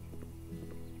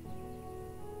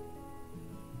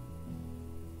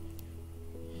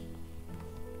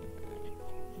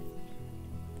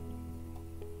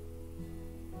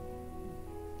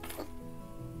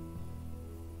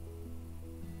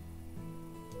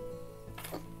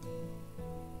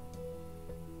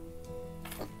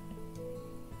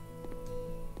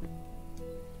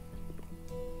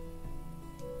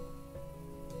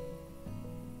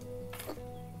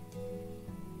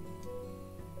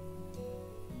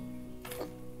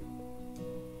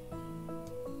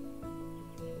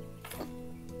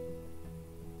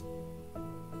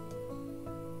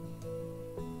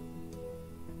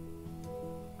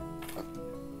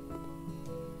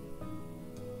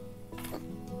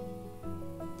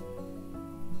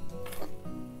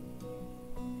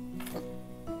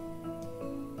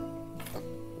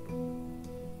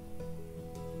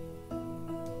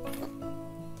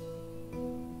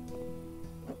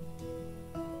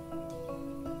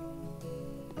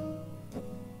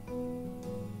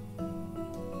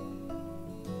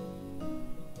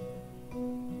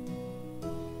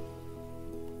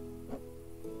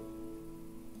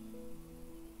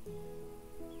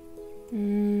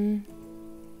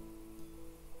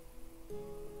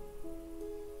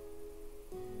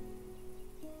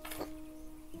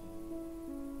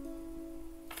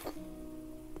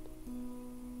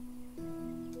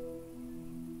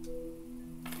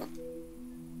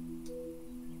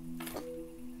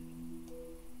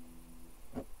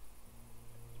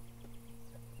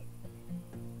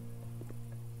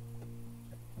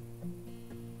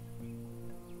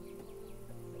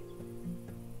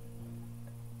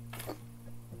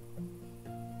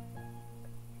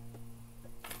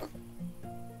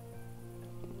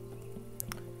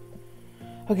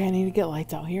 Okay, I need to get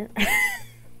lights out here.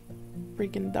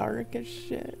 Freaking dark as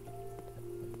shit.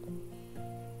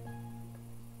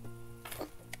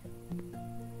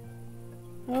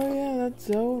 Oh yeah, that's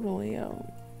totally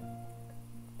out.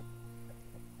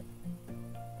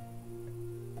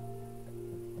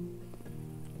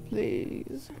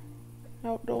 Please.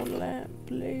 Outdoor lamp,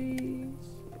 please.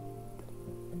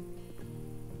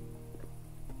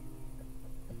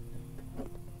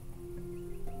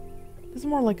 It's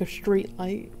more like a street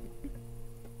light.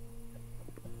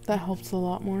 That helps a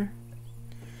lot more.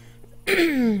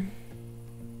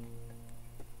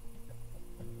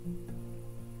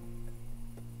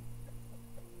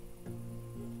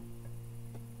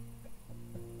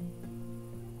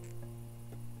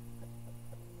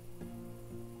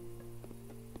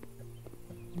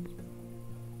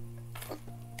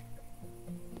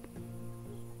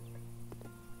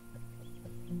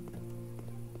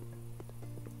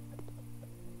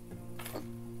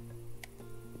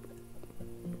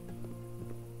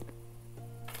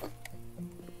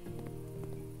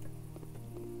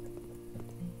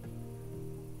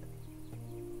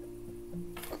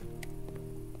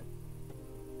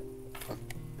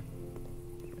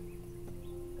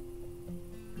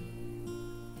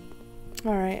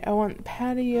 Alright, I want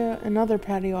patio, another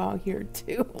patio out here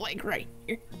too, like right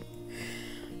here.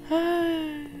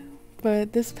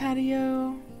 But this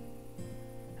patio,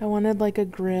 I wanted like a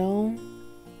grill.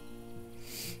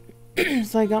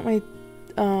 So I got my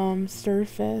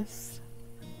Surface.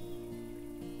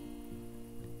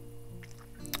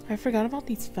 I forgot about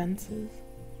these fences.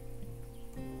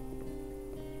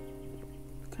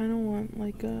 Kind of want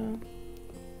like a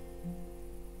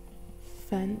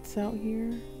fence out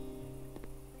here.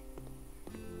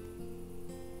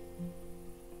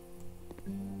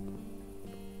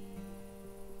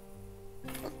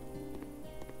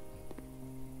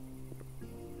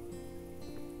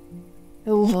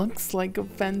 It looks like a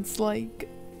fence, like,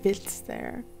 fits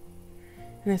there.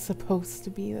 And it's supposed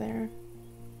to be there.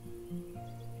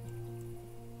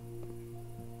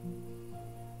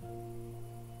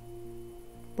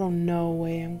 Bro, no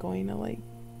way I'm going to, like,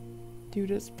 do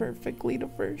this perfectly the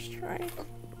first try.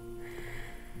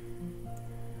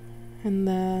 And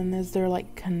then, is there,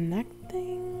 like,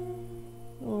 connecting?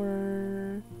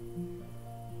 Or...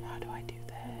 how do I do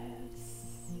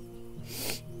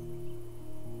this?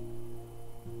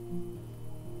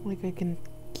 Like, I can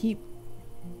keep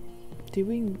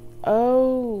doing...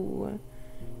 oh!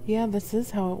 Yeah, this is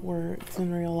how it works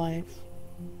in real life.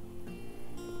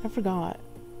 I forgot.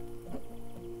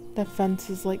 The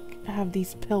fences, like, have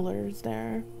these pillars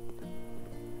there.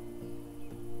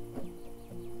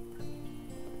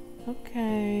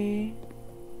 Okay.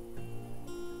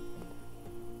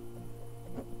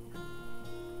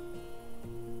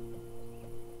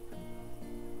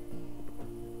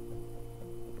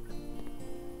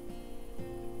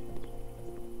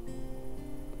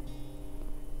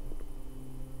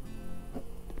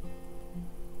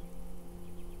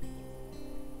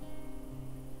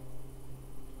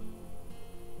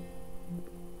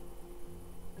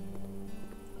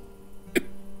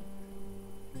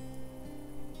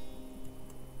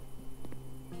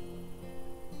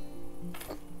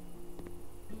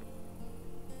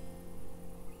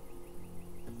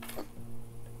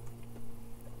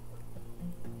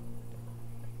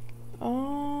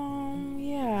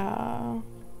 Yeah.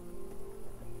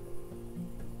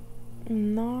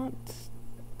 Not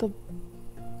the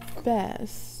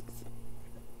best.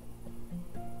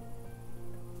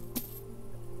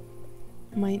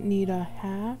 Might need a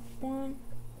half one.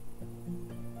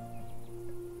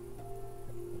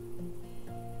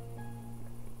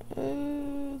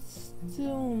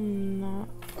 Still not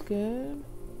good,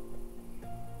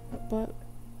 but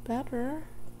better.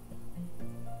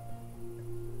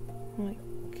 Like,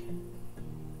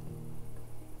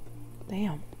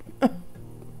 damn.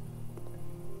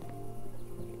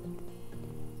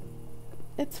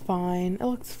 It's fine. It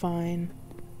looks fine.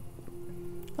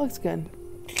 It looks good.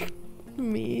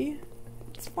 Me.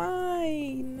 It's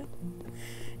fine.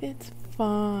 It's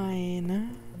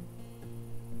fine.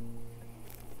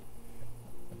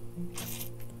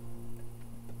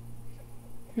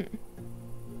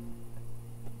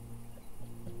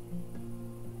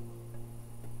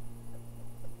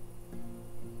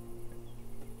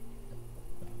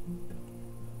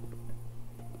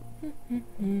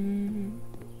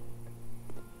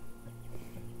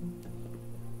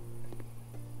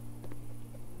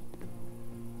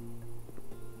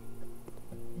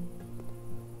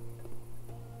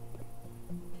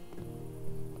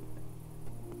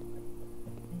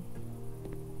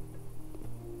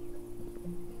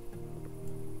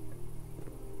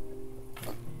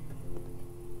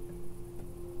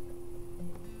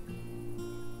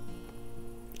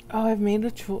 Oh, I've made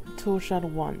a tool shed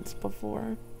once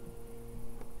before.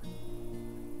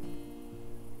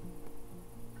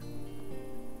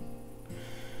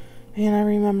 And I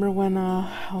remember when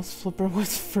House Flipper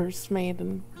was first made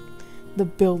and the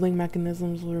building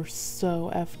mechanisms were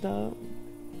so effed up.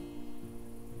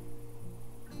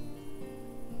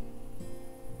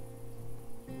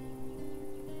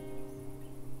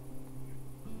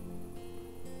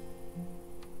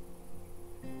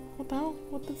 What the hell?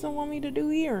 What does it want me to do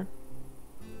here?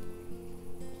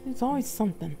 There's always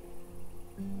something.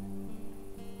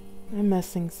 I'm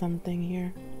missing something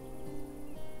here.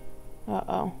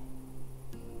 Uh-oh.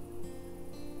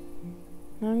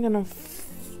 I'm gonna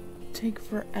take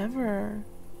forever.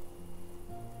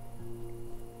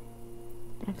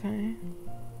 Okay.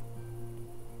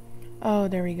 Oh,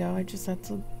 there we go. I just had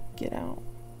to get out.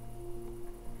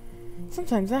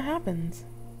 Sometimes that happens.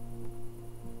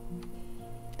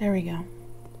 There we go.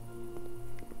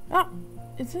 Oh,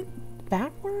 is it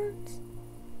backwards?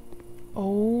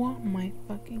 Oh my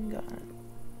fucking god.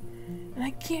 And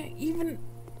I can't even...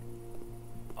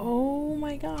 Oh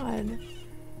my god.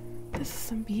 This is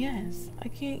some BS. I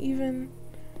can't even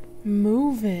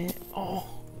move it. Oh,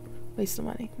 waste of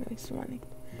money. Waste of money.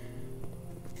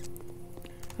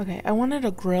 Okay, I wanted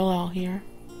a grill out here.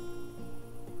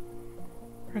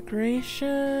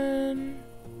 Recreation.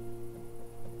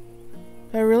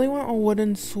 I really want a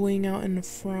wooden swing out in the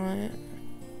front.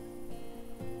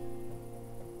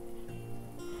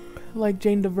 Like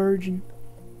Jane the Virgin.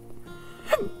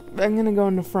 I'm gonna go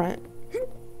in the front.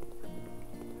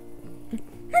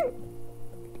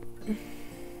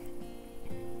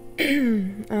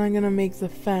 And I'm gonna make the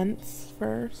fence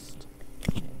first.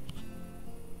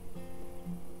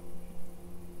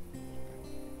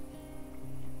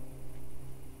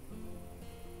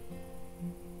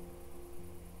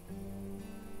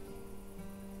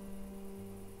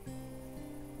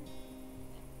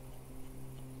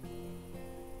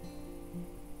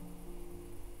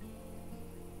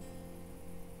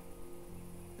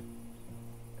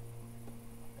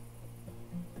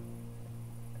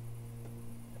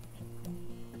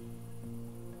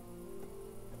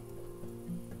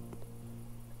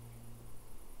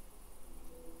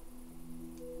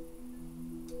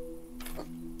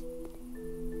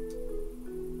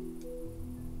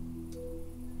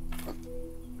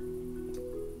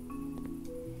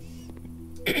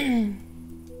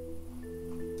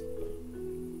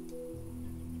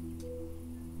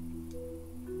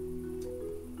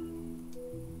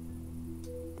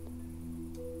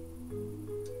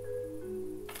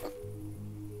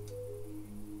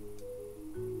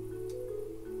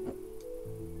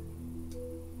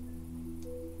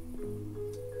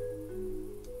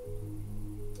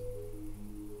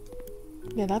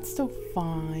 Yeah, that's still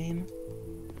fine.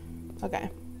 Okay.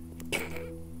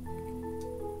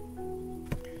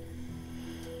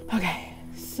 Okay,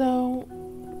 so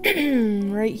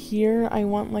right here I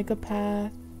want like a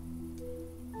path.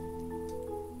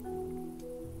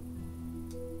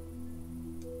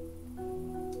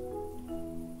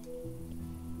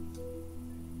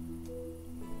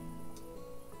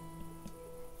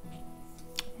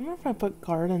 I wonder if I put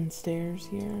garden stairs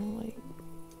here, like,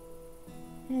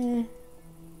 eh.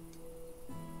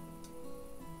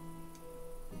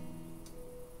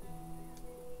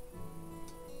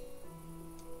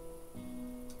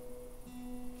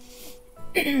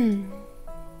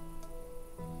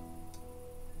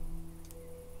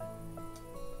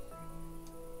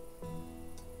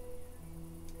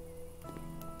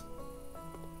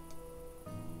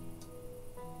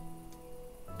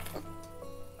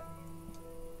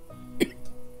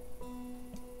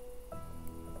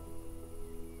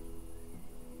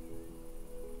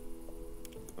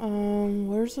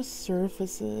 Where's the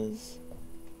surfaces?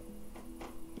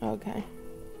 Okay.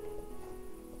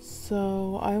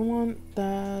 So I want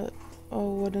that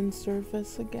wooden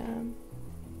surface again.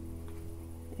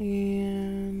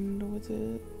 And what's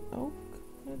it? Oak?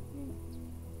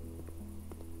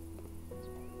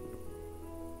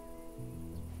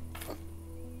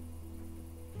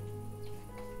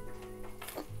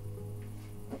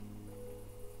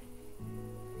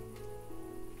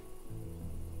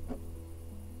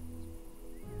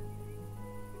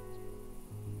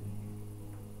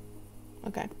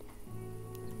 Okay.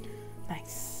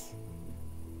 Nice.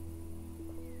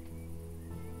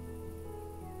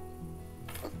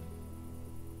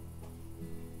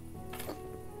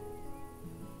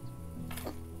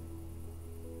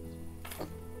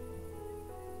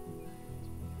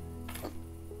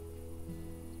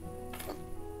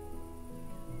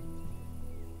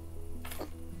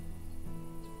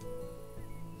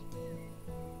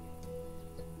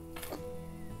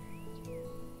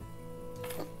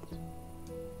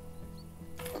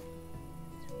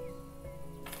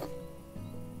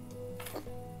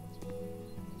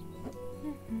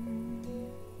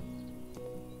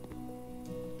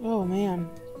 Oh man,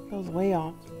 that was way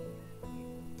off.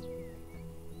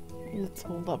 Let's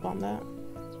hold up on that.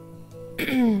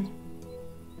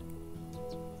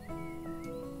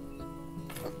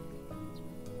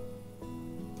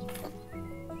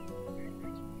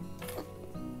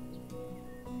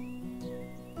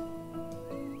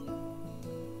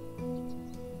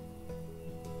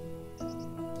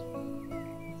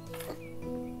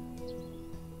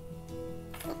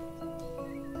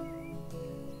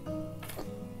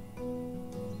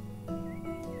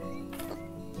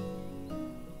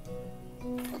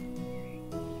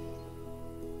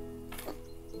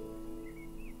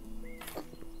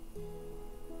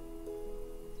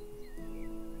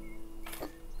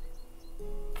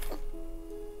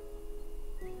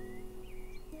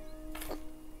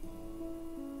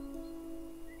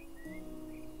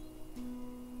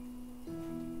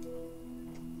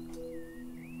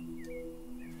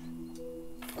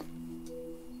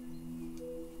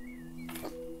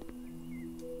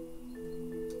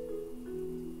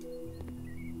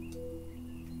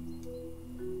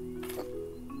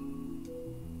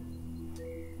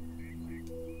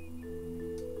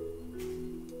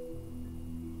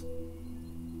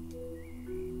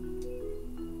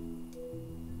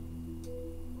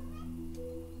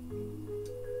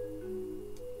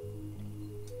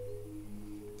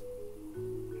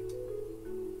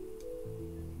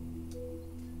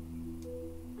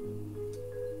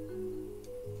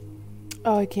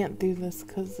 Oh, I can't do this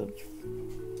because of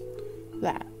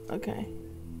that. Okay.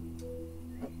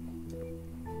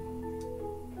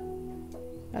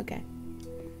 Okay.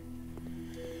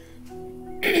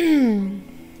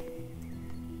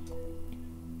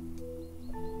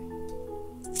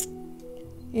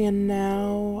 And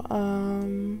now,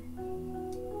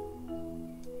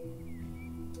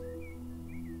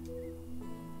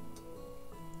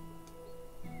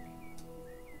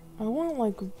 I want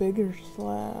like a bigger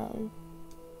slab.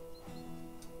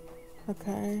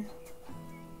 Okay.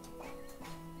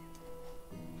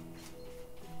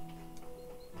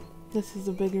 This is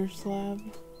a bigger slab.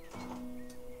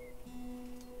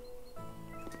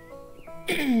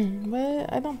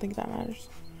 But I don't think that matters.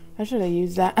 I should have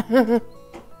used that.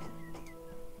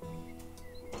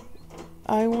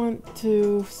 I want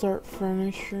to start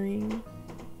furnishing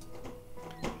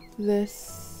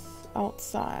this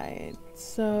outside.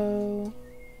 So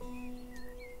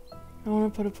I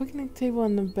want to put a picnic table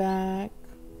in the back.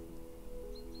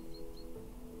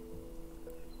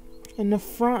 In the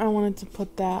front I wanted to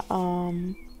put that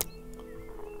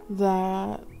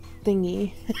that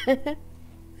thingy.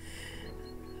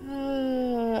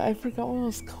 I forgot what it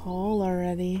was called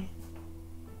already.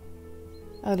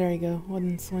 Oh, there you go.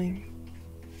 Wooden swing.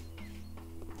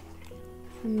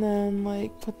 And then,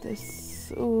 like, put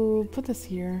this... Ooh, put this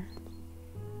here.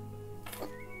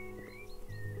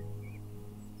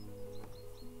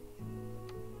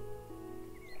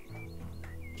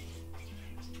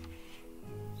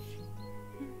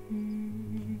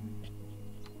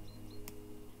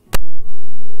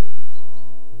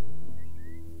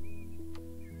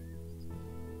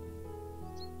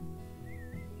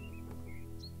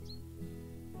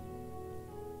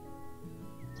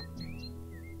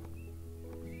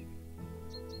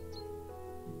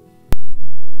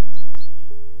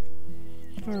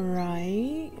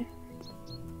 Alright.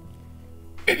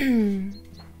 And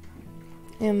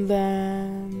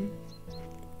then...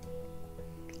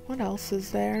 what else is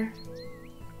there?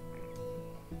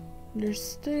 There's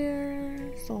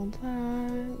stairs, all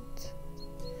that.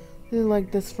 This is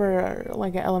like this for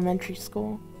like an elementary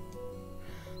school.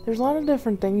 There's a lot of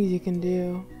different things you can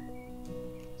do.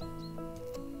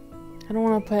 I don't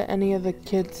want to put any of the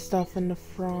kids' stuff in the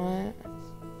front.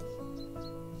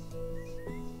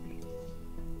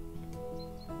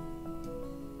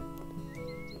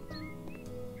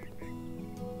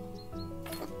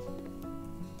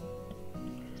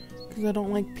 Because I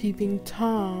don't like peeping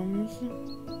Toms.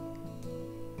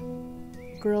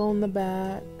 Grill in the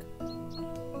back.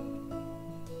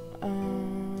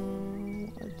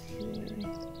 Let's see.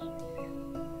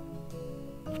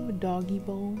 A doggy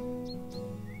bowl.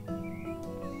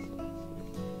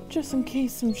 Just in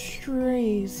case some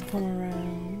strays come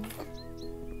around.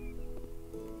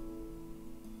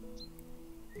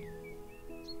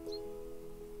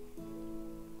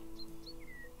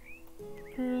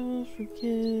 Grills for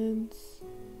kids.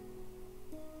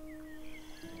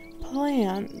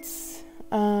 Plants.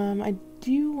 I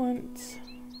do want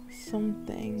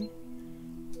something.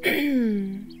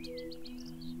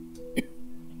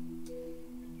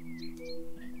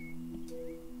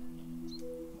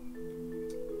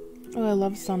 Oh, I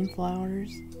love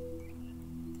sunflowers.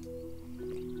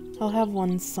 I'll have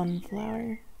one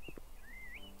sunflower.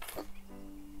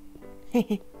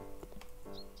 But,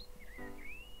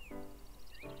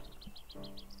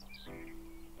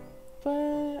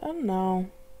 I don't know.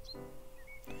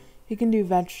 You can do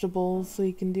vegetables, so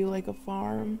you can do like a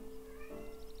farm.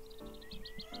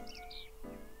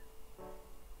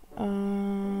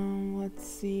 Let's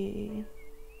see.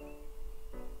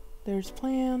 There's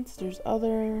plants, there's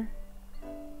other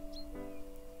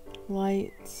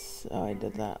lights. Oh, I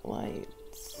did that.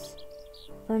 Lights.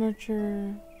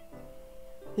 Furniture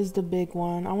is the big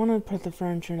one. I want to put the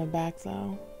furniture in the back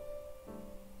though.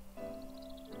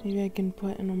 Maybe I can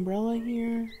put an umbrella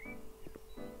here.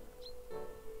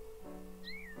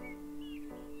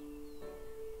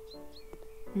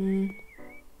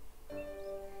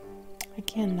 I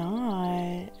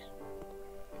cannot.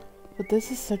 But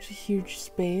this is such a huge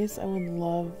space. I would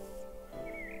love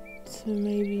to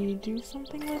maybe do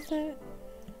something with it.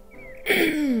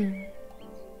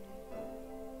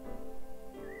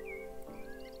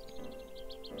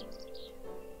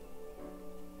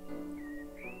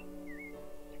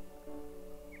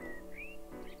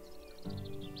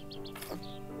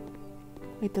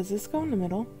 Wait, does this go in the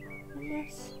middle of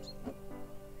this?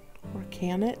 Or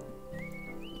can it?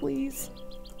 Please.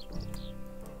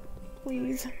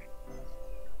 Please.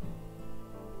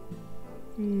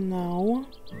 No.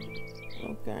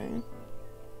 Okay.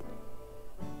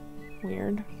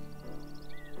 Weird.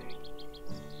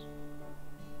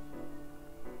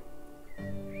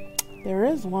 There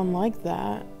is one like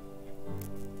that.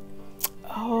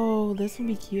 Oh, this would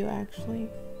be cute actually.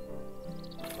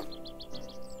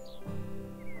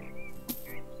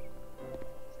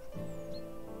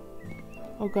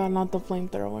 Oh god, not the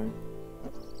flamethrower.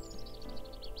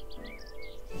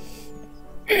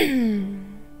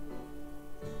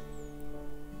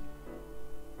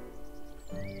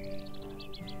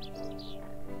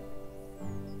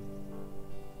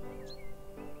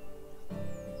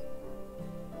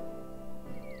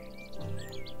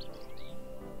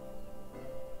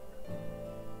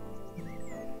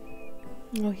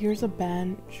 Oh, here's a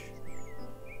bench.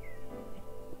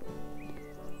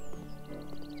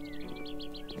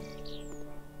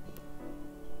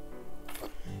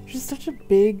 Just such a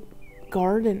big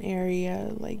garden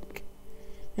area, like,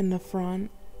 in the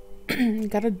front.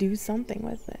 Gotta do something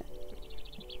with it.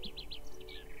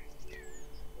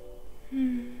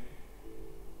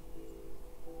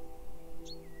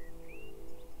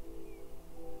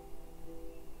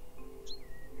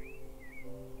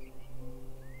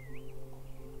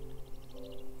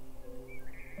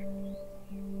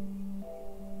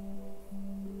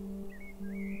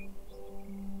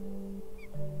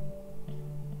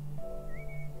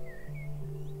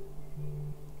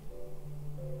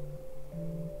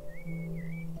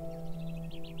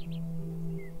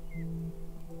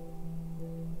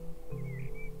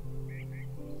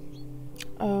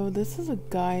 Oh, this is a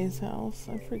guy's house.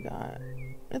 I forgot.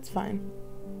 It's fine.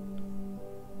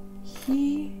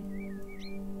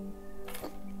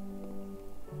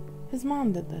 His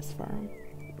mom did this for him.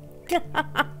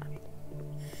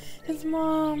 His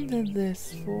mom did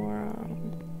this for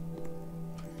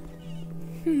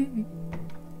him.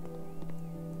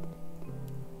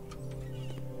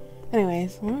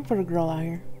 Anyways, let me put a grill out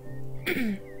here.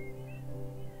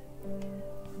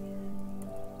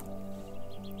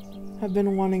 I've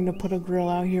been wanting to put a grill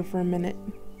out here for a minute.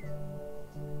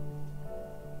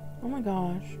 Oh my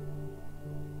gosh.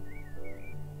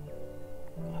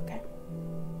 Okay.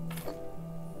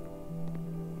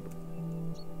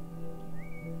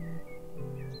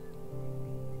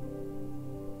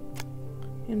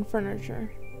 And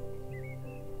furniture.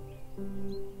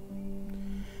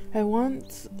 I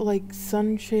want like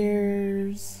sun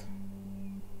chairs.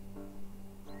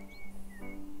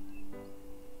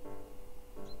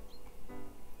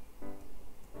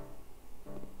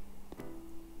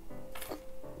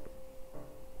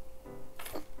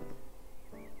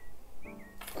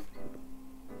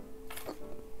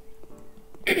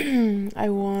 I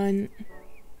want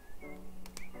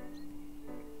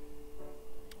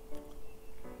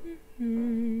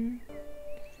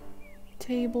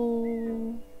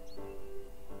table.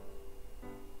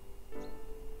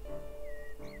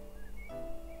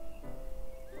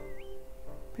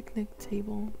 Picnic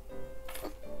table.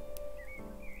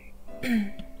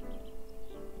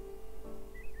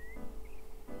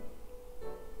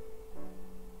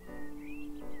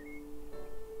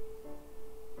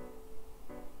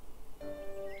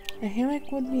 A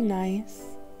hammock would be nice.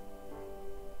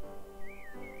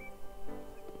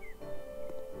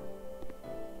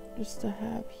 Just to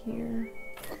have here.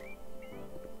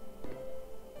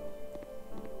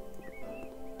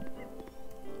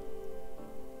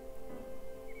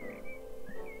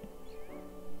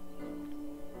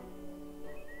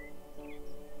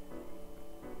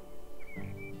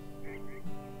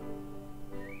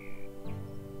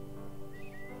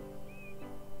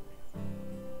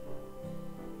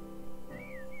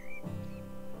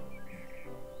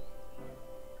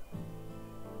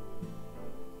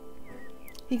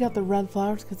 He got the red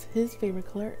flowers because his favorite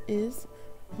color is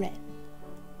red.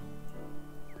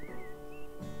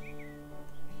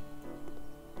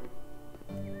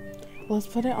 Let's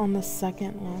put it on the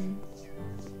second one.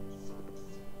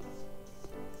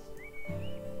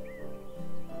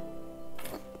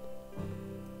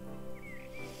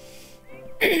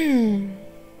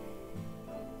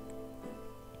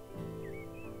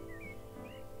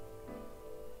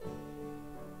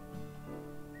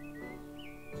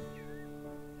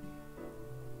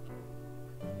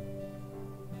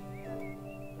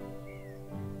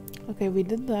 Okay, we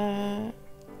did that.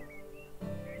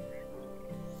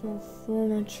 So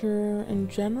furniture in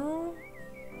general?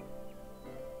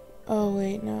 Oh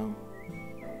wait, no.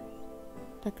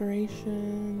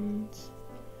 Decorations.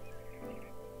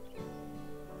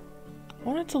 I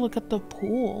wanted to look at the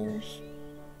pools.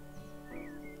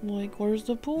 Like, where's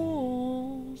the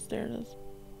pools? There it is.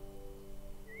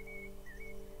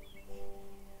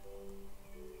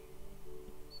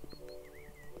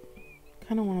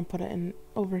 I don't want to put it in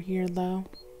over here though.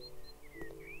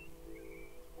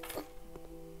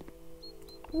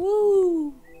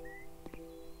 Woo!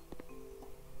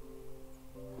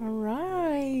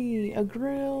 Alright, a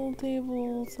grill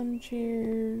table, some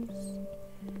chairs,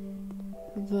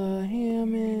 the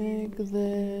hammock,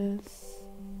 this.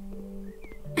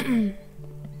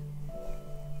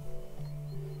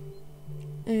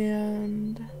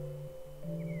 And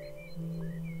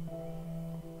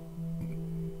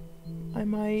I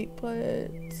might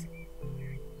put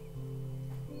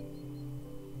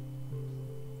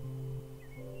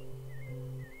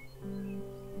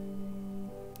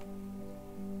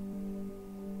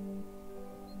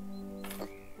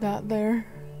that there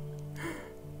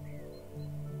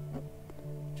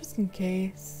just in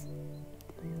case.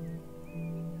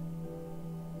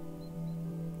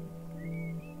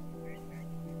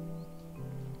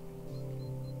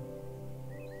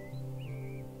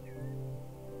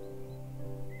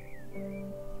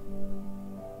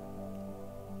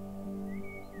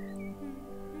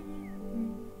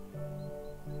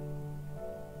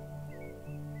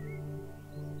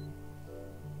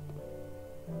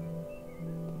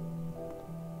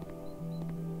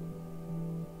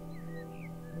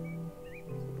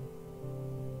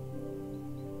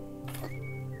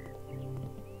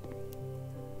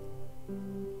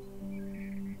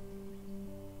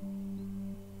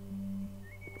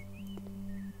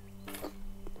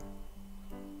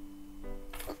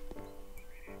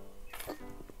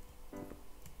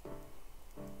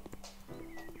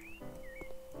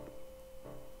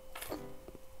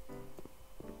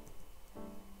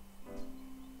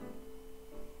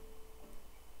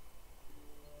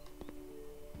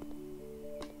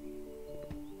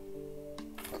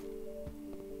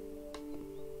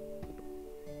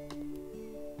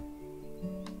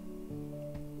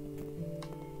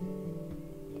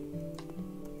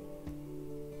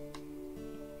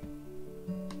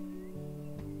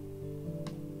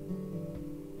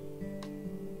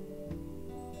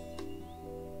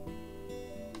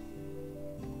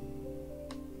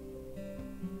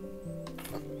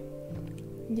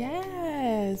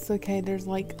 Yes. Okay, there's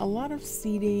like a lot of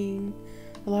seating,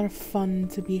 a lot of fun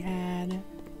to be had.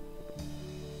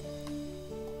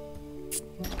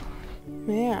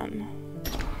 Man,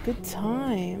 good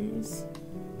times.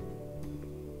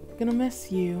 Gonna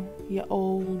miss you, you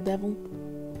old devil.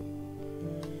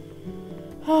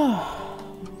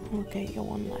 Okay, go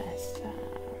one last time.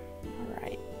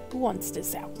 Alright, who wants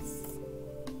this house?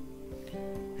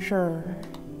 Sure.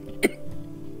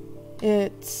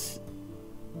 It's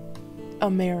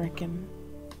American.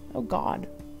 Oh god.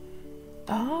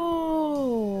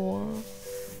 Oh,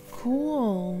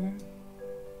 cool.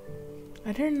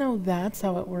 I didn't know that's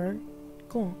how it worked.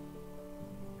 Cool.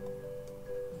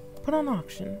 Put on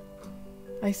auction.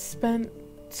 I spent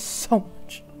so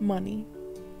much money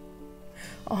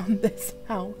on this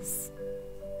house.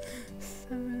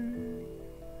 7.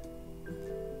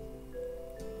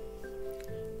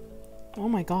 Oh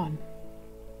my god.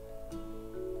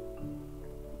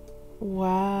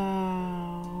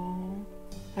 Wow.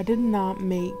 I did not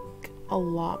make a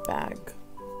lot back.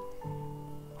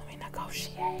 Let me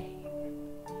negotiate.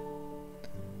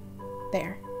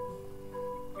 There.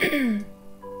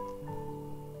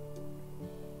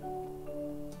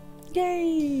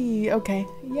 Yay! Okay,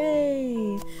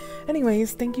 yay!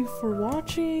 Anyways, thank you for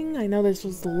watching. I know this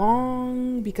was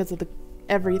long because of the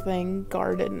everything,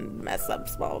 garden mess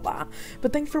ups, blah blah blah.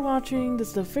 But thanks for watching. This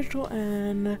is the official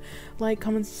end. Like,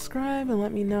 comment, subscribe, and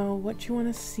let me know what you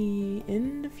want to see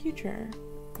in the future.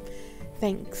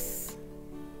 Thanks.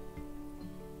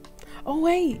 Oh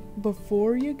wait,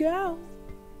 before you go,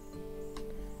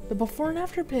 the before and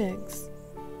after pics.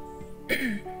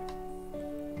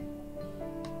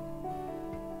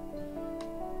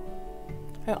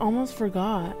 I almost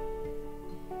forgot.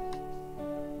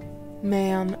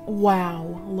 Man,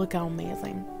 wow, look how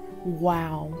amazing.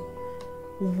 Wow.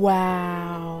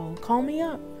 Wow. Call me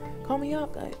up. Call me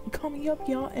up,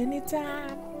 y'all,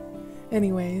 anytime.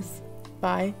 Anyways,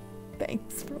 bye.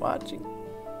 Thanks for watching.